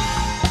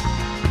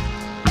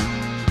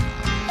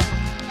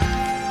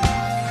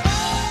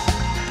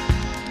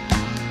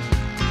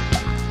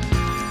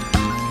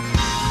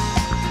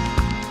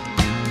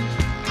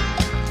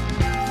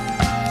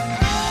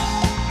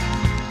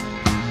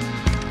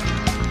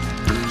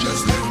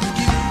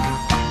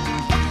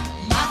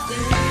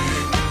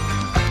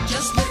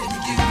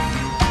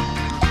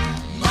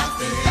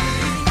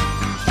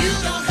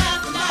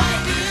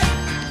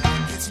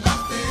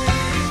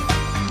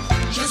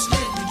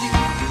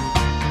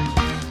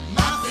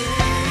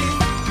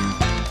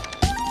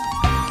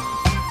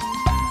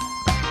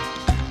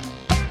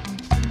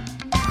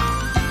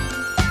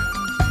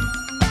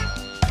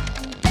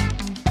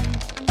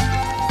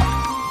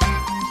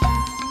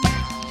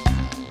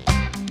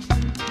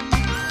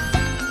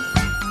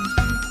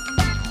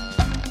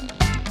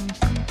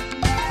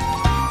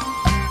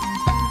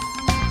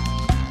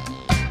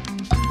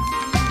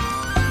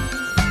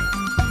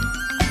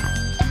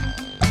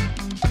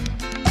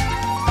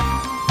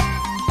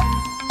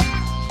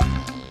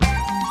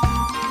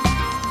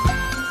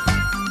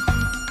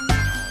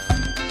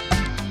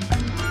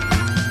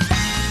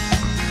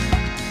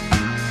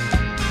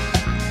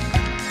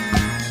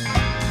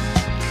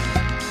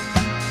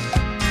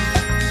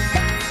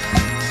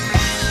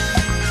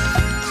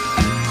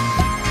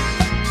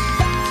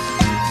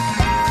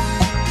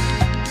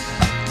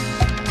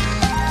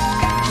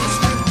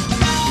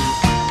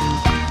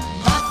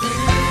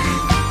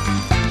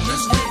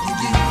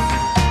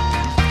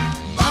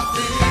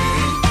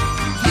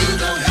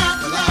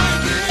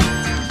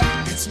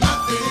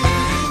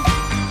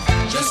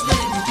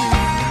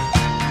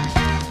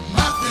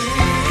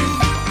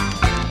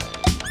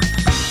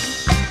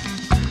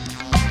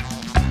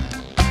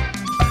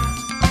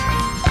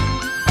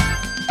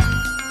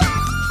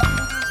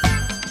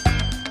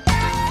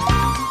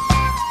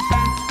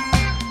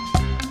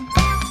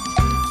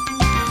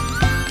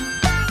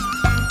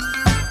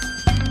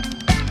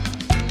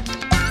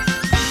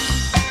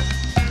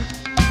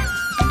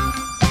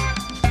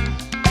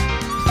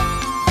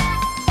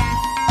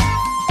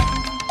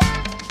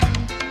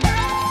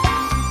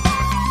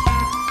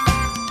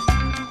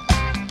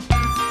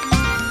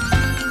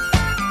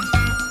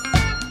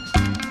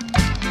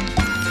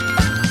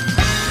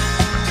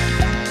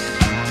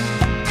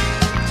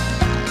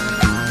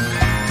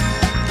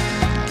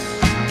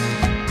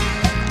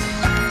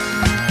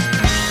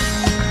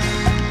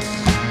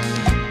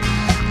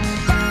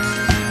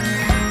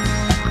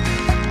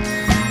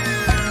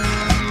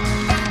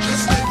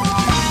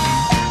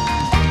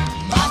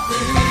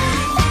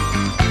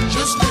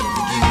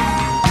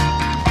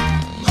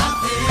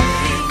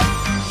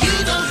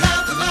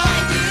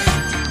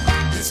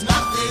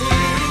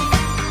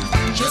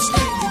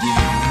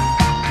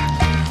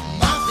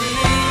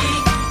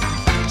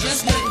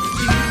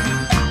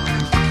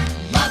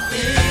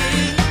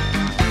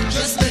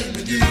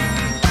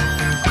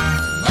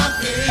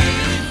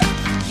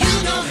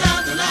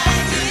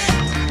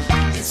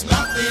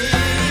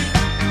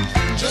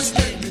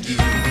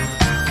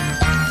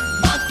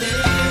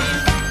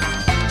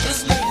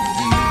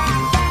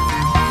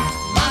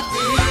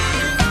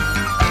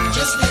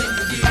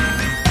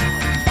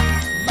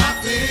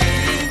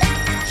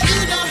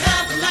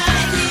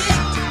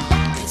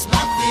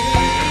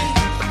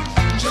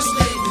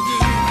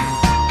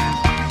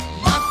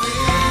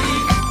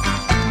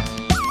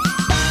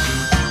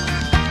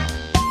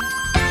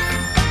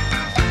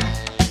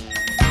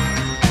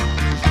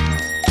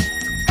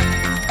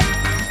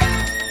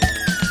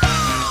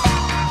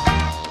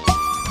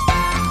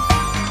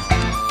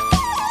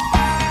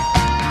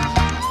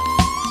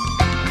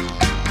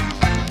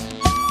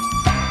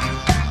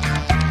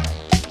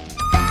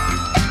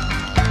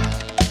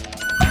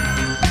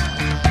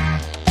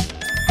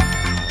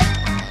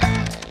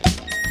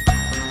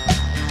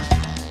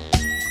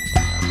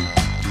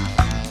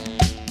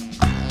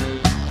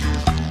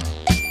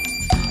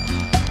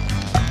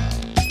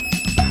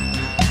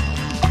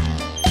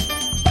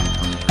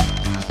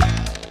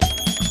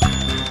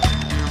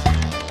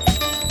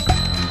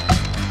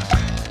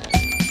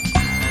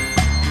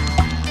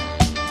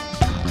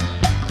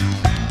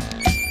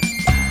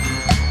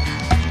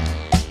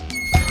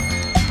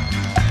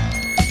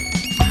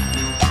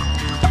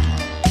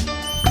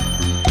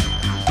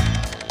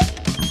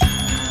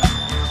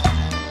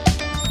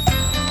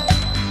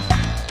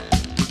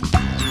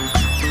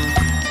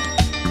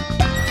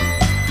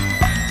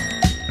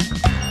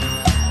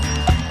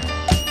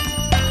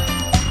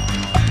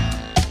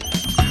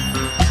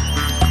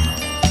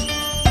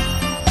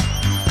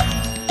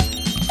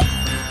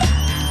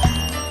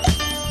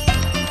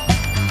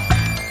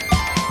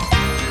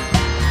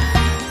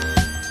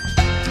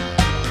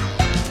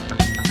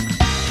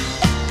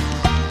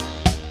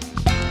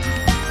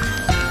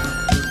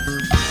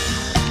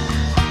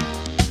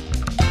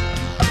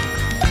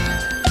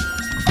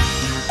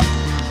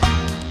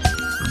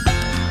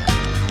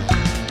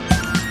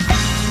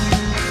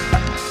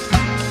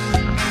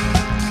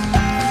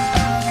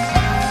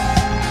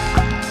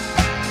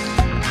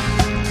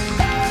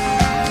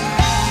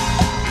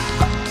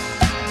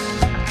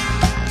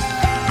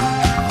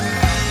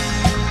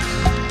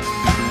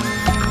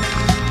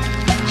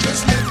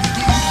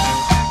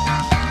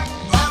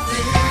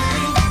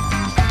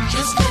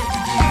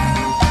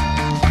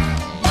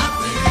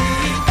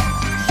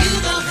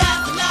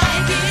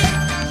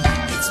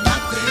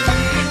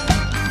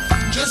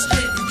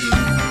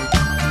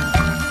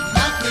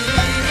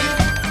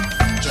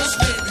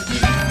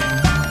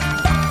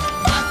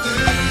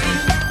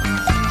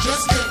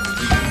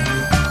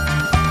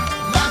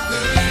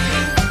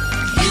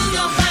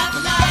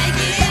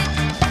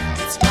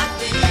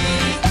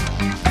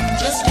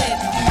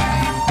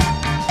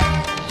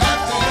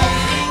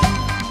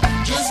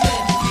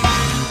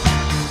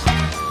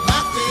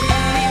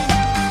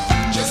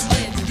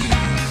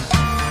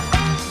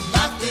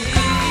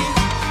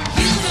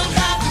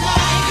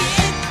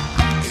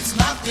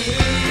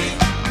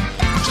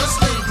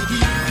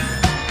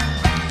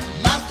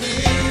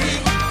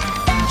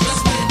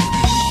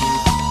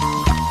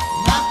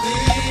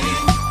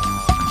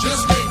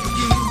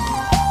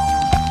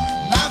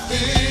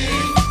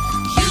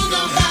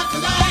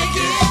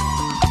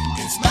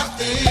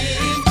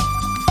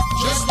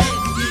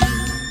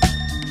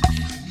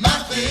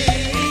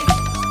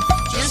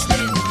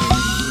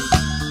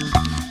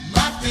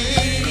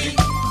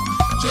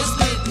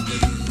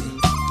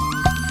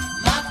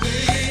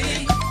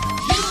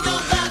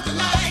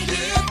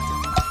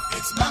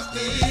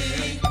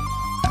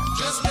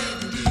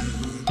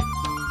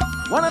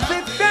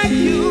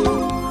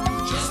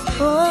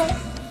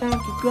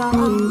 thank you,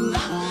 God.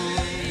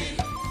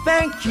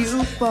 Thank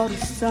you for the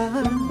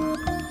sun.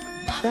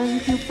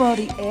 Thank you for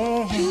the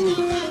air.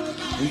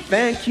 And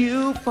thank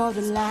you for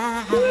the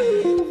light.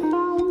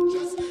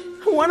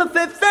 I want to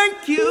say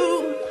thank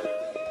you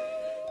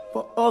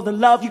for all the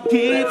love you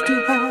give to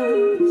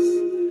us,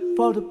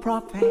 for the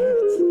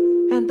prophets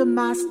and the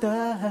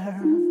master.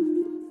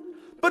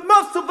 But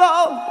most of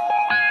all,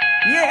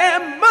 yeah,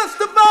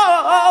 most of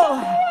all,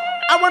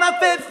 I want to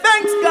say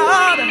thanks,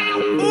 God.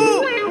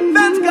 Ooh,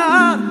 thanks,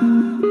 God.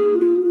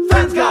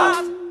 Thanks,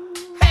 God.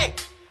 Hey,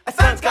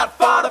 thanks, God,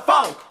 for the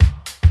funk.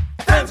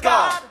 Thanks,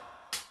 God.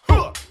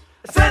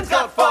 Thanks,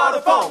 God, for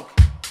the funk.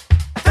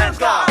 Thanks,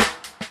 God.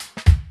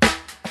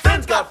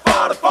 Thanks, God,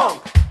 for the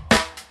funk.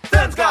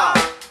 Thanks, God.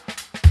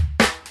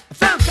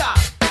 Thanks, God.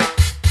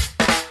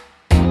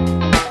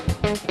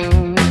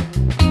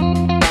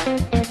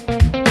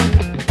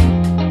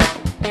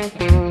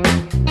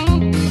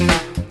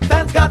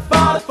 Thanks, God,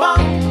 for the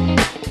funk.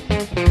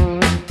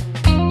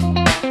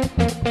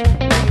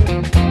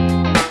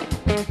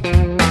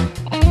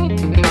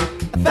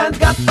 Thanks,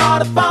 God, for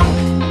the funk.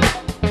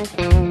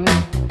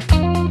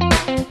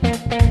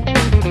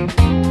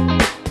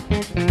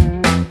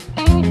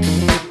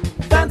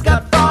 Thanks,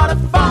 God, for the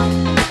funk.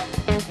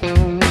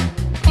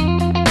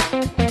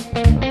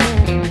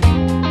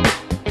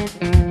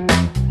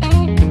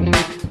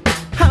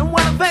 I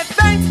wanna say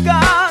thanks,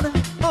 God.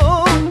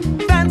 Oh,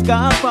 thanks,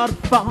 God, for the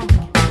funk.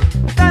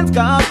 Thanks,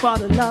 God, for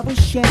the love we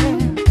share.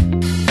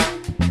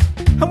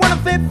 I wanna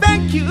say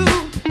thank you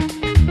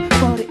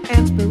for the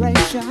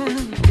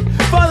inspiration,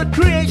 for the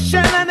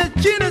creation and the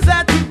genius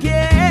that you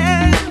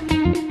gave.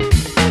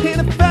 In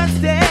the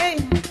first day,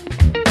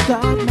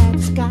 God made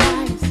the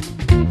skies.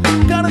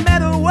 God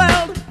made a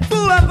world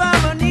full of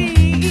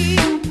harmony.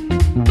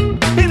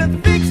 In the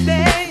 6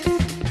 days,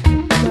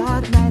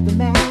 God made the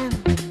man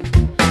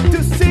to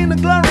see the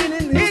glory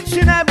in each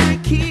and every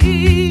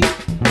key.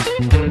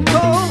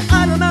 Oh,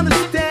 I don't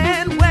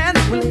understand when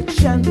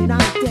religion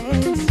denies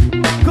dance.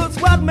 'Cause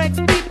what makes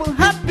people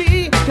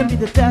happy can be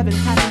the devil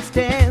having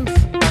stands.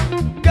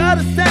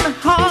 Gotta send a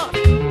heart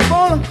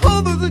for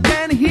all those who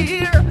can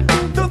hear.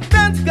 So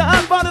thanks God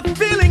for the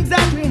feelings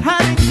that we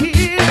had in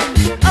here.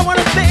 I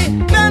wanna say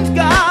thanks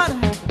God.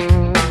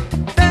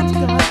 Thanks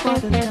God for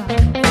the love.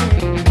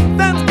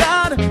 Thanks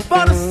God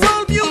for the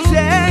soul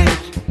music.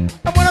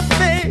 I wanna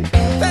say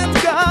thanks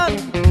God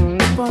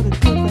for the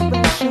good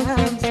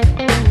vibrations.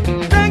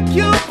 Thank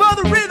you for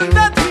the rhythm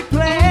that we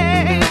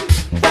play.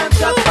 Thanks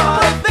God for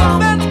the thing.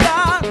 Thanks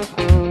God.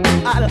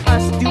 All of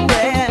us do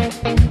it.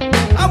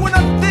 I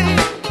wanna say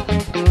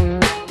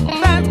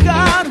thanks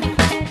God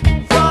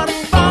for the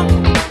funk.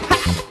 Ha!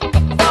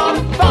 For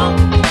the funk.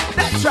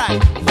 That's right.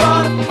 For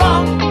the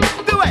funk.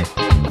 Do it.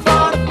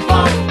 For the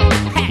funk.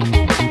 Ha!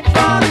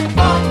 For the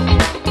funk.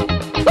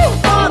 Woo!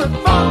 For the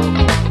funk.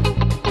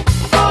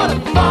 For the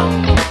funk.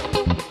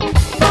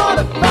 For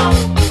the funk.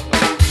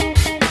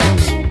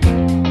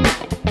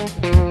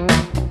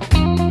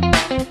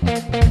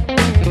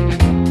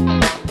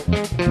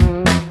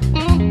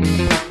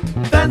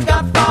 Thanks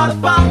God for the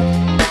funk.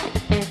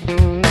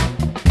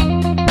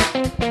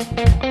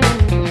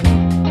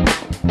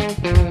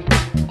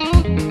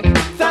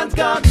 Thanks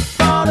God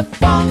for the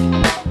funk.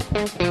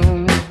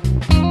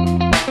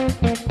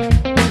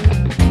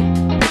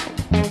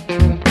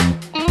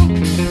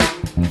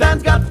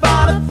 Thanks God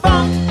for the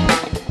funk.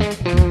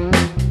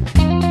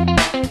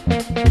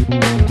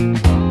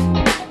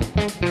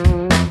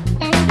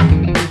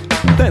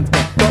 Thanks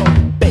God for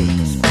the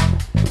bass.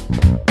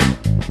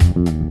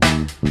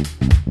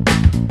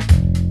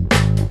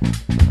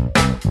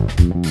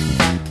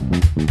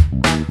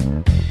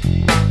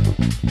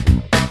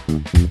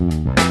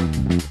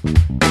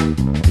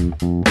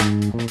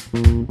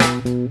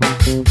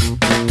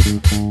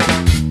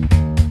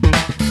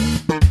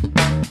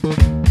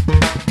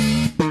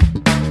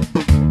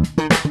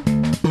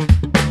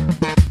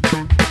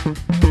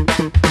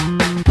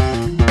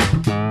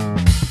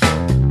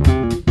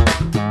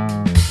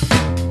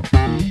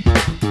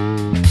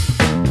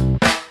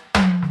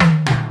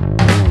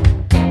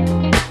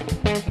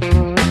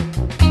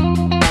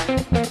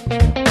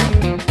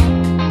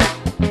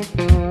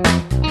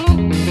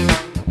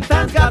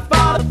 Thanks God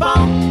for the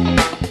funk.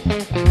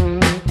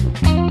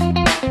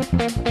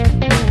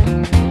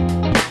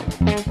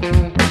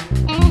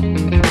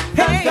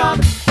 Thanks God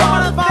for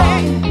the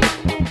funk.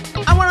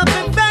 I wanna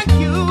say thank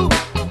you.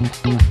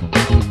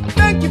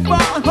 Thank you for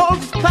all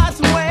who's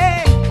passed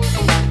away.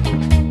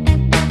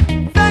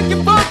 Thank you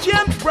for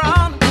James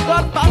Brown,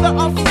 Godfather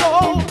of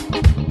soul.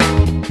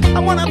 I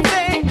wanna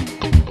say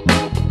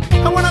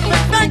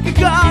thank you,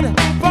 God,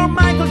 for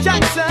Michael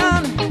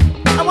Jackson.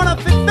 I wanna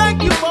say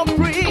thank you for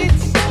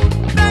Prince.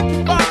 Thank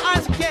you for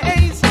Isaac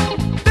Hayes.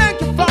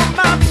 Thank you for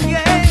Marvin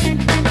Gaye.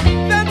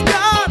 Thank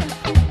God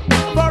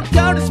for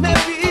Curtis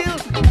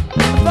Mayfield,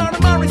 for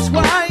Maurice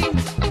White,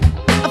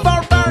 for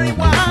Barry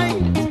White,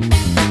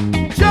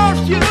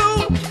 George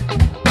Hughes,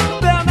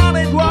 Bernard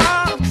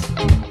Edwards,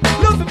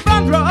 Luther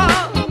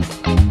Vandross.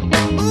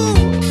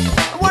 Ooh,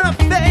 I wanna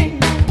say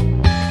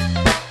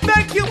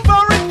thank you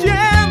for it.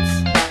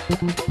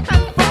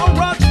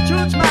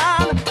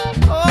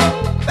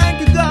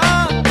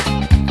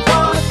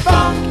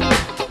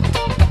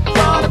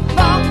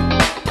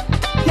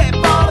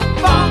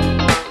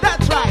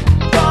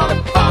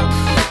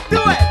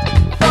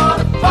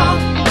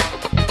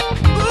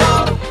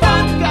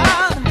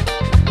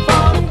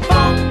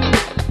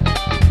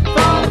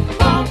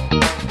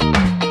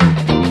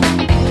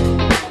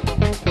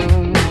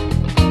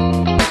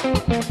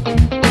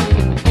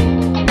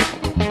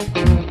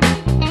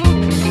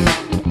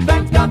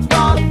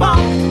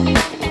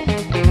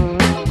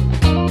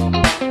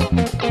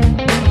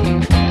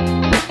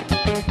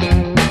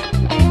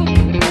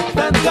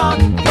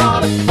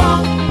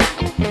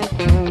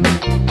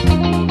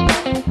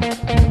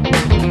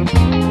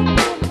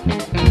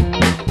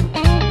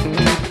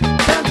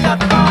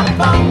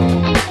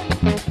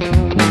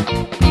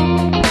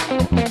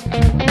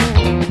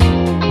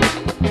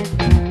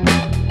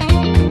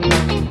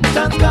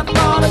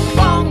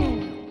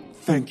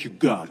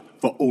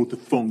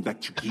 funk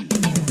that you give.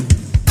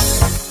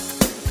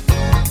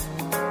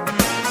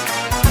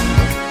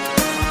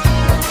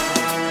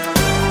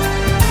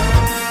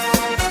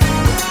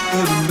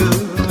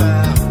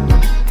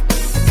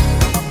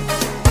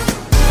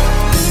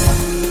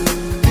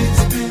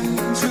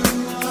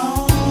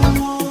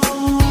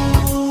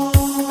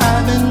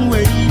 I've been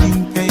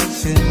waiting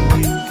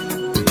patiently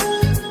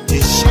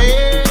to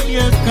share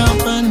your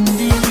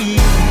company,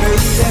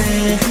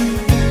 baby.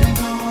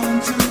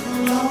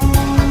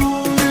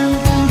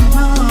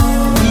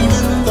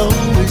 Even though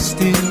we're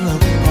still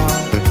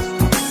apart,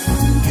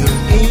 you're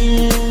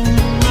in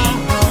my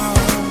heart.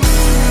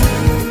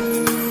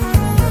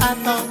 I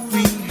thought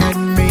we had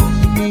made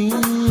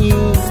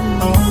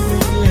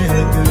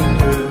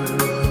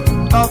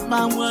thought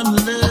my one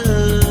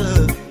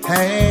love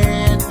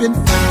had been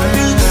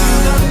found.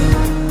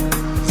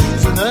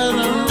 It's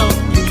another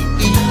lonely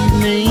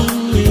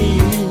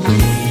evening.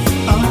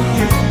 Oh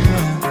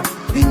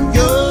yeah, and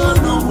you're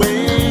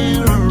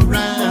nowhere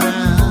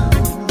around,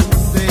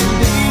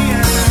 baby.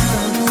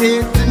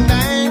 Said the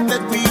night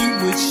that we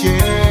would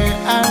share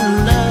our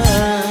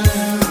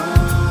love.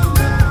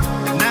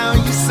 Now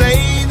you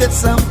say that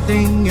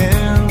something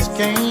else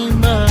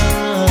came up.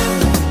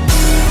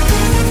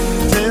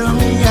 Tell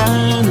me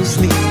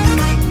honestly,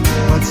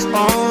 what's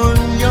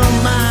on your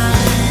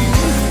mind?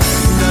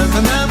 Does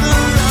another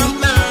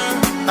lover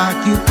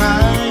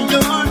occupy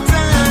your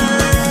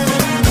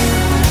time?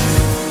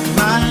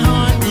 My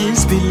heart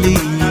is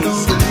believed,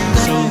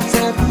 so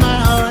set my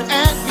heart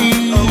at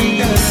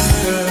ease.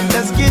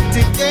 Let's get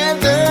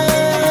together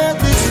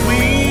this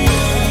week.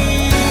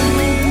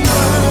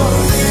 Oh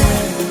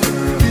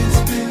yeah, it's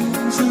been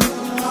too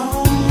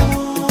long.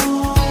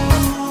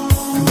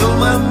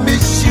 Though I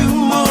miss you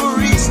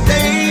more each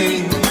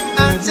day, I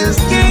just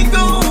can't go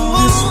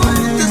on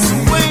this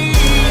way.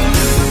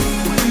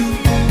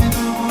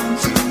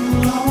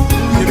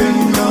 You've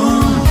been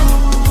gone,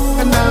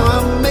 and now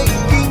I'm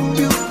making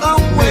you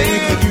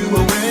aware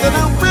that I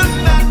will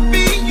not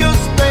be your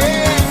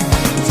spare.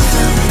 So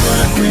tell me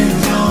what went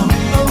wrong,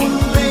 oh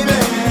baby.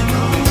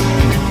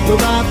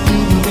 Will I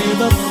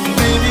give up,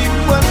 baby?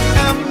 What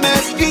I'm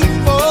asking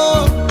for,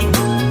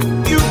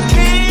 you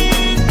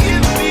can't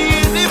give me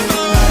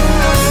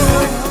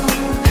anymore.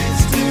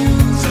 It's been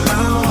so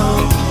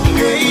long,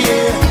 yeah,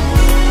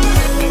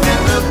 yeah.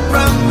 And the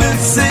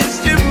promises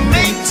you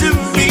made to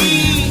me,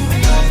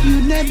 you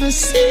never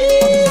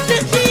seem to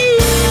hear.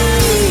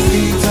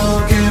 We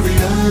talk every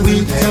day, we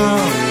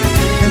talk,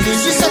 and then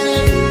you say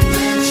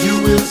that you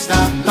will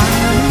stop by.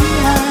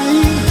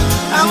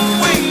 I'm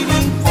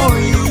waiting for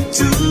you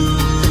to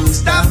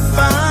stop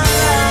by.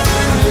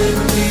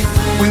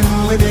 When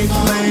we make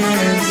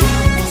plans,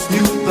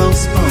 you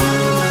postpone.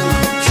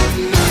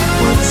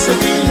 Once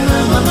again,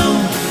 I'm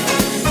alone.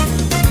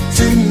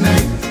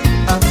 Tonight,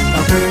 I've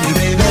heard you,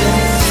 baby.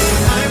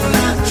 I'm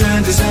not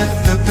trying to set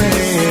the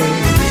pace.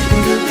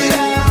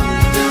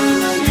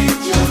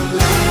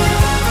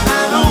 I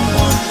don't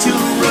want to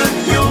run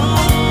your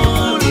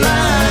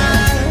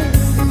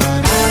life,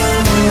 but I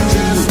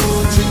just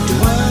want you to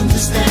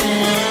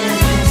understand.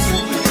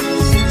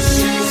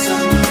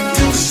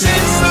 To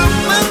share some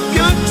of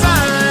your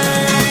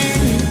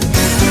time.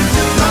 It's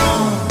too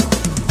long.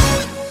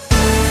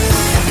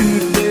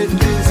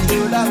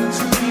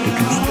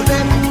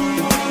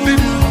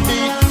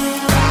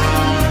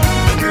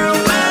 Girl,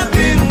 I've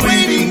been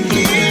waiting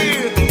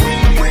here,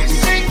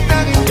 wishing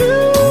that you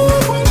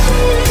would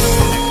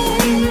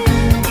leave.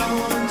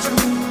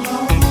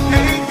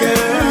 Hey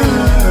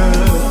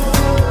girl,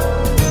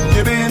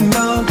 you've been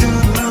gone too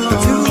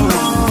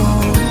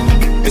long.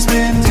 It's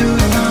been too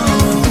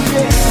long.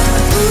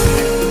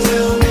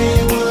 Tell me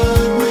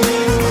what went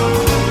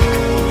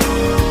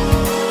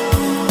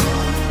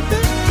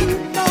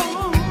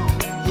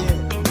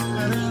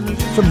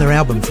From their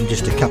album from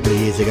just a couple of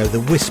years ago,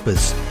 The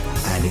Whispers,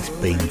 and It's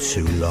Been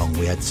Too Long.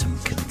 We had some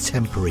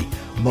contemporary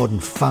modern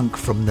funk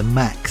from the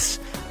Max,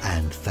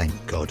 and thank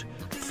God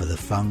for the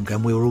funk.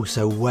 And we were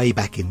also way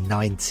back in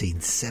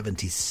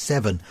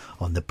 1977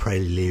 on the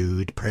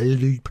Prelude.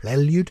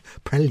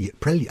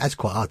 That's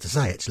quite hard to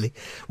say, actually.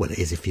 Well, it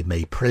is if you're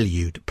me.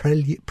 Prelude.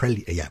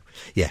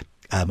 Yeah.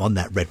 On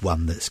that red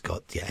one that's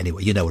got, yeah,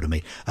 anyway, you know what I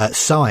mean.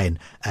 Sign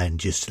and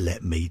Just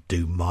Let Me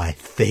Do My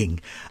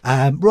Thing.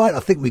 Right, I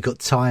think we've got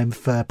time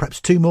for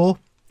perhaps two more,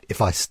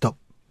 if I stop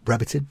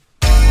rabbiting.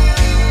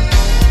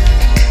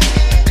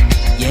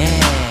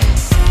 Yeah.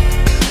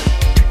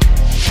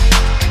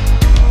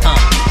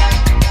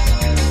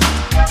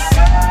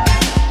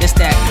 It's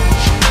that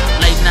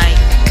late night,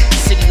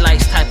 city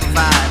lights type of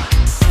vibe.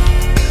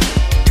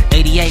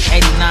 88,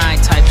 89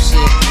 type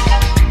shit.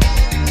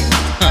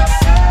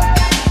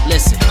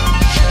 Listen.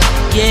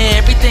 Yeah,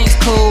 everything's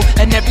cool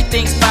and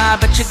everything's fine,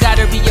 but you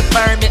gotta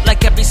reaffirm it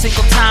like every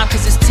single time,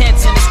 cause it's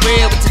tense and it's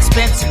real, it's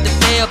expensive to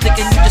fail,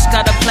 thinking you just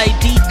gotta play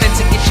defense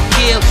and get you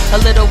killed. A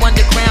little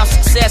underground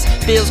success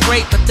feels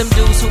great, but them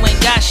dudes who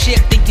ain't got shit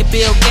think you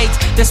Bill Gates.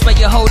 That's why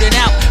you're holding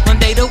out when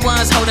they the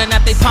ones holding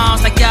out their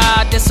palms like,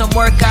 y'all did some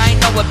work I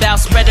ain't know about.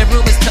 Spreading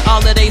rumors to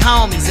all of they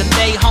homies, and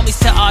they homies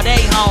to all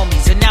they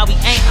homies, and now we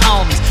ain't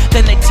homies.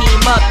 Then they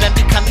team up and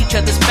become each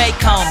other's fake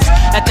homies.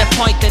 At that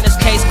point, then it's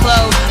case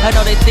closed. I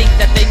know they think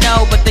that they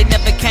know, but they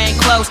never came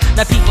close.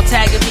 Now people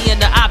tagging me in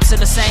the ops in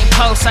the same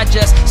post. I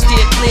just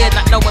steer clear,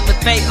 not knowing the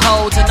fake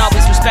holds, and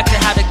always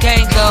respecting how the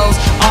game goes.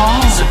 Oh,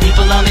 some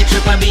people only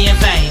trip on being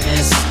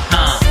famous.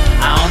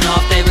 I don't know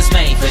if they was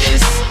made for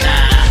this.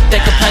 Nah. They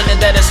complaining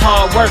that it's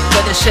hard work,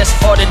 but it's just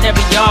ordinary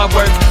yard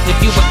work.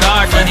 If you a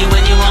gardener, funny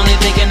when you only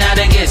thinking how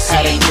to get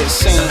seen.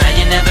 So now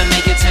you never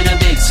make it to the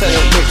big screen.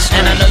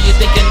 And I know you're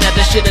thinking that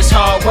this shit is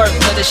hard work,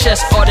 but it's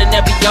just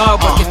ordinary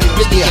yard work if you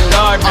really a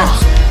gardener.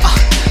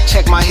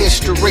 Check my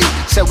history.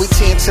 Said we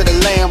tend to the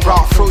land,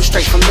 brought fruit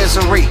straight from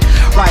misery.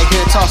 Right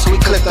here in Tulsa, we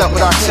clipped up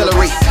with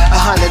artillery.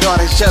 100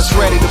 orders just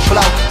ready to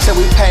blow. Said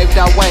we paved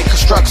our way,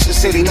 construction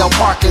city, no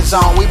parking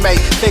zone. We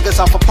made figures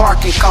off of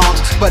parking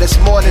cones, but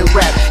it's more than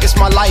rap. It's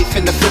my life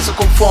in the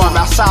physical form.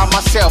 Outside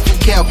myself, we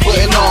kept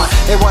putting on.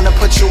 They wanna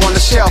put you on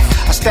the shelf.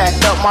 I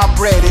stacked up my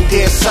bread and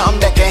did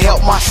something that can help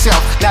myself.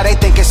 Now they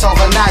think it's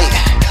overnight.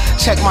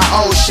 Check my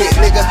old shit,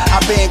 nigga,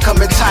 I been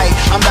coming tight.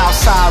 I'm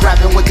outside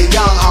rapping with the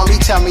young homie.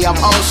 Tell me I'm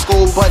old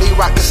school, but he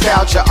rock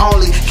nostalgia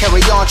only.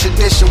 Carry on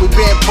tradition, we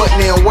been putting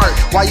in work.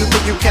 Why you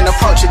think you can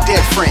approach it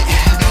different?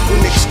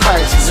 You niggas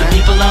crazy. Some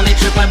people only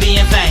trip on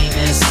being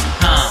famous.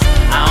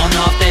 I don't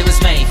know if they was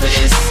made for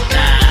this.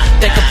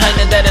 Nah. They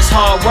complaining that it's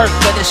hard work,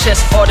 but it's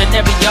just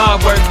ordinary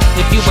yard work.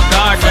 If you a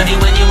gardener, funny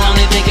when you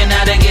only thinking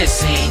how to get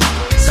seen.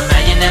 So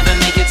now you never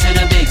make it to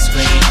the big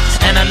screen.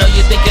 And I know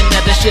you're thinking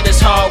that this shit is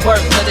hard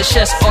work, but it's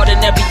just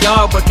ordinary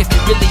yard work if you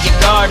really a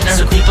gardener.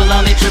 So people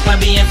only trip on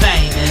being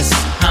famous.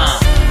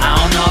 I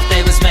don't know if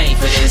they was made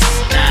for this.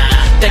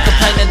 Nah. They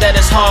complaining that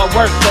it's hard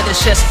work, but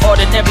it's just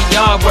ordinary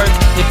yard work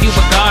if you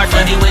a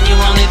gardener. Funny when you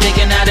only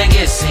thinking how to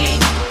get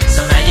seen.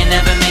 So now you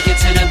never make it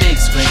to the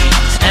big screen.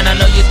 And I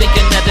know you're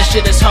thinking that this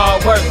shit is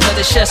hard work, but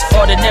it's just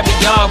ordinary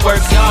yard work,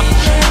 y'all.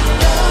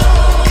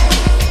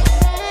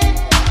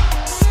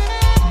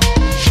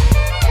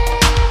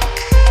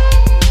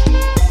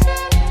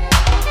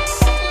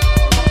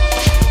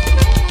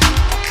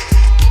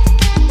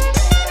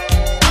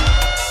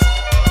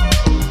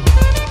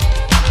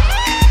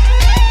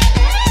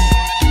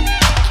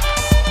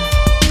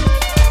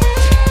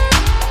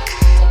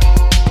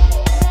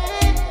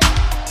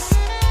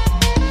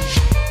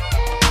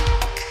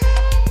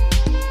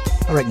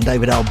 I reckon,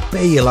 David, I'll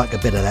bet you like a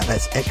bit of that.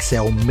 That's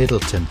XL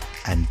Middleton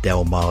and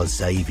Delmar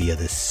Xavier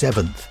the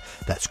 7th.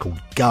 That's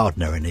called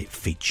Gardener, and it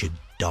featured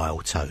Dial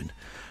Tone.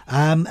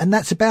 And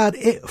that's about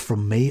it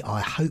from me.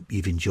 I hope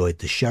you've enjoyed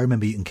the show.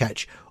 Remember, you can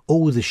catch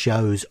all the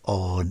shows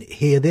on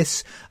Hear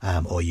This,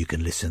 or you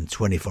can listen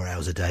 24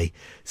 hours a day,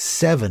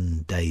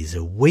 7 days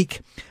a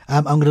week.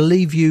 I'm going to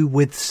leave you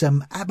with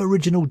some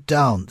Aboriginal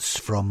dance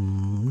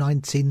from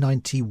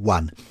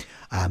 1991.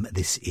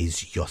 This is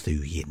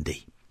Yothu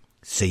Yindi.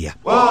 See ya.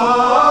 Whoa,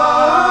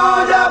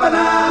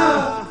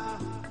 Jabana.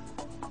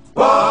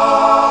 Whoa,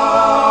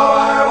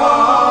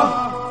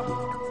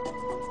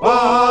 whoa,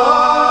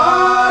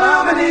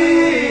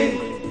 Ramani.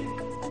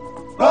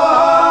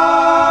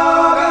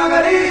 Whoa,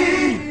 Gangari.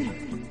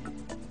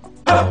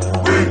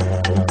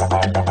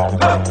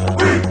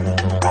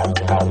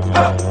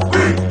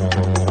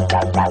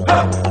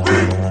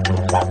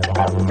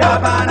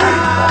 Jabana.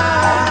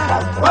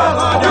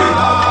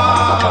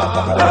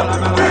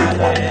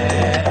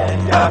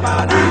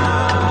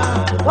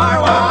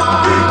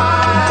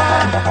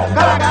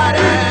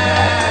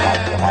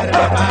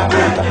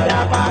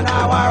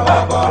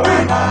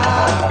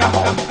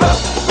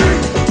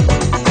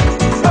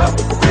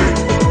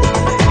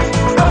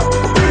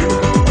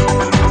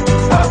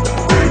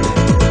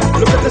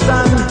 Look at the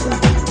sun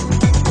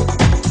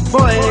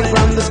falling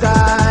from the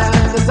sky.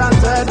 The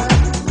sunset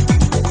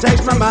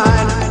takes my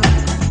mind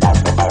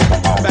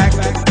back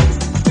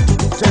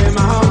to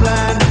my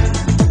homeland,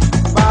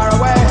 far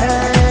away.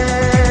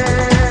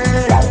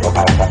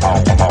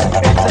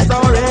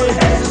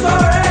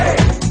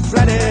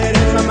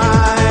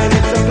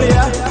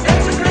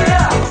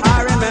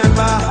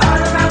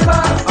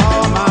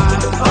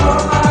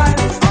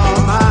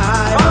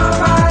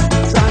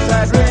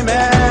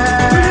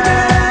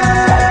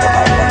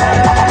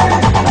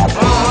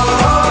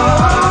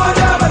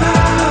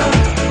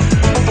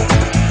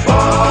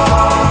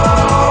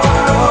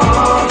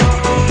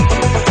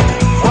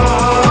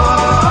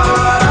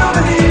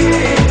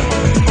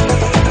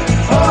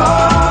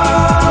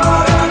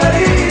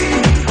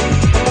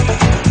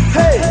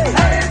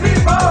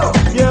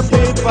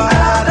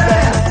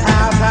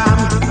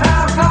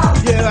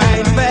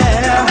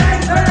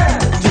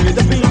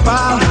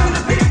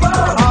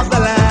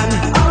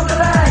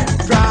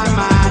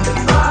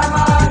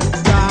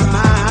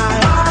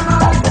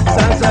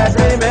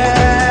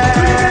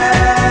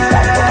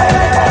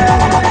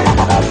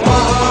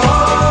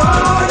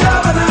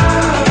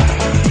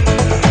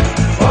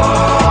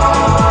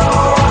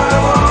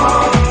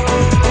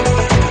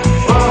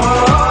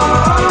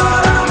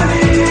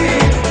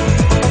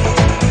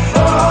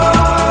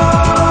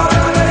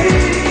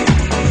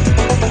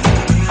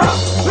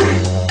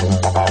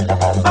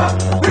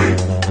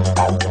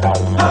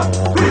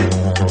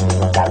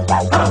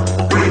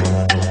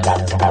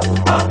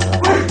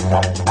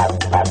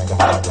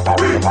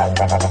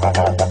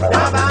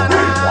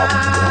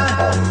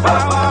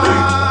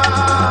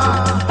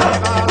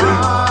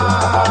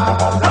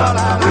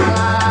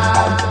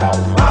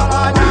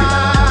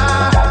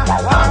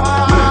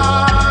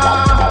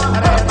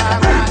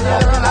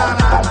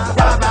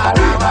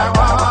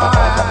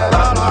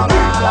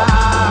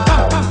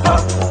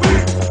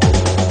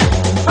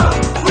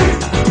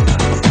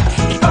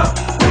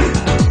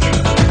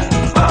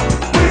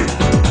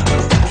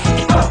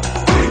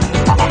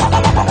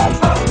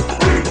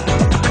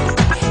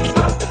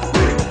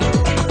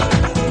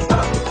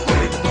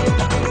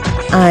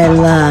 I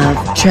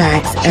love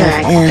Tracks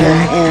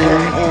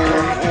FM.